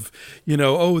level of, you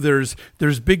know, oh, there's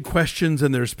big questions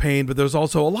and there's pain, but there's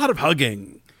also a lot of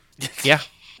hugging. Yeah.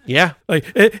 Yeah. Like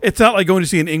it's not like going to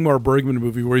see an Ingmar Bergman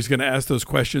movie where he's going to ask those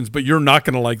questions, but you're not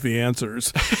going to like the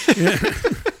answers.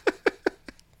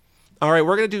 All right,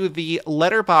 we're going to do the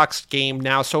Letterboxd game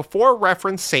now. So for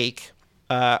reference sake,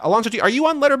 Alonzo, are you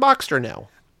on Letterboxd or no?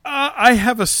 I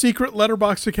have a secret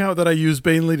Letterboxd account that I use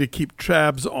mainly to keep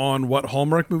tabs on what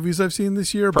Hallmark movies I've seen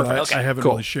this year, but I haven't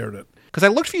really shared it. Because I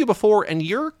looked for you before, and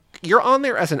you're on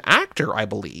there as an actor, I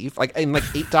believe, like in like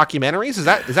 8 documentaries. Is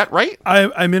that right?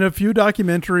 I'm in a few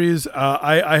documentaries.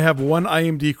 I have one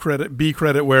IMDb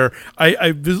credit where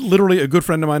I literally, a good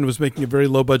friend of mine was making a very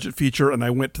low budget feature, and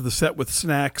I went to the set with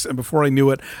snacks, and before I knew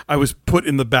it, I was put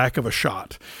in the back of a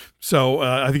shot. So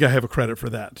I think I have a credit for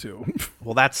that too.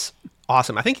 Well, that's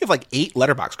awesome. I think you have like 8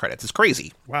 Letterboxd credits. It's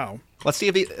crazy. Wow. Let's see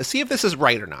if this is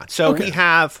right or not. So we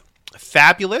have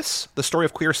Fabulous, the story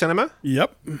of queer cinema.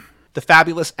 Yep. The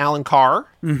Fabulous Alan Carr.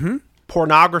 Mm-hmm.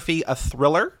 Pornography, a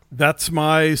thriller. That's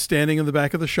my standing in the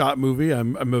back of the shot movie.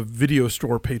 I'm a video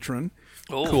store patron.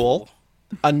 Oh. Cool.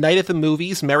 A Night at the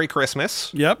Movies, Merry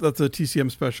Christmas. Yep, that's a TCM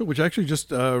special, which actually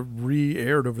just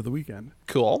re-aired over the weekend.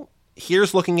 Cool.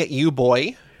 Here's Looking at You,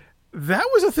 Boy. That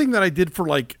was a thing that I did for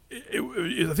I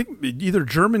think either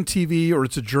German TV or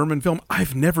it's a German film.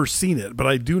 I've never seen it, but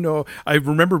I do know, I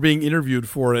remember being interviewed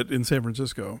for it in San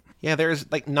Francisco. Yeah,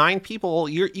 there's like 9 people.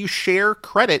 You share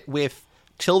credit with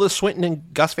Tilda Swinton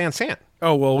and Gus Van Sant.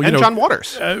 Oh, well, and John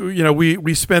Waters.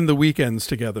 We spend the weekends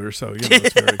together, so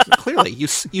it's very clearly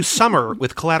you summer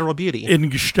with Collateral Beauty. In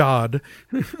Gstaad.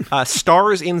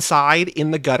 Stars Inside,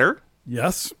 In the Gutter.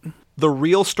 Yes. The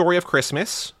Real Story of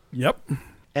Christmas. Yep.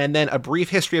 And then A Brief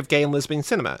History of Gay and Lesbian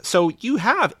Cinema. So you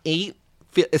have 8,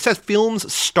 it says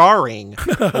films starring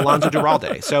Alonzo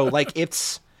Duralde. So like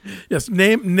it's... Yes,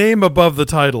 name above the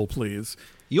title, please.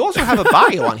 You also have a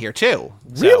bio on here too.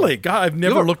 So really? God, I've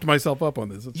never looked myself up on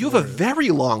this. You have a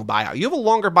very long bio. You have a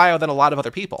longer bio than a lot of other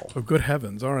people. Oh, good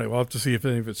heavens. All right, we'll have to see if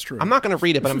any of it's true. I'm not going to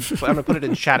read it, but I'm going to put it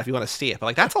in chat if you want to see it. But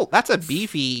like that's a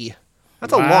beefy...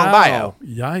 That's a long bio.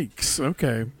 Yikes.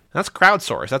 Okay. That's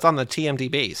crowdsourced. That's on the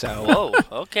TMDb. So. Whoa.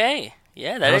 Okay.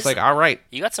 Yeah, that is. I was like, all right.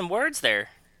 You got some words there.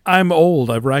 I'm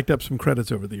old. I've racked up some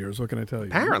credits over the years. What can I tell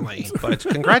you? Apparently. But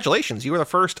congratulations. You were the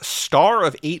first star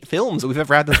of 8 films that we've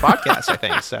ever had in this podcast, I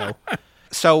think.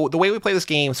 So the way we play this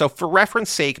game, so for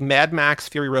reference sake, Mad Max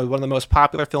Fury Road, one of the most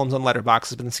popular films on Letterboxd,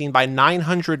 has been seen by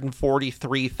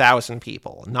 943,000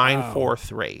 people.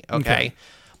 943. Okay.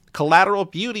 Collateral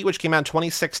Beauty, which came out in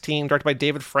 2016, directed by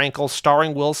David Frankel,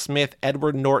 starring Will Smith,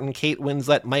 Edward Norton, Kate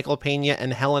Winslet, Michael Pena,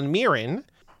 and Helen Mirren.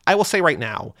 I will say right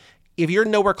now, if you're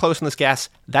nowhere close in this guess,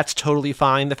 that's totally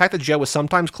fine. The fact that Joe is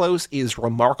sometimes close is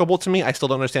remarkable to me. I still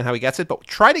don't understand how he gets it, but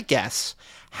try to guess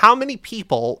how many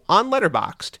people on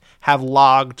Letterboxd have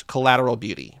logged Collateral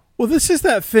Beauty. Well, this is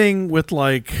that thing with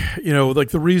the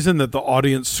reason that the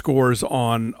audience scores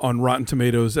on Rotten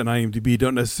Tomatoes and IMDb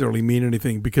don't necessarily mean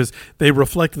anything because they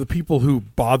reflect the people who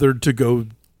bothered to go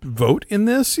vote in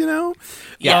this,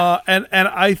 Yeah. And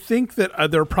I think that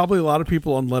there are probably a lot of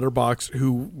people on Letterboxd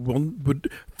who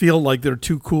would feel like they're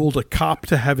too cool to cop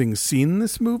to having seen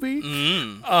this movie.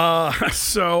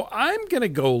 So I'm going to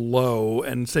go low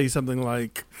and say something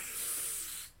like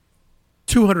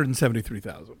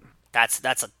 273,000. That's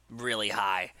a really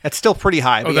high. That's still pretty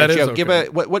high. But that is Joe, okay. give a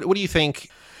what do you think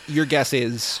your guess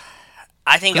is?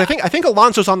 I think 'Cause I think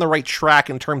Alonso's on the right track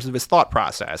in terms of his thought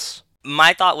process.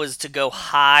 my thought was to go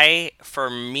high for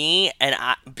me, and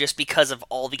just because of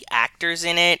all the actors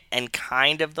in it and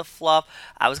kind of the fluff,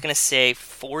 I was gonna say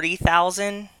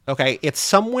 40,000. Okay, it's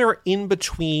somewhere in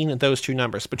between those two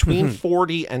numbers, between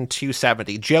 40 and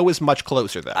 270. Joe is much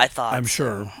closer, though. I thought. I'm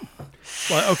sure.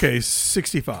 Well, okay,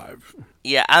 65.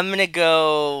 Yeah, I'm gonna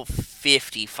go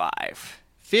 55.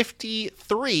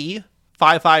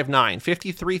 53,559.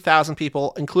 53,000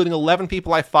 people, including 11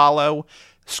 people I follow.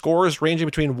 Scores ranging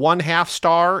between 1/2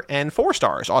 star and 4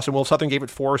 stars. Austin Will Southern gave it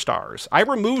 4 stars. I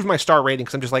removed my star rating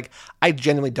because I'm just like, I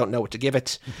genuinely don't know what to give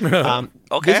it.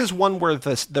 Okay. This is one where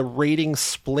the rating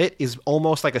split is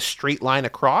almost like a straight line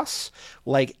across.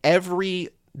 Like every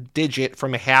digit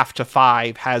from 1/2 to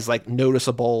 5 has like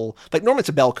noticeable, like normally it's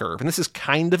a bell curve, and this is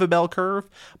kind of a bell curve,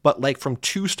 but like from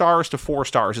 2 stars to 4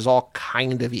 stars is all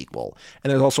kind of equal. And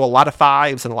there's also a lot of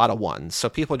 5s and a lot of 1s. So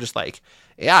people are just like,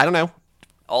 yeah, I don't know.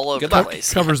 All over Good the luck.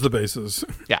 place. Covers the bases.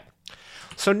 Yeah.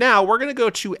 So now we're going to go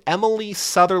to Emily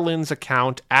Sutherland's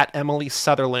account at Emily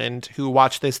Sutherland, who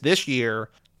watched this year.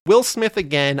 Will Smith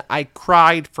again. I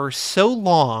cried for so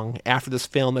long after this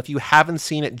film. If you haven't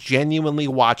seen it, genuinely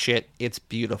watch it. It's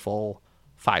beautiful.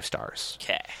 5 stars.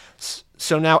 Okay.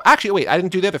 So now, actually, wait, I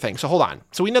didn't do the other thing. So hold on.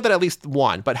 So we know that at least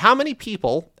one, but how many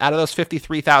people out of those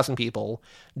 53,000 people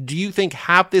do you think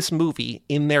have this movie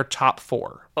in their top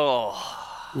 4?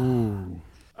 Oh. Ooh.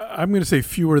 I'm going to say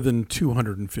fewer than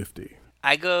 250.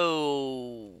 I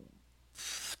go.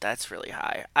 That's really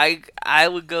high. I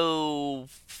would go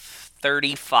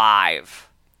 35.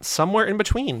 Somewhere in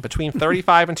between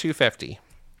 35 and 250.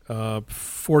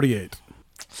 48.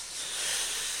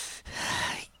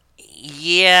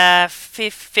 Yeah,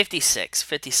 56.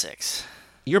 56.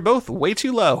 You're both way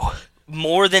too low.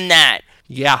 More than that.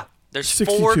 Yeah. There's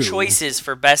 62. 4 choices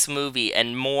for best movie,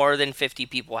 and more than 50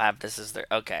 people have this as their.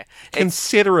 Okay.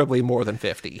 Considerably more than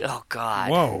 50. Oh, God.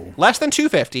 Whoa. Less than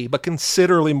 250, but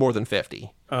considerably more than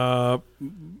 50. More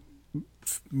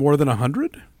than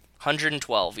 100?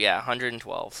 112. Yeah,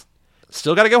 112.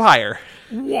 Still got to go higher.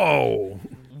 Whoa.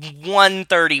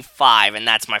 135, and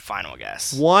that's my final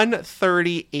guess.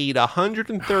 138.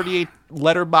 138 That's a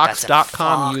Letterboxd.com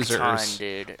fuck users ton,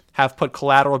 dude. have put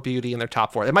Collateral Beauty in their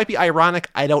top 4. It might be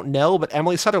ironic. I don't know, but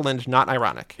Emily Sutherland, not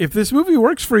ironic. If this movie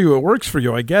works for you, it works for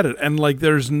you. I get it. And like,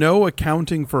 there's no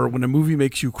accounting for when a movie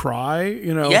makes you cry,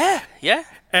 you know? Yeah, yeah.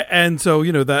 And so,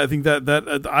 you know, that I think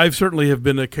that I've certainly have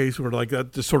been a case where like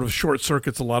that just sort of short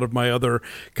circuits a lot of my other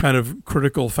kind of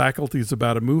critical faculties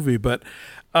about a movie. But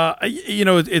you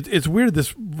know, it's weird.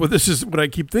 This is what I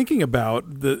keep thinking about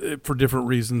for different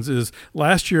reasons. Is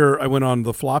last year I went on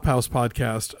the Flophouse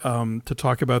podcast to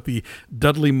talk about the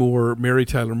Dudley Moore, Mary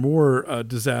Tyler Moore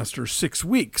disaster, 6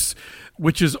 Weeks,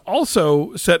 which is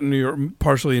also set in New York,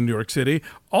 partially in New York City,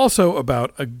 also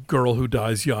about a girl who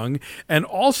dies young, and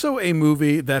also a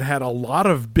movie that had a lot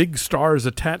of big stars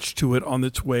attached to it on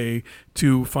its way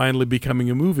to finally becoming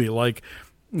a movie. Like,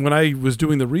 when I was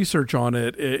doing the research on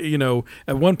it, you know,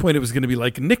 at one point it was going to be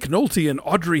like Nick Nolte and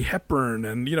Audrey Hepburn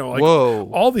and, you know, like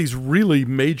all these really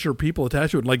major people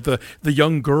attached to it. Like the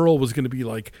young girl was going to be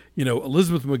like, you know,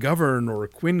 Elizabeth McGovern or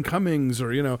Quinn Cummings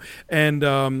or, you know, and,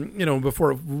 you know,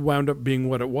 before it wound up being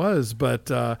what it was.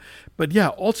 But yeah,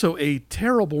 also a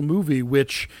terrible movie,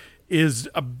 which is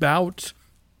about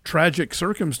tragic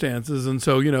circumstances, and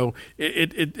so, you know,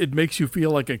 it makes you feel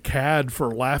like a cad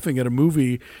for laughing at a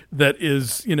movie that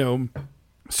is, you know,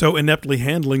 so ineptly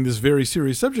handling this very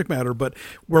serious subject matter, but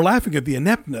we're laughing at the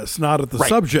ineptness, not at the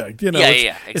subject. You know,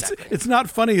 Yeah, exactly. It's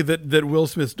not funny that Will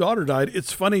Smith's daughter died.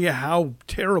 It's funny how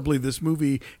terribly this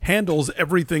movie handles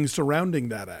everything surrounding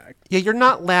that act. Yeah, you're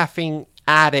not laughing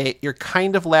at it. You're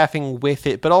kind of laughing with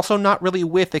it, but also not really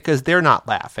with it because they're not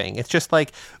laughing. It's just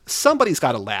like somebody's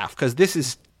got to laugh because this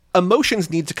is emotions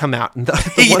need to come out, and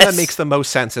the one that makes the most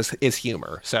sense is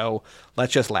humor. So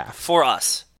let's just laugh For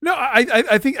us. No,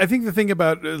 I think the thing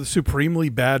about supremely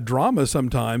bad drama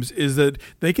sometimes is that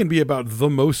they can be about the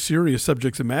most serious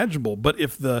subjects imaginable. But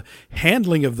if the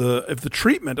handling of if the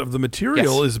treatment of the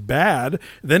material is bad,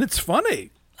 then it's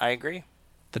funny. I agree.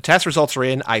 The test results are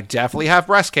in. I definitely have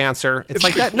breast cancer. It's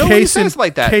like that. Nobody says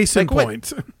like that. Case in like,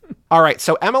 point. All right,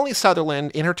 so Emily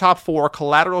Sutherland, in her top 4,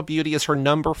 Collateral Beauty is her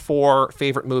number 4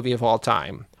 favorite movie of all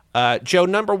time. Joe,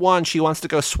 number 1, she wants to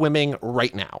go swimming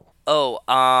right now. Oh,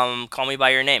 Call Me By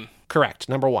Your Name. Correct,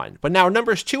 number 1. But now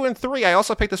numbers 2 and 3, I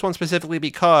also picked this one specifically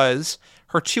because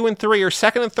her 2 and 3, her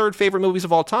second and third favorite movies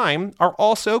of all time, are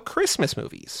also Christmas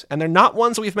movies. And they're not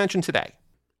ones we've mentioned today.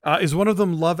 Is one of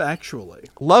them Love Actually?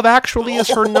 Love Actually is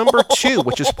her number 2,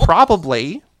 which is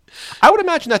probably... I would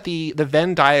imagine that the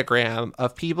Venn diagram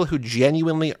of people who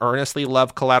genuinely, earnestly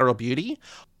love Collateral Beauty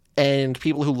and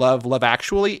people who love Love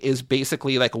Actually is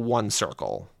basically like one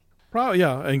circle. Probably,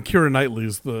 yeah. And Keira Knightley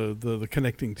is the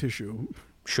connecting tissue.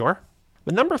 Sure.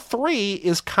 But number 3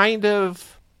 is kind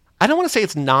of... I don't want to say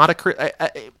it's not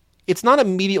it's not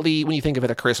immediately, when you think of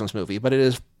it, a Christmas movie, but it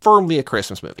is firmly a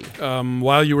Christmas movie.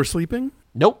 While You Were Sleeping?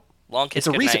 Nope. Long Kiss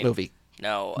It's a recent Goodnight. movie.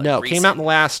 No, No, it came out in the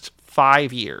last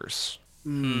 5 years.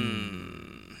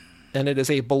 And it is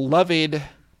a beloved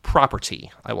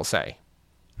property, I will say.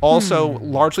 Also,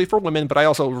 largely for women, but I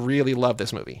also really love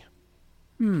this movie.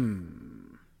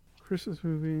 Christmas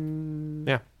movie.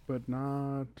 Yeah. But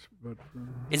not. But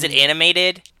Is it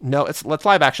animated? No, it's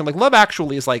live action. Like, Love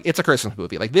Actually is like, it's a Christmas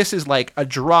movie. Like, this is like a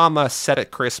drama set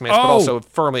at Christmas, but also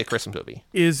firmly a Christmas movie.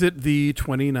 is it the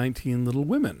 2019 Little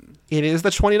Women, It is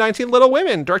the 2019 Little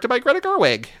Women, directed by Greta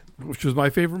Gerwig. which was my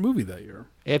favorite movie that year?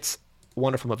 It's a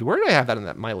wonderful movie. Where did I have that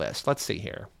in my list? Let's see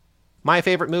here. My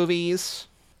favorite movies.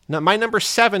 No, my number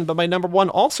 7, but my number 1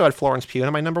 also had Florence Pugh,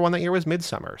 and my number 1 that year was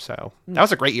Midsummer. So that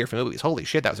was a great year for movies. Holy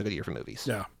shit, that was a good year for movies.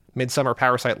 Yeah. Midsummer,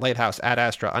 Parasite, Lighthouse, Ad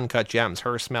Astra, Uncut Gems,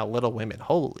 Her Smell, Little Women.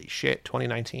 Holy shit,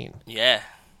 2019. Yeah.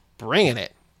 Bringing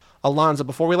it. Alonzo,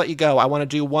 before we let you go, I want to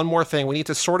do one more thing. We need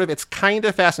to sort of, it's kind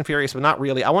of Fast and Furious, but not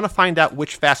really. I want to find out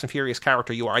which Fast and Furious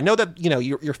character you are. I know that,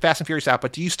 you're Fast and Furious out,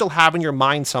 but do you still have in your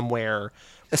mind somewhere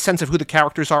a sense of who the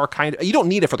characters are? Kind of. You don't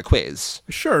need it for the quiz.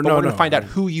 Sure, but no, we're going to find out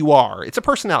who you are. It's a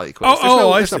personality quiz. There's I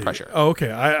no see. pressure. Oh,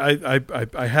 okay.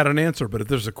 I had an answer, but if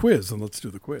there's a quiz, then let's do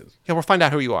the quiz. Yeah, we'll find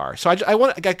out who you are. So I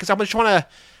want to, because I want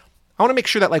to make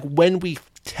sure that like when we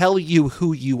tell you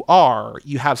who you are,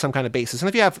 you have some kind of basis. And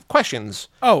if you have questions,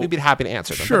 we'd be happy to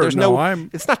answer them. Sure, But there's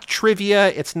it's not trivia.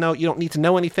 You don't need to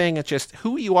know anything. It's just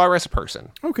who you are as a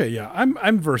person. Okay, yeah.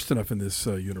 I'm versed enough in this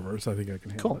universe. I think I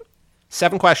can handle it.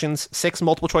 7 questions, 6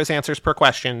 multiple choice answers per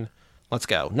question. Let's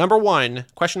go.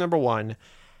 Question number 1.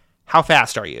 How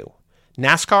fast are you?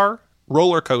 NASCAR,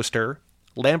 roller coaster,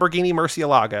 Lamborghini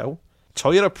Murcielago,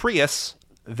 Toyota Prius,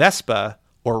 Vespa,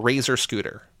 or Razor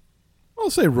scooter? I'll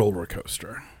say roller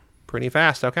coaster. Pretty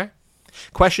fast, okay.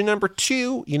 Question number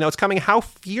 2. You know it's coming. How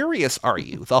furious are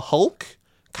you? The Hulk,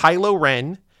 Kylo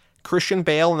Ren, Christian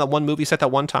Bale in that one movie set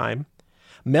that one time,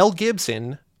 Mel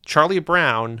Gibson, Charlie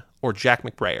Brown, or Jack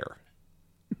McBrayer?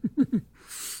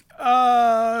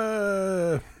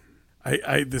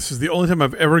 This is the only time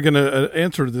I've ever going to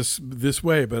answer this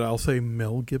way, but I'll say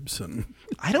Mel Gibson.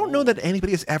 I don't know that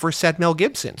anybody has ever said Mel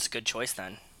Gibson. It's a good choice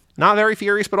then. Not very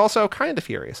furious, but also kind of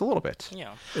furious, a little bit.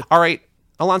 Yeah. All right,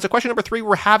 Alonzo, question number 3.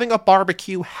 We're having a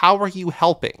barbecue. How are you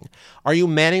helping? Are you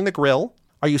manning the grill?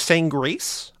 Are you saying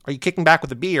grace? Are you kicking back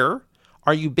with a beer?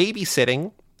 Are you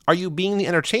babysitting? Are you being the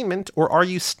entertainment? Or are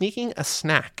you sneaking a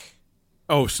snack?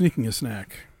 Oh, sneaking a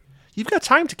snack. You've got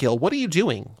time to kill. What are you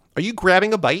doing? Are you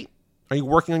grabbing a bite? Are you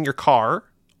working on your car?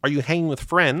 Are you hanging with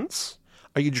friends?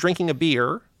 Are you drinking a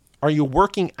beer? Are you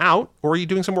working out? Or are you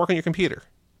doing some work on your computer?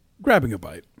 Grabbing a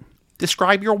bite.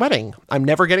 Describe your wedding. I'm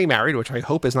never getting married, which I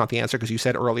hope is not the answer because you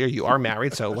said earlier you are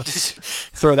married, so let's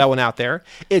throw that one out there.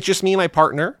 It's just me and my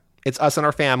partner. It's us and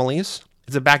our families.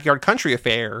 It's a backyard country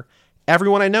affair.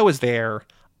 Everyone I know is there.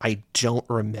 I don't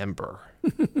remember.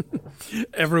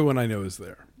 Everyone I know is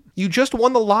there. You just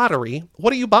won the lottery.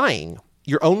 What are you buying?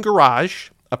 Your own garage,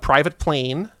 a private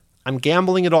plane, I'm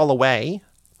gambling it all away,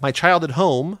 my childhood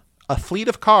home, a fleet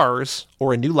of cars,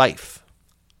 or a new life?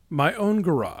 My own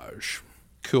garage.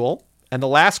 Cool. And the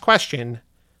last question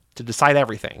to decide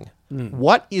everything.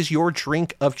 What is your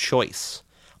drink of choice?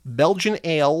 Belgian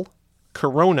ale,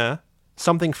 Corona,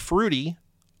 something fruity,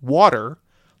 water,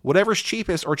 whatever's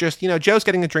cheapest, or just, Joe's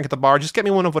getting a drink at the bar. Just get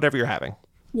me one of whatever you're having.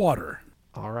 Water.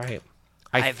 All right.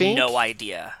 I have no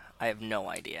idea.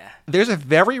 There's a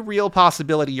very real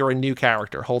possibility you're a new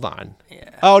character. Hold on.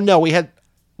 Yeah. Oh, no.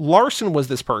 Larson was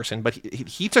this person, but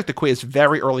he took the quiz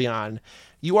very early on.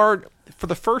 You are, for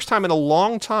the first time in a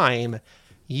long time,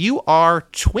 you are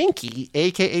Twinkie,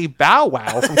 a.k.a. Bow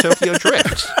Wow from Tokyo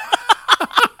Drift.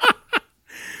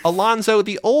 Alonzo,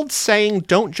 the old saying,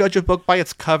 don't judge a book by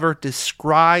its cover,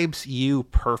 describes you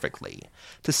perfectly.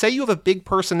 To say you have a big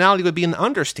personality would be an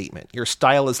understatement. Your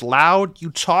style is loud, you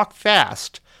talk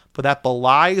fast, but that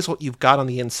belies what you've got on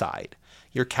the inside.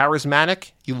 You're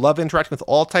charismatic, you love interacting with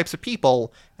all types of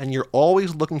people, and you're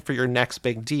always looking for your next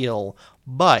big deal,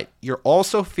 but you're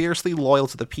also fiercely loyal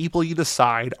to the people you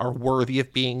decide are worthy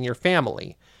of being your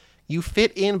family. You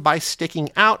fit in by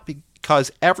sticking out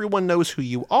because everyone knows who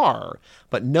you are,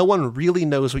 but no one really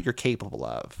knows what you're capable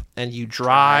of. And you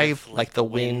drive like the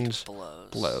wind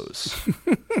blows.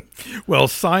 Well,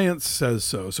 science says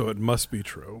so it must be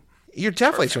true. You're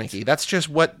definitely Twinkie.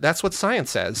 That's what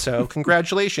science says. So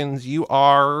congratulations, you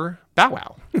are Bow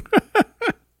Wow.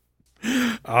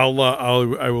 I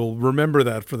will remember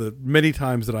that for the many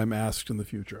times that I'm asked in the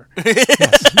future.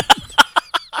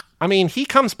 I mean, he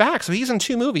comes back, so he's in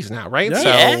 2 movies now, right?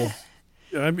 Yeah.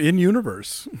 I'm in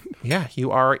universe. Yeah,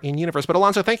 you are in universe. But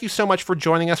Alonzo, thank you so much for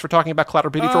joining us, for talking about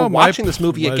Collateral Beauty, for watching this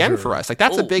movie again for us. Like,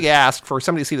 that's a big ask for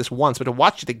somebody to see this once, but to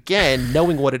watch it again,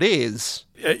 knowing what it is.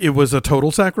 It was a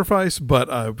total sacrifice, but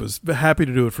I was happy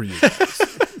to do it for you guys.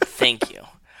 Thank you.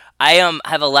 I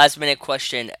have a last minute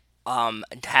question.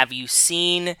 Have you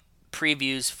seen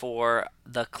previews for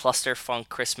the Clusterfunk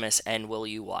Christmas, and will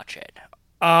you watch it?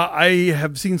 I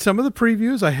have seen some of the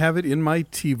previews. I have it in my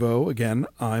TiVo. Again,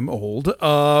 I'm old.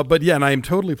 But yeah, and I am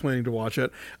totally planning to watch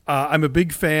it. I'm a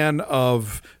big fan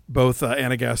of both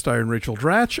Anna Gasteyer and Rachel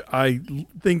Dratch. I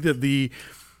think that the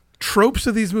tropes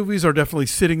of these movies are definitely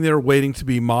sitting there waiting to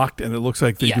be mocked, and it looks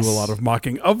like they do a lot of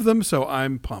mocking of them, so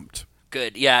I'm pumped.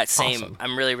 Good. Yeah, same. Awesome.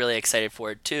 I'm really, really excited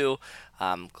for it, too.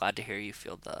 Glad to hear you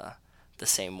feel the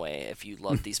same way if you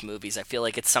love these movies. I feel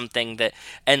like it's something that,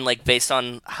 and like based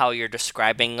on how you're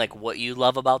describing like what you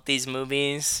love about these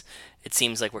movies, it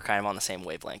seems like we're kind of on the same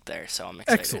wavelength there, so I'm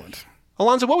excited. Excellent.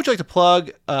 Alonzo, what would you like to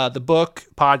plug? The book,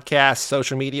 podcast,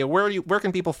 social media. Where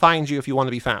can people find you if you want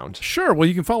to be found? Sure. Well,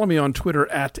 you can follow me on Twitter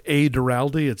at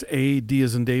 @Duralde. It's A-D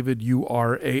as in David,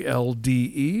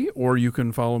 U-R-A-L-D-E. Or you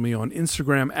can follow me on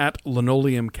Instagram at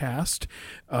LinoleumCast.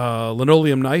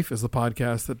 Linoleum Knife is the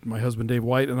podcast that my husband Dave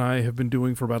White and I have been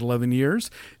doing for about 11 years.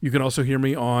 You can also hear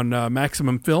me on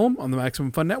Maximum Film on the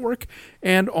Maximum Fun Network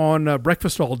and on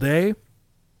Breakfast All Day,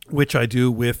 which I do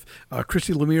with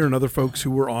Christy Lemire and other folks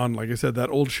who were on, like I said, that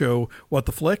old show, What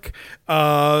the Flick.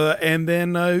 And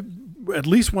then at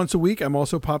least once a week, I'm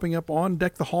also popping up on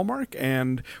Deck the Hallmark.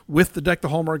 And with the Deck the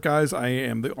Hallmark guys, I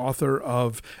am the author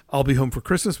of I'll Be Home for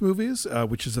Christmas Movies,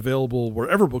 which is available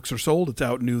wherever books are sold. It's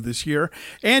out new this year.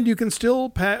 And you can still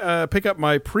pick up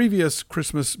my previous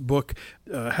Christmas book,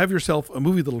 Have Yourself a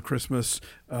Movie Little Christmas,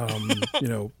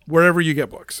 wherever you get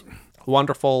books.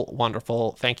 Wonderful,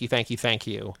 wonderful. Thank you.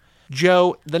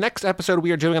 Joe, the next episode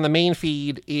we are doing on the main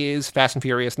feed is Fast and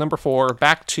Furious number 4,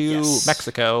 back to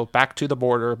Mexico, back to the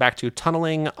border, back to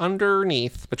tunneling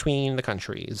underneath between the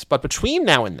countries. But between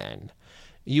now and then,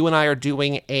 you and I are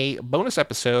doing a bonus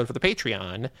episode for the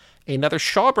Patreon, another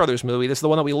Shaw Brothers movie. This is the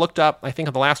one that we looked up, I think,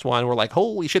 on the last one. We're like,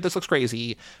 holy shit, this looks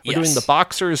crazy. We're doing The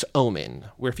Boxer's Omen,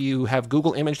 where if you have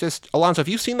Google imaged this... Alonzo, have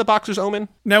you seen The Boxer's Omen?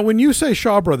 Now, when you say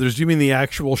Shaw Brothers, do you mean the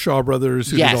actual Shaw Brothers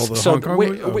who did all the Hong Kong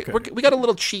movies? We got a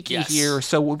little cheeky here.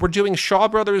 So we're doing Shaw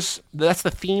Brothers. That's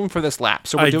the theme for this lap.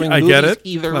 So we're doing movies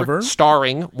either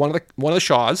starring one of the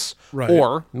Shaws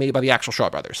or made by the actual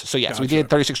Shaw Brothers. So yes, we did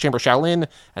 36 Chamber Shaolin,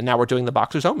 and now we're doing The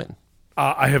Boxer's Omen.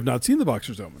 I have not seen The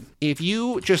Boxer's Omen. If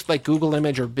you just like Google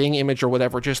image or Bing image or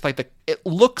whatever, just like it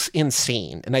looks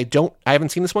insane. And I haven't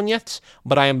seen this one yet,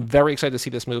 but I am very excited to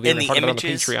see this movie. And the images, on the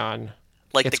Patreon.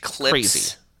 Like it's the clips,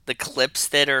 crazy. The clips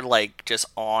that are like just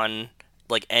on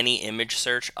like any image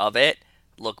search of it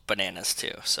look bananas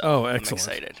too. So I'm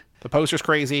excited. The poster's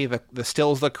crazy. The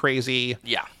stills look crazy.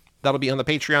 Yeah. That'll be on the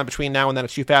Patreon between now and then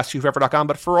at TooFastTooForever.com.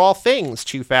 But for all things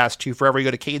Too Fast, Too Forever, you go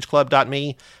to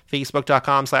CageClub.me,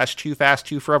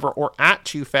 Facebook.com/TooFastTooForever, or at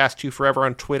TooFastTooForever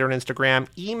on Twitter and Instagram.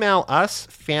 Email us,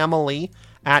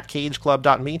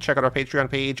 family@CageClub.me. Check out our Patreon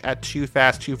page at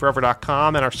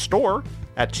TooFastTooForever.com and our store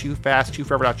at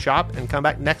TooFastTooForever.shop. And come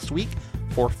back next week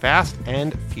for Fast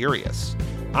and Furious.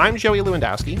 I'm Joey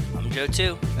Lewandowski. I'm Joe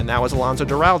too. And that was Alonzo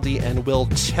Duralde, and we'll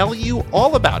tell you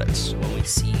all about it when we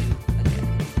see you